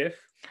just a tiff.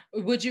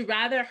 Would you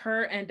rather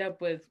her end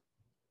up with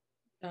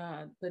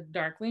the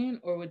Darkling,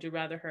 or would you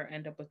rather her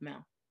end up with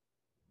Mel?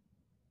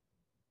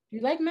 Do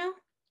you like Mel?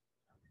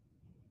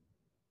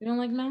 You don't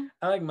like Mel?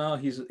 I like Mel.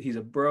 He's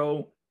a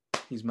bro.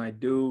 He's my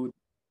dude.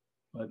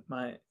 But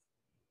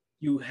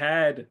you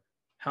had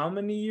how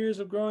many years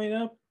of growing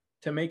up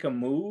to make a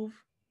move?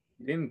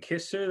 You didn't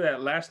kiss her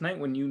that last night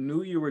when you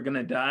knew you were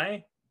gonna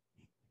die?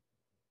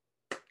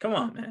 Come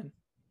on, man.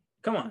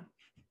 Come on.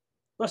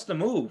 What's the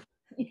move?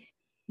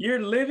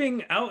 You're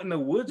living out in the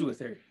woods with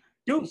her.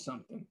 Do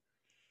something.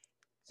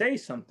 Say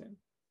something.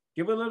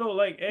 Give a little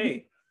like,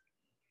 hey.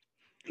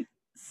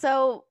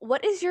 So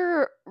what is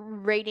your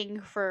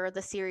rating for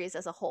the series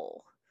as a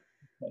whole?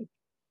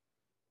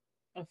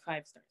 Of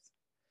 5 stars.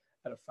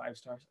 Out of 5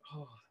 stars.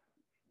 Oh.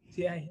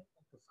 See, I hit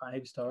the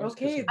 5 stars.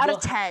 Okay. Out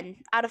of 10.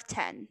 Out of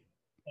 10.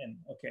 10.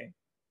 Okay.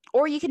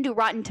 Or you can do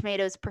Rotten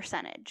Tomatoes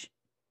percentage.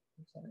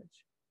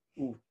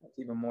 Ooh, that's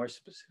even more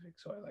specific.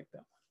 So I like that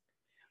one.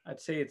 I'd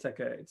say it's like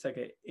a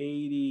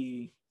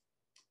 80.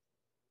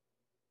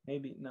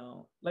 Maybe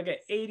no, like an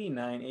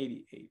 89,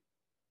 88.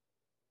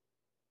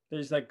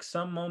 There's like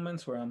some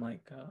moments where I'm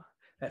like,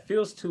 that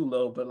feels too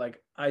low, but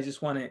like I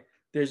just want it.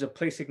 There's a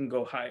place it can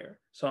go higher,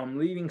 so I'm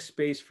leaving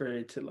space for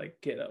it to like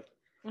get up.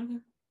 Mm-hmm.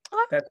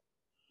 That's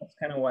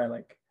kind of why,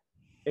 like,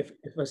 if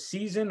a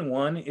season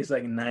 1 is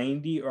like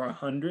 90 or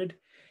 100,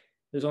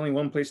 there's only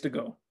one place to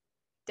go.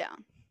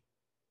 Down.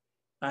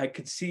 I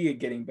could see it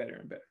getting better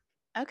and better.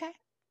 Okay,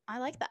 I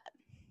like that.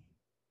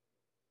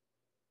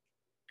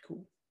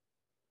 Cool.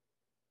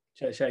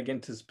 Should I get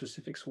into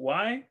specifics?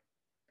 Why?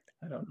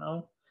 I don't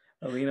know.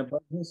 Alina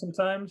bugs me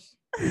sometimes,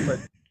 but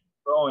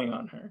growing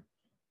on her.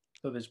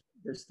 So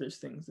there's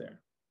things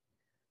there.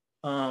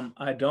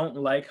 I don't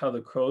like how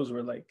the crows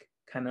were like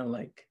kind of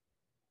like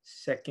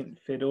second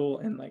fiddle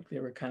and like they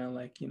were kind of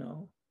like,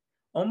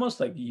 almost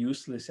like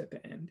useless at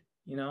the end,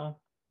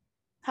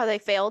 How they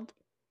failed?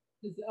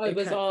 It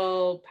was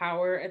all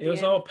power at the end. It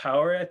was all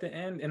power at the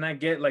end, and I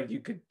get like you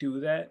could do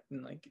that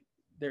and like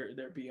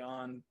they're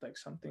beyond like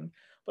something,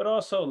 but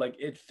also like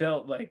it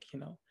felt like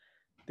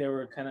they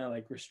were kind of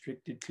like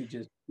restricted to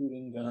just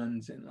shooting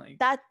guns and like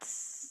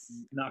that's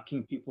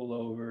knocking people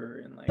over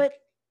and like. But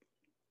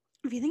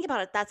if you think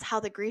about it, that's how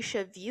the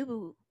Grisha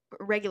view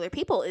regular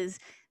people, is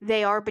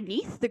they are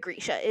beneath the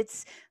Grisha.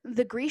 It's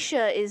the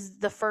Grisha is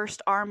the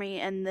first army,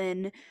 and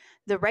then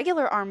the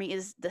regular army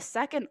is the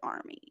second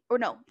army. Or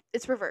no,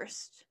 it's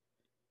reversed.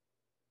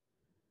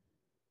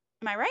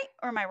 Am I right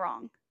or am I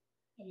wrong?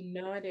 I have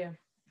no idea.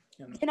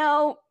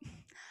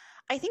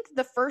 I think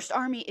the first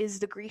army is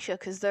the Grisha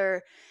because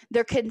they're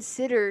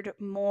considered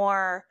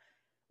more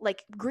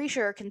like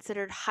Grisha are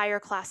considered higher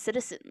class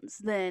citizens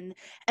than,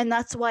 and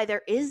that's why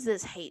there is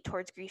this hate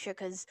towards Grisha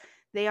because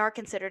they are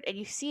considered, and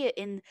you see it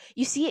in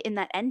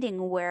that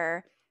ending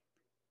where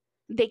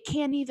they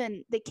can't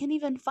even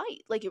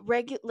fight like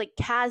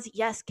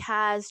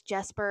Kaz,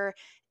 Jesper,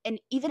 and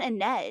even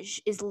Inej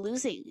is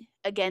losing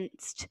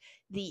against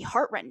the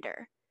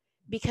Heartrender.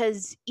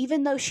 Because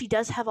even though she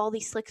does have all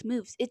these slick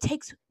moves, it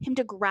takes him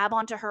to grab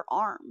onto her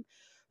arm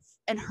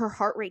and her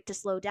heart rate to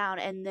slow down,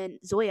 and then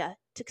Zoya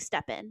to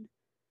step in.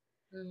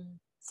 Mm-hmm.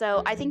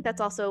 So I think that's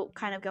also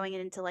kind of going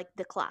into like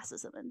the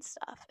classism and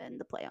stuff and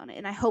the play on it,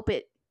 and I hope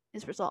it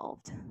is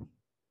resolved.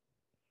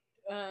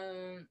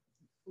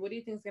 What do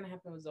you think is going to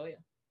happen with Zoya?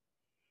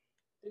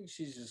 I think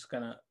she's just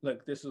gonna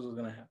look. This is what's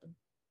gonna happen.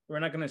 We're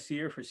not gonna see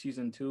her for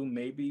season 2,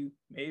 maybe.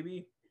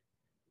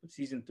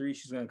 Season 3,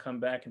 she's gonna come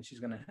back and she's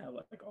gonna have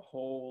like a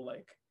whole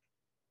like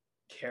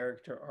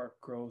character arc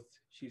growth.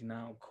 She's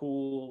now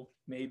cool.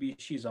 Maybe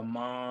she's a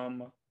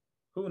mom.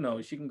 Who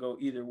knows? She can go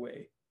either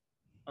way.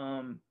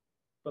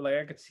 But like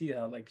I could see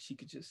how like she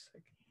could just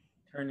like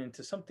turn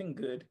into something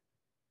good.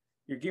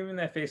 You're giving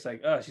that face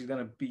like, oh,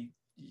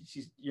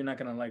 you're not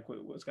gonna like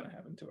what's gonna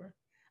happen to her.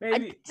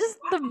 Maybe just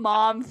the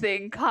mom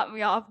thing caught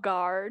me off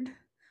guard.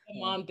 The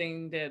mom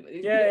thing did.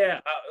 Yeah.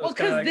 Well,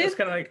 because it's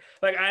kind of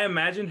like I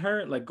imagine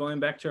her like going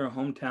back to her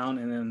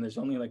hometown, and then there's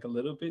only like a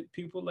little bit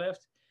people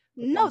left.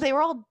 No, they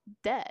were all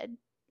dead.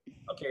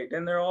 Okay,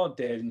 then they're all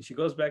dead, and she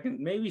goes back, and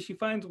maybe she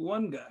finds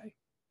one guy.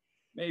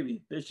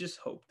 Maybe there's just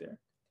hope there.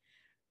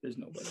 There's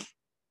nobody.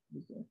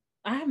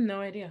 I have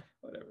no idea.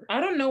 Whatever. I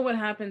don't know what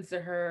happens to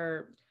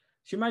her.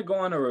 She might go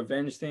on a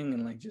revenge thing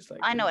and like just like.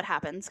 I know what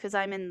happens because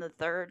I'm in the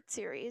 3rd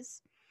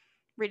series,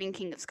 reading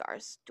King of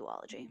Scars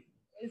duology.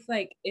 It's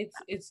like it's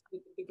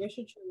the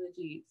Grisha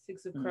trilogy,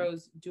 Six of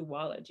Crows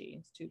duology.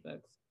 It's 2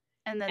 books.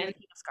 And then the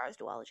King of Scars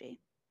duology.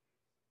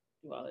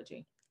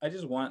 I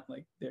just want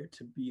like there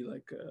to be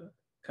like a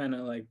kind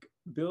of like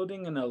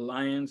building an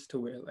alliance to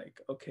where like,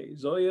 okay,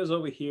 Zoya's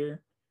over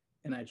here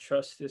and I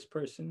trust this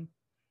person,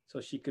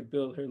 so she could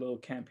build her little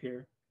camp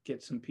here,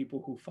 get some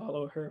people who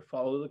follow her,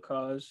 follow the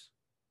cause,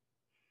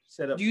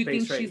 set up. Do you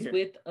space think right she's here.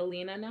 with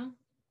Alina now?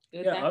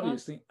 Yeah,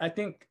 obviously. Cause? I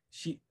think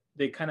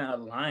they kind of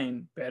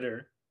align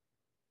better.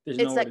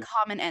 It's a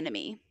common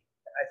enemy.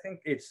 I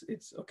think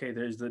it's okay.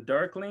 There's the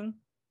Darkling.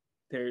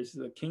 There's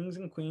the kings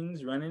and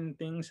queens running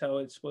things how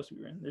it's supposed to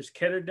be run. There's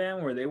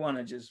Ketterdam where they want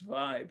to just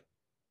vibe.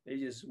 They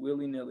just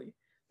willy-nilly.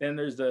 Then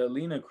there's the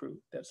Alina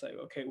crew that's like,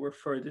 okay, we're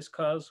for this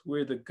cause.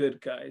 We're the good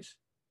guys.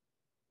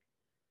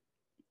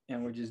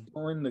 And we're just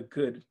doing the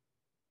good.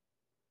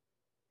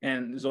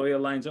 And Zoya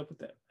lines up with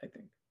that, I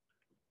think.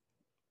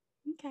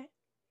 Okay.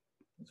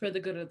 For the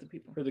good of the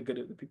people. For the good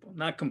of the people.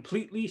 Not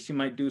completely. She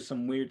might do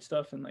some weird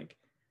stuff and like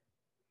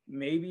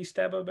maybe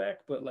stab her back,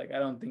 but like I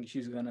don't think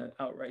she's gonna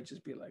outright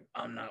just be like,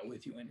 I'm not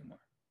with you anymore.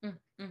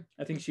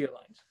 I think she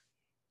aligns.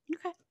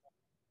 Okay.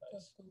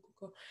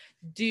 Cool.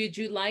 Did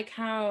you like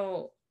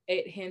how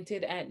it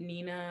hinted at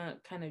Nina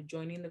kind of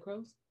joining the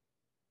Crows?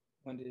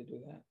 When did it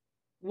do that?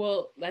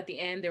 Well, at the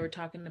end they were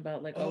talking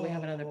about like, we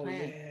have another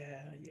plan.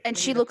 Yeah. And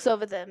she looks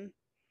over them.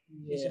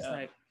 It's just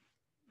like,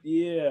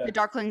 the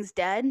Darkling's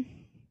dead.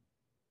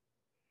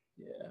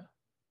 Yeah.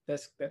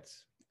 That's kind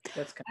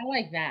of... I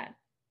like that.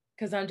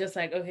 Because I'm just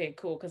like, okay,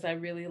 cool. Because I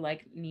really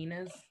like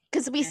Nina's.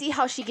 Because we see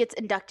how she gets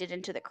inducted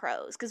into the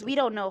Crows. Because we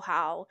don't know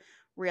how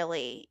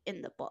really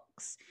in the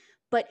books.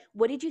 But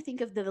what did you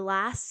think of the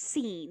last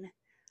scene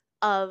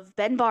of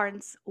Ben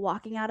Barnes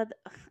walking out of the...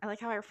 I like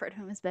how I refer to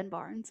him as Ben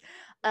Barnes.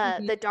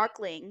 The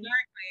Darkling.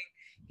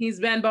 He's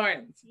Ben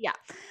Barnes. Yeah.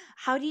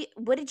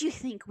 What did you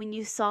think when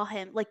you saw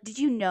him? Like, did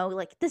you know,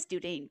 like, this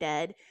dude ain't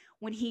dead?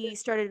 When he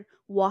started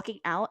walking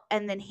out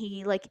and then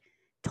he, like,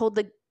 told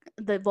the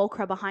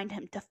Volcra behind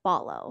him to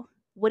follow.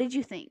 What did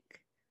you think?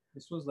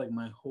 This was like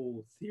my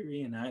whole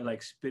theory, and I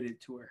like spit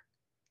it to her.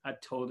 I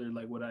told her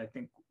like what I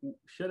think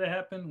should have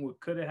happened, what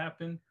could have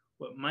happened,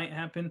 what might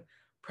happen,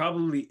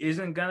 probably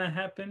isn't gonna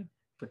happen,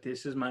 but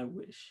this is my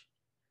wish.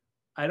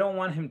 I don't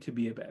want him to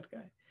be a bad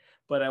guy,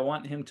 but I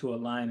want him to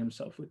align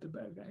himself with the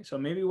bad guy. So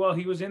maybe while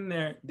he was in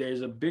there,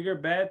 there's a bigger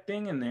bad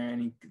thing in there,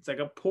 and it's like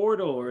a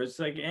portal, or it's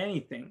like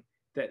anything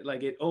that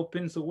like it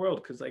opens the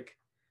world, because like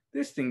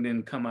this thing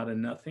didn't come out of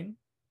nothing.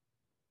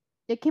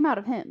 It came out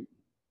of him.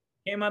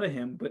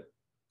 But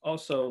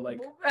also like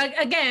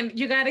again,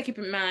 you got to keep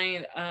in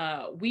mind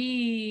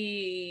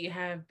we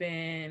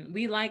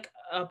like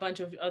a bunch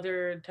of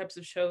other types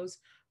of shows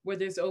where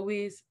there's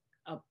always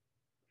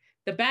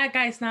the bad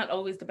guy's not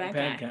always the bad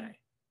guy.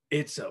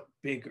 It's a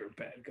bigger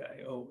bad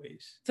guy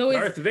always. So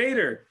Darth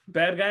Vader,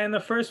 bad guy in the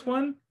first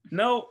one?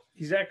 No,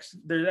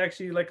 there's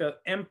actually like an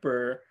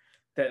emperor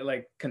that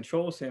like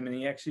controls him, and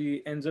he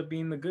actually ends up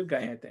being the good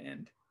guy at the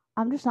end.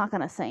 I'm just not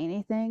going to say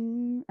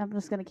anything. I'm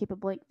just going to keep a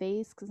blank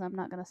face because I'm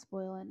not going to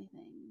spoil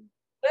anything.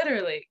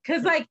 Literally.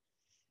 Because I'm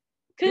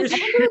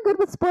doing good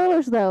with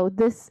spoilers, though,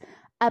 this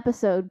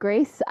episode,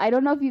 Grace. I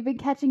don't know if you've been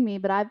catching me,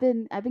 but I've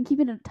been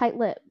keeping a tight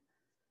lip.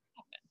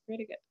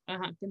 Pretty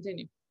good.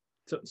 Continue.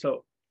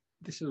 So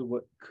this is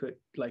what could,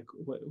 like,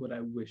 what I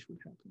wish would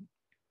happen.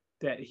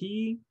 That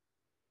he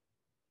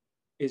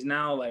is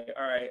now like,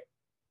 all right,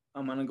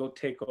 I'm gonna go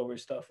take over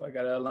stuff. I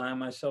gotta align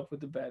myself with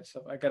the bad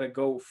stuff. I gotta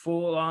go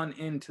full on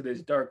into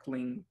this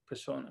Darkling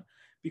persona,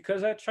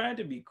 because I tried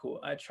to be cool.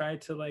 I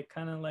tried to like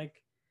kind of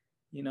like,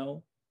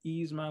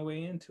 ease my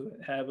way into it.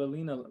 Have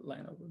Alina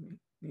line up with me.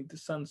 Need the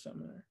Sun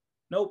Summoner.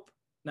 Nope.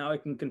 Now I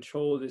can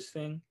control this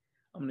thing.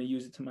 I'm gonna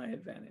use it to my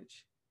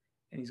advantage.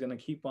 And he's gonna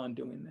keep on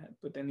doing that.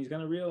 But then he's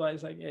gonna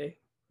realize like, hey,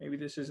 maybe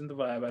this isn't the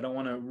vibe. I don't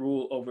want to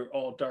rule over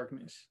all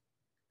darkness,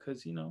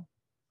 because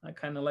I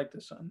kind of like the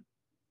sun.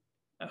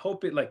 I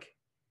hope it there's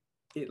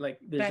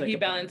that like he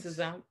balances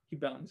out. He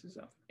balances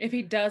out. If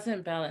he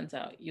doesn't balance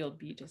out, you'll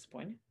be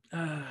disappointed.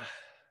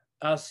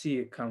 I'll see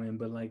it coming,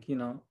 but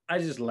I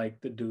just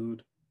like the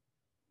dude.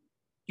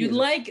 You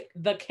like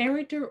the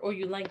character, or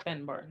you like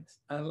Ben Barnes?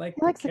 I like.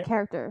 He likes the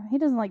character. He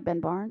doesn't like Ben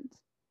Barnes.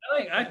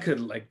 I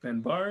could like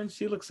Ben Barnes.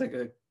 He looks like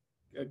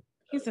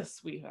he's a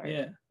sweetheart.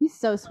 Yeah, he's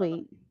so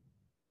sweet.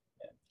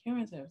 He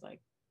reminds me of like.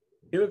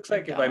 He looks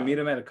like if I meet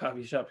him at a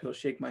coffee shop, he'll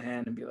shake my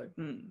hand and be like,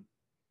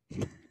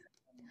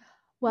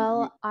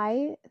 Well,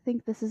 I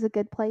think this is a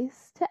good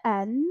place to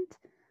end.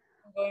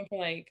 I'm going for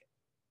like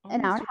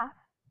an hour and a half.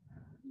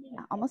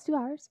 Yeah, almost 2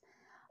 hours.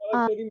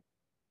 I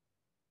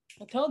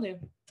told you.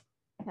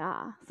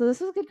 Yeah. So this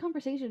was a good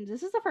conversation.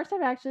 This is the first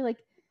time I actually like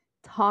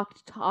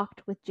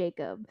talked with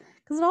Jacob,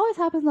 because it always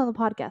happens on the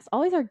podcast.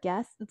 Always our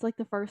guests. It's like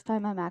the first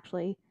time I'm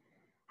actually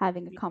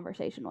having a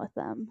conversation with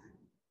them.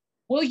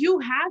 Well, you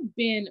have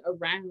been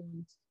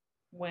around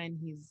when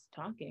he's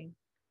talking.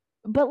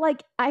 But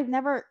like I've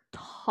never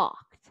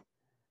talked.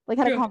 Like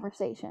had a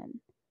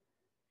conversation.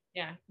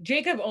 Yeah.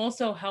 Jacob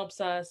also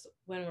helps us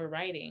when we're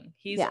writing.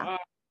 He's our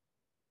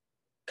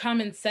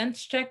common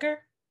sense checker.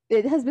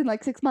 It has been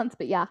like 6 months,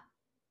 but yeah.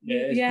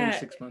 Yeah, it's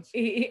been 6 months.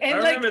 And I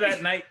remember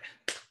that night.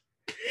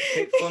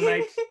 Fateful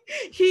nights.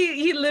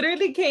 He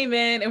literally came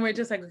in and we're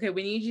just like, okay,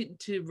 we need you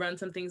to run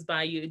some things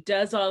by you.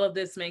 Does all of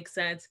this make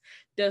sense?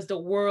 Does the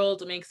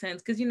world make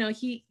sense? Because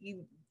he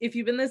if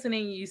you've been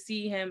listening, you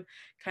see him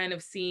kind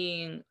of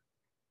seeing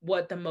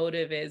what the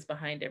motive is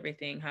behind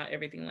everything, how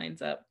everything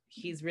lines up.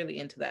 He's really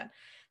into that.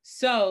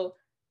 So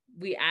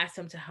we asked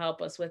him to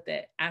help us with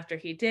it. After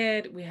he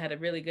did, we had a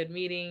really good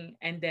meeting.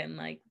 And then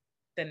like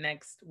the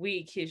next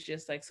week, he's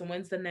just like, so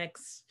when's the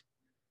next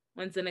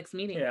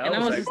meeting? Yeah, and I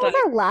was just like,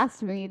 our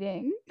last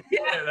meeting.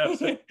 Yeah,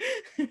 that's it.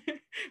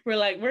 We're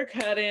like, we're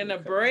cutting a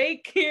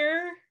break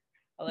here.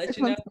 I'll let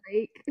you know.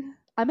 Break.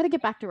 I'm gonna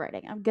get back to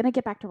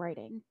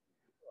writing.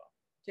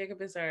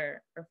 Jacob is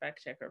our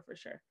fact checker for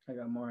sure. I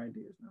got more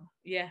ideas now.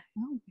 Yeah.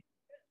 Oh.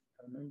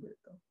 I remember it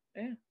though.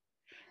 Yeah.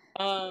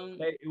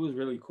 It was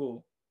really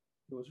cool.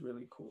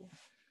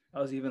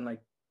 I was even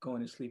like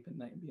going to sleep at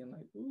night and being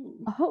like,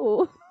 ooh.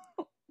 Oh.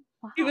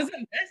 Wow. He was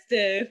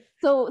invested.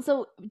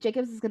 So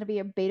Jacobs is gonna be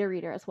a beta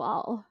reader as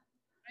well.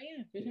 Oh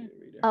yeah, beta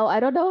reader. Oh,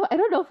 I don't know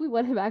if we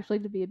want him actually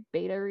to be a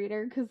beta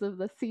reader because of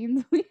the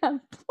scenes we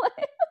have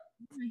planned.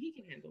 He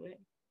can handle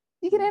it.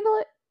 You can handle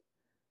it?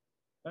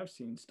 I've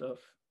seen stuff.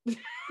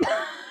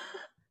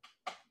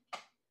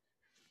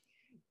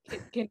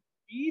 Can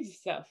read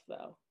stuff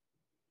though.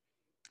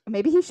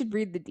 Maybe he should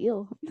read the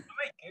deal. I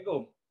might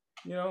giggle.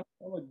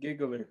 I'm a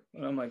giggler.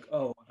 And I'm like,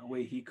 oh, the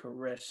way he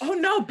caressed. Oh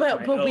no,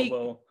 but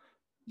elbow.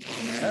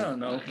 I don't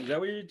know. Is that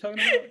what you're talking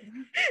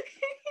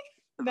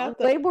about?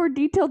 Way more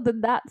detailed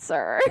than that,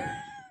 sir.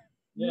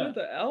 Yeah, not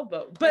the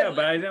elbow. But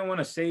I didn't want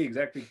to say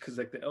exactly because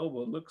like the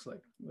elbow looks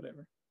like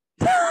whatever.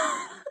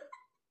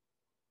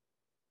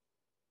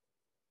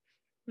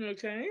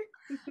 Okay.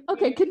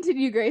 Okay,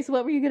 continue, Grace.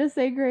 What were you gonna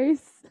say,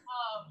 Grace?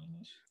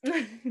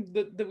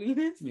 The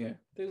weenus? Yeah.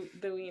 The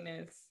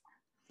weenus.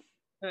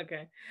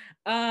 Okay.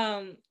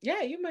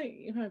 Yeah, you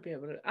might be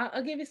able to.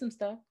 I'll give you some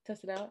stuff,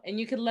 test it out, and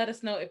you can let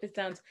us know if it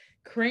sounds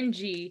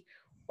cringy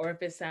or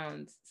if it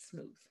sounds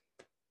smooth.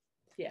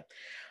 Yeah.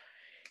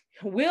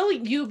 Will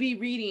you be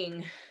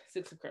reading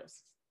Six of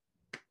Crows?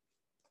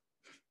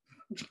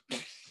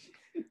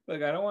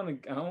 Look, I don't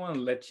want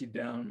to let you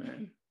down,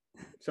 man.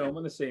 So I'm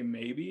gonna say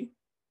maybe.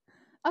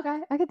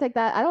 Okay, I can take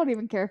that. I don't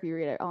even care if you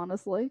read it,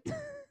 honestly.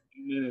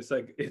 And then it's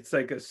like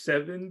a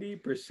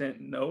 70%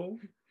 no,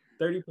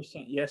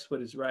 30% yes,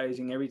 but it's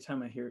rising every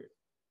time I hear it.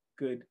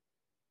 Good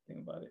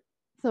thing about it.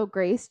 So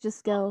Grace,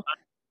 just go.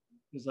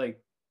 It's like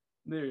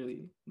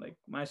literally like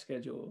my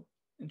schedule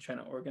and trying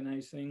to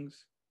organize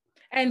things.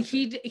 And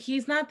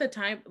he's not the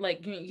type,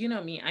 like, you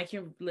know me, I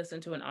can listen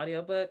to an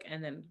audiobook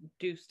and then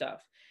do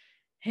stuff.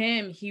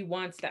 He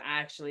wants to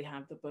actually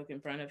have the book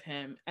in front of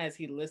him as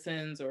he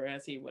listens or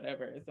as he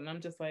whatever is. And I'm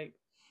just like,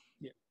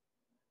 yeah.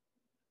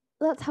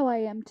 That's how I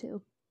am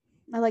too.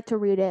 I like to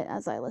read it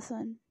as I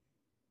listen.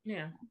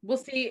 Yeah. We'll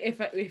see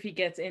if he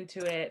gets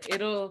into it.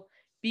 It'll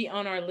be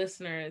on our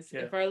listeners.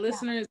 Yeah. If our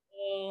listeners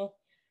will.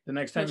 The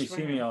next time you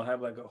see me, I'll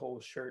have like a whole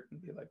shirt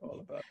and be like all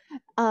about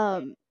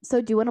it.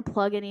 So do you want to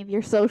plug any of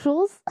your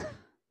socials?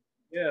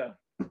 Yeah.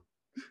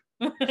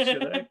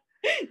 Should I?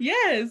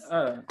 Yes.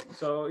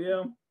 So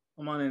yeah,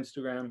 I'm on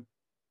Instagram.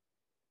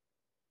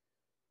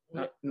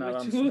 Not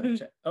on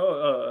Snapchat.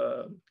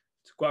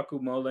 It's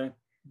Guacamole.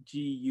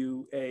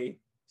 GUACOBMOLE.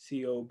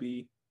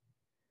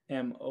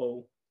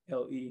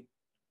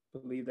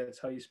 Believe that's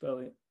how you spell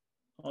it.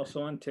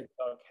 Also on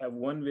TikTok, have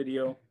one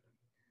video.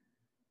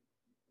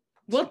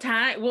 We'll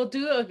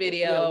do a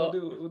video. Yeah,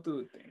 we'll do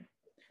a thing.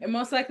 And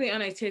most likely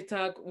on a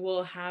TikTok,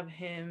 we'll have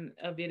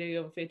a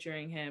video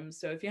featuring him.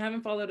 So if you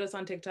haven't followed us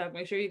on TikTok,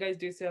 make sure you guys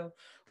do so.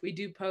 We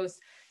do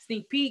post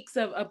sneak peeks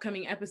of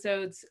upcoming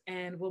episodes,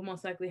 and we'll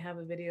most likely have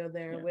a video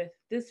there with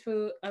this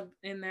food up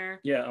in there.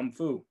 Yeah, I'm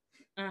Foo.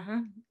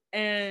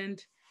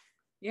 And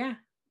yeah,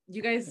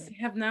 you guys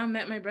have now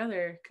met my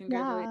brother.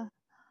 Congratulations. Yeah.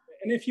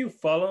 And if you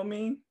follow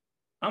me,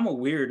 I'm a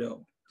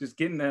weirdo. Just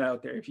getting that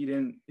out there. If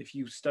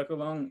you stuck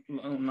along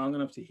long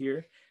enough to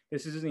hear,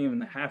 this isn't even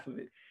the half of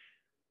it.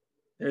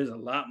 There's a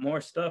lot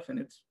more stuff, and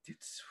it's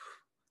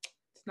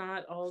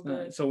not all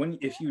good. Not. So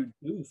if you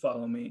do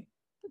follow me,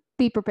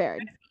 be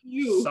prepared.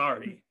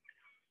 Sorry.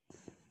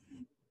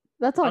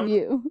 That's on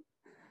you.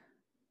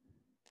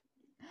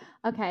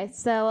 Okay,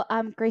 so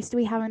Grace, do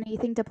we have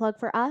anything to plug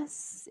for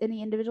us?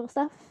 Any individual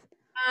stuff?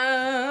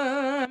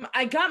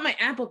 I got my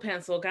Apple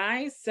Pencil,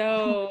 guys.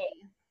 So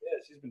yeah,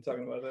 she's been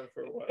talking about that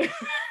for a while.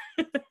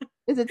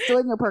 Is it still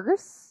in your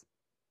purse?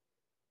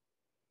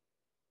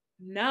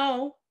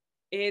 No,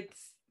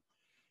 it's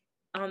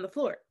on the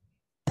floor.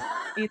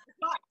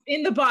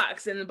 In the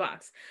box.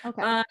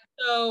 Okay.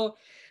 So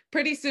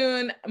pretty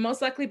soon,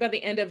 most likely by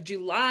the end of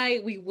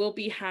July, we will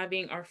be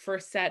having our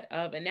first set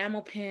of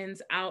enamel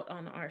pins out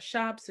on our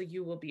shop. So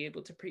you will be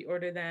able to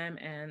pre-order them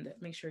and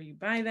make sure you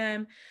buy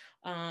them.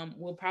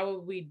 We'll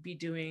probably be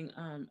doing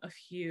a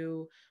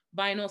few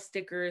vinyl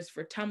stickers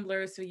for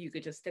tumblers, so you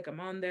could just stick them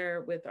on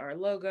there with our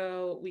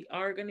logo. We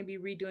are going to be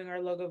redoing our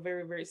logo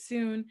very, very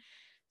soon.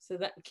 So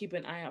that keep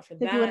an eye out for If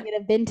that. you want to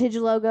get a vintage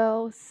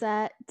logo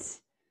set.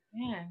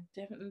 Yeah,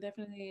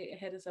 definitely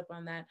hit us up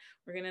on that.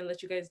 We're gonna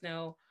let you guys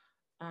know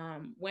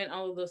when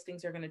all of those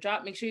things are gonna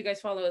drop. Make sure you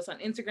guys follow us on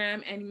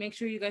Instagram and make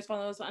sure you guys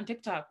follow us on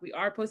TikTok. We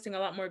are posting a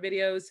lot more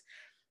videos.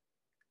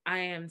 I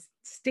am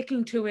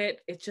sticking to it.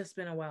 It's just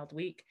been a wild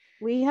week.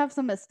 We have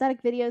some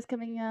aesthetic videos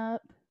coming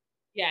up.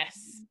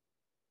 Yes,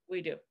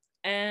 we do.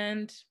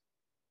 And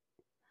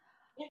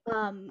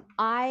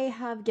I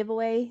have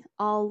giveaway.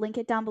 I'll link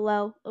it down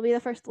below. It'll be the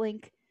first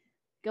link.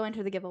 Go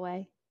enter the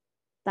giveaway.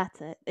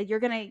 That's it. You're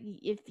gonna,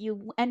 if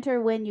you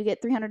enter, win, you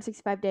get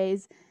 365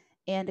 days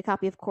and a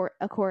copy of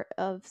a quart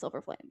of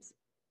Silver Flames.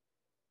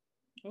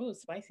 oh,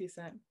 spicy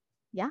set.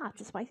 Yeah,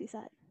 it's a spicy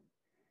set.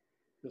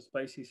 The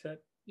spicy set.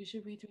 You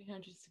should read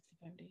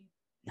 365 days.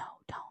 No,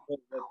 The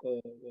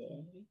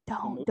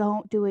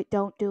don't do it.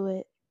 Don't do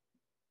it.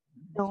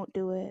 Don't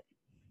do it.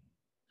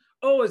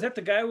 Oh, is that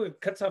the guy who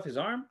cuts off his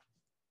arm?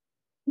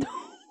 No,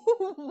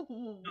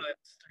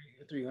 that's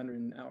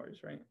 300 hours,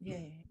 right? Yeah.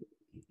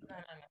 No.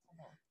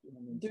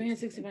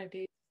 365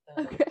 days.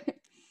 Okay.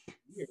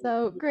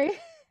 So great.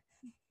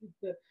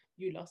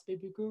 You lost,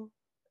 baby girl.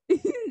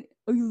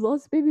 Oh, you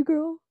lost, baby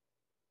girl.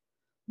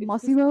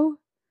 Massimo.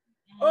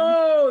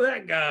 Oh,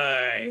 that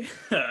guy.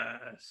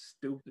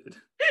 Stupid.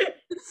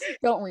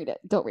 Don't read it.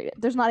 Don't read it.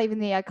 There's not even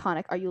the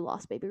iconic "Are you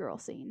lost, baby girl"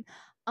 scene.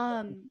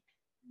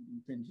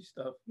 Cringy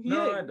stuff.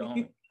 No, I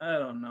don't. I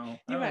don't know.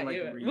 I don't like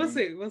reading. We'll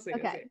see.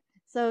 Okay.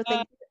 So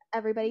thank you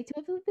everybody to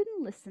have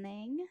been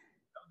listening.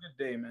 Have a good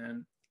day,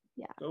 man.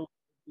 Yeah. Go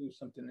do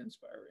something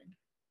inspiring.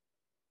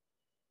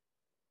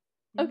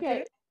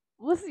 Okay.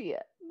 We'll see you.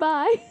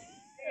 Bye.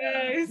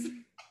 Guys.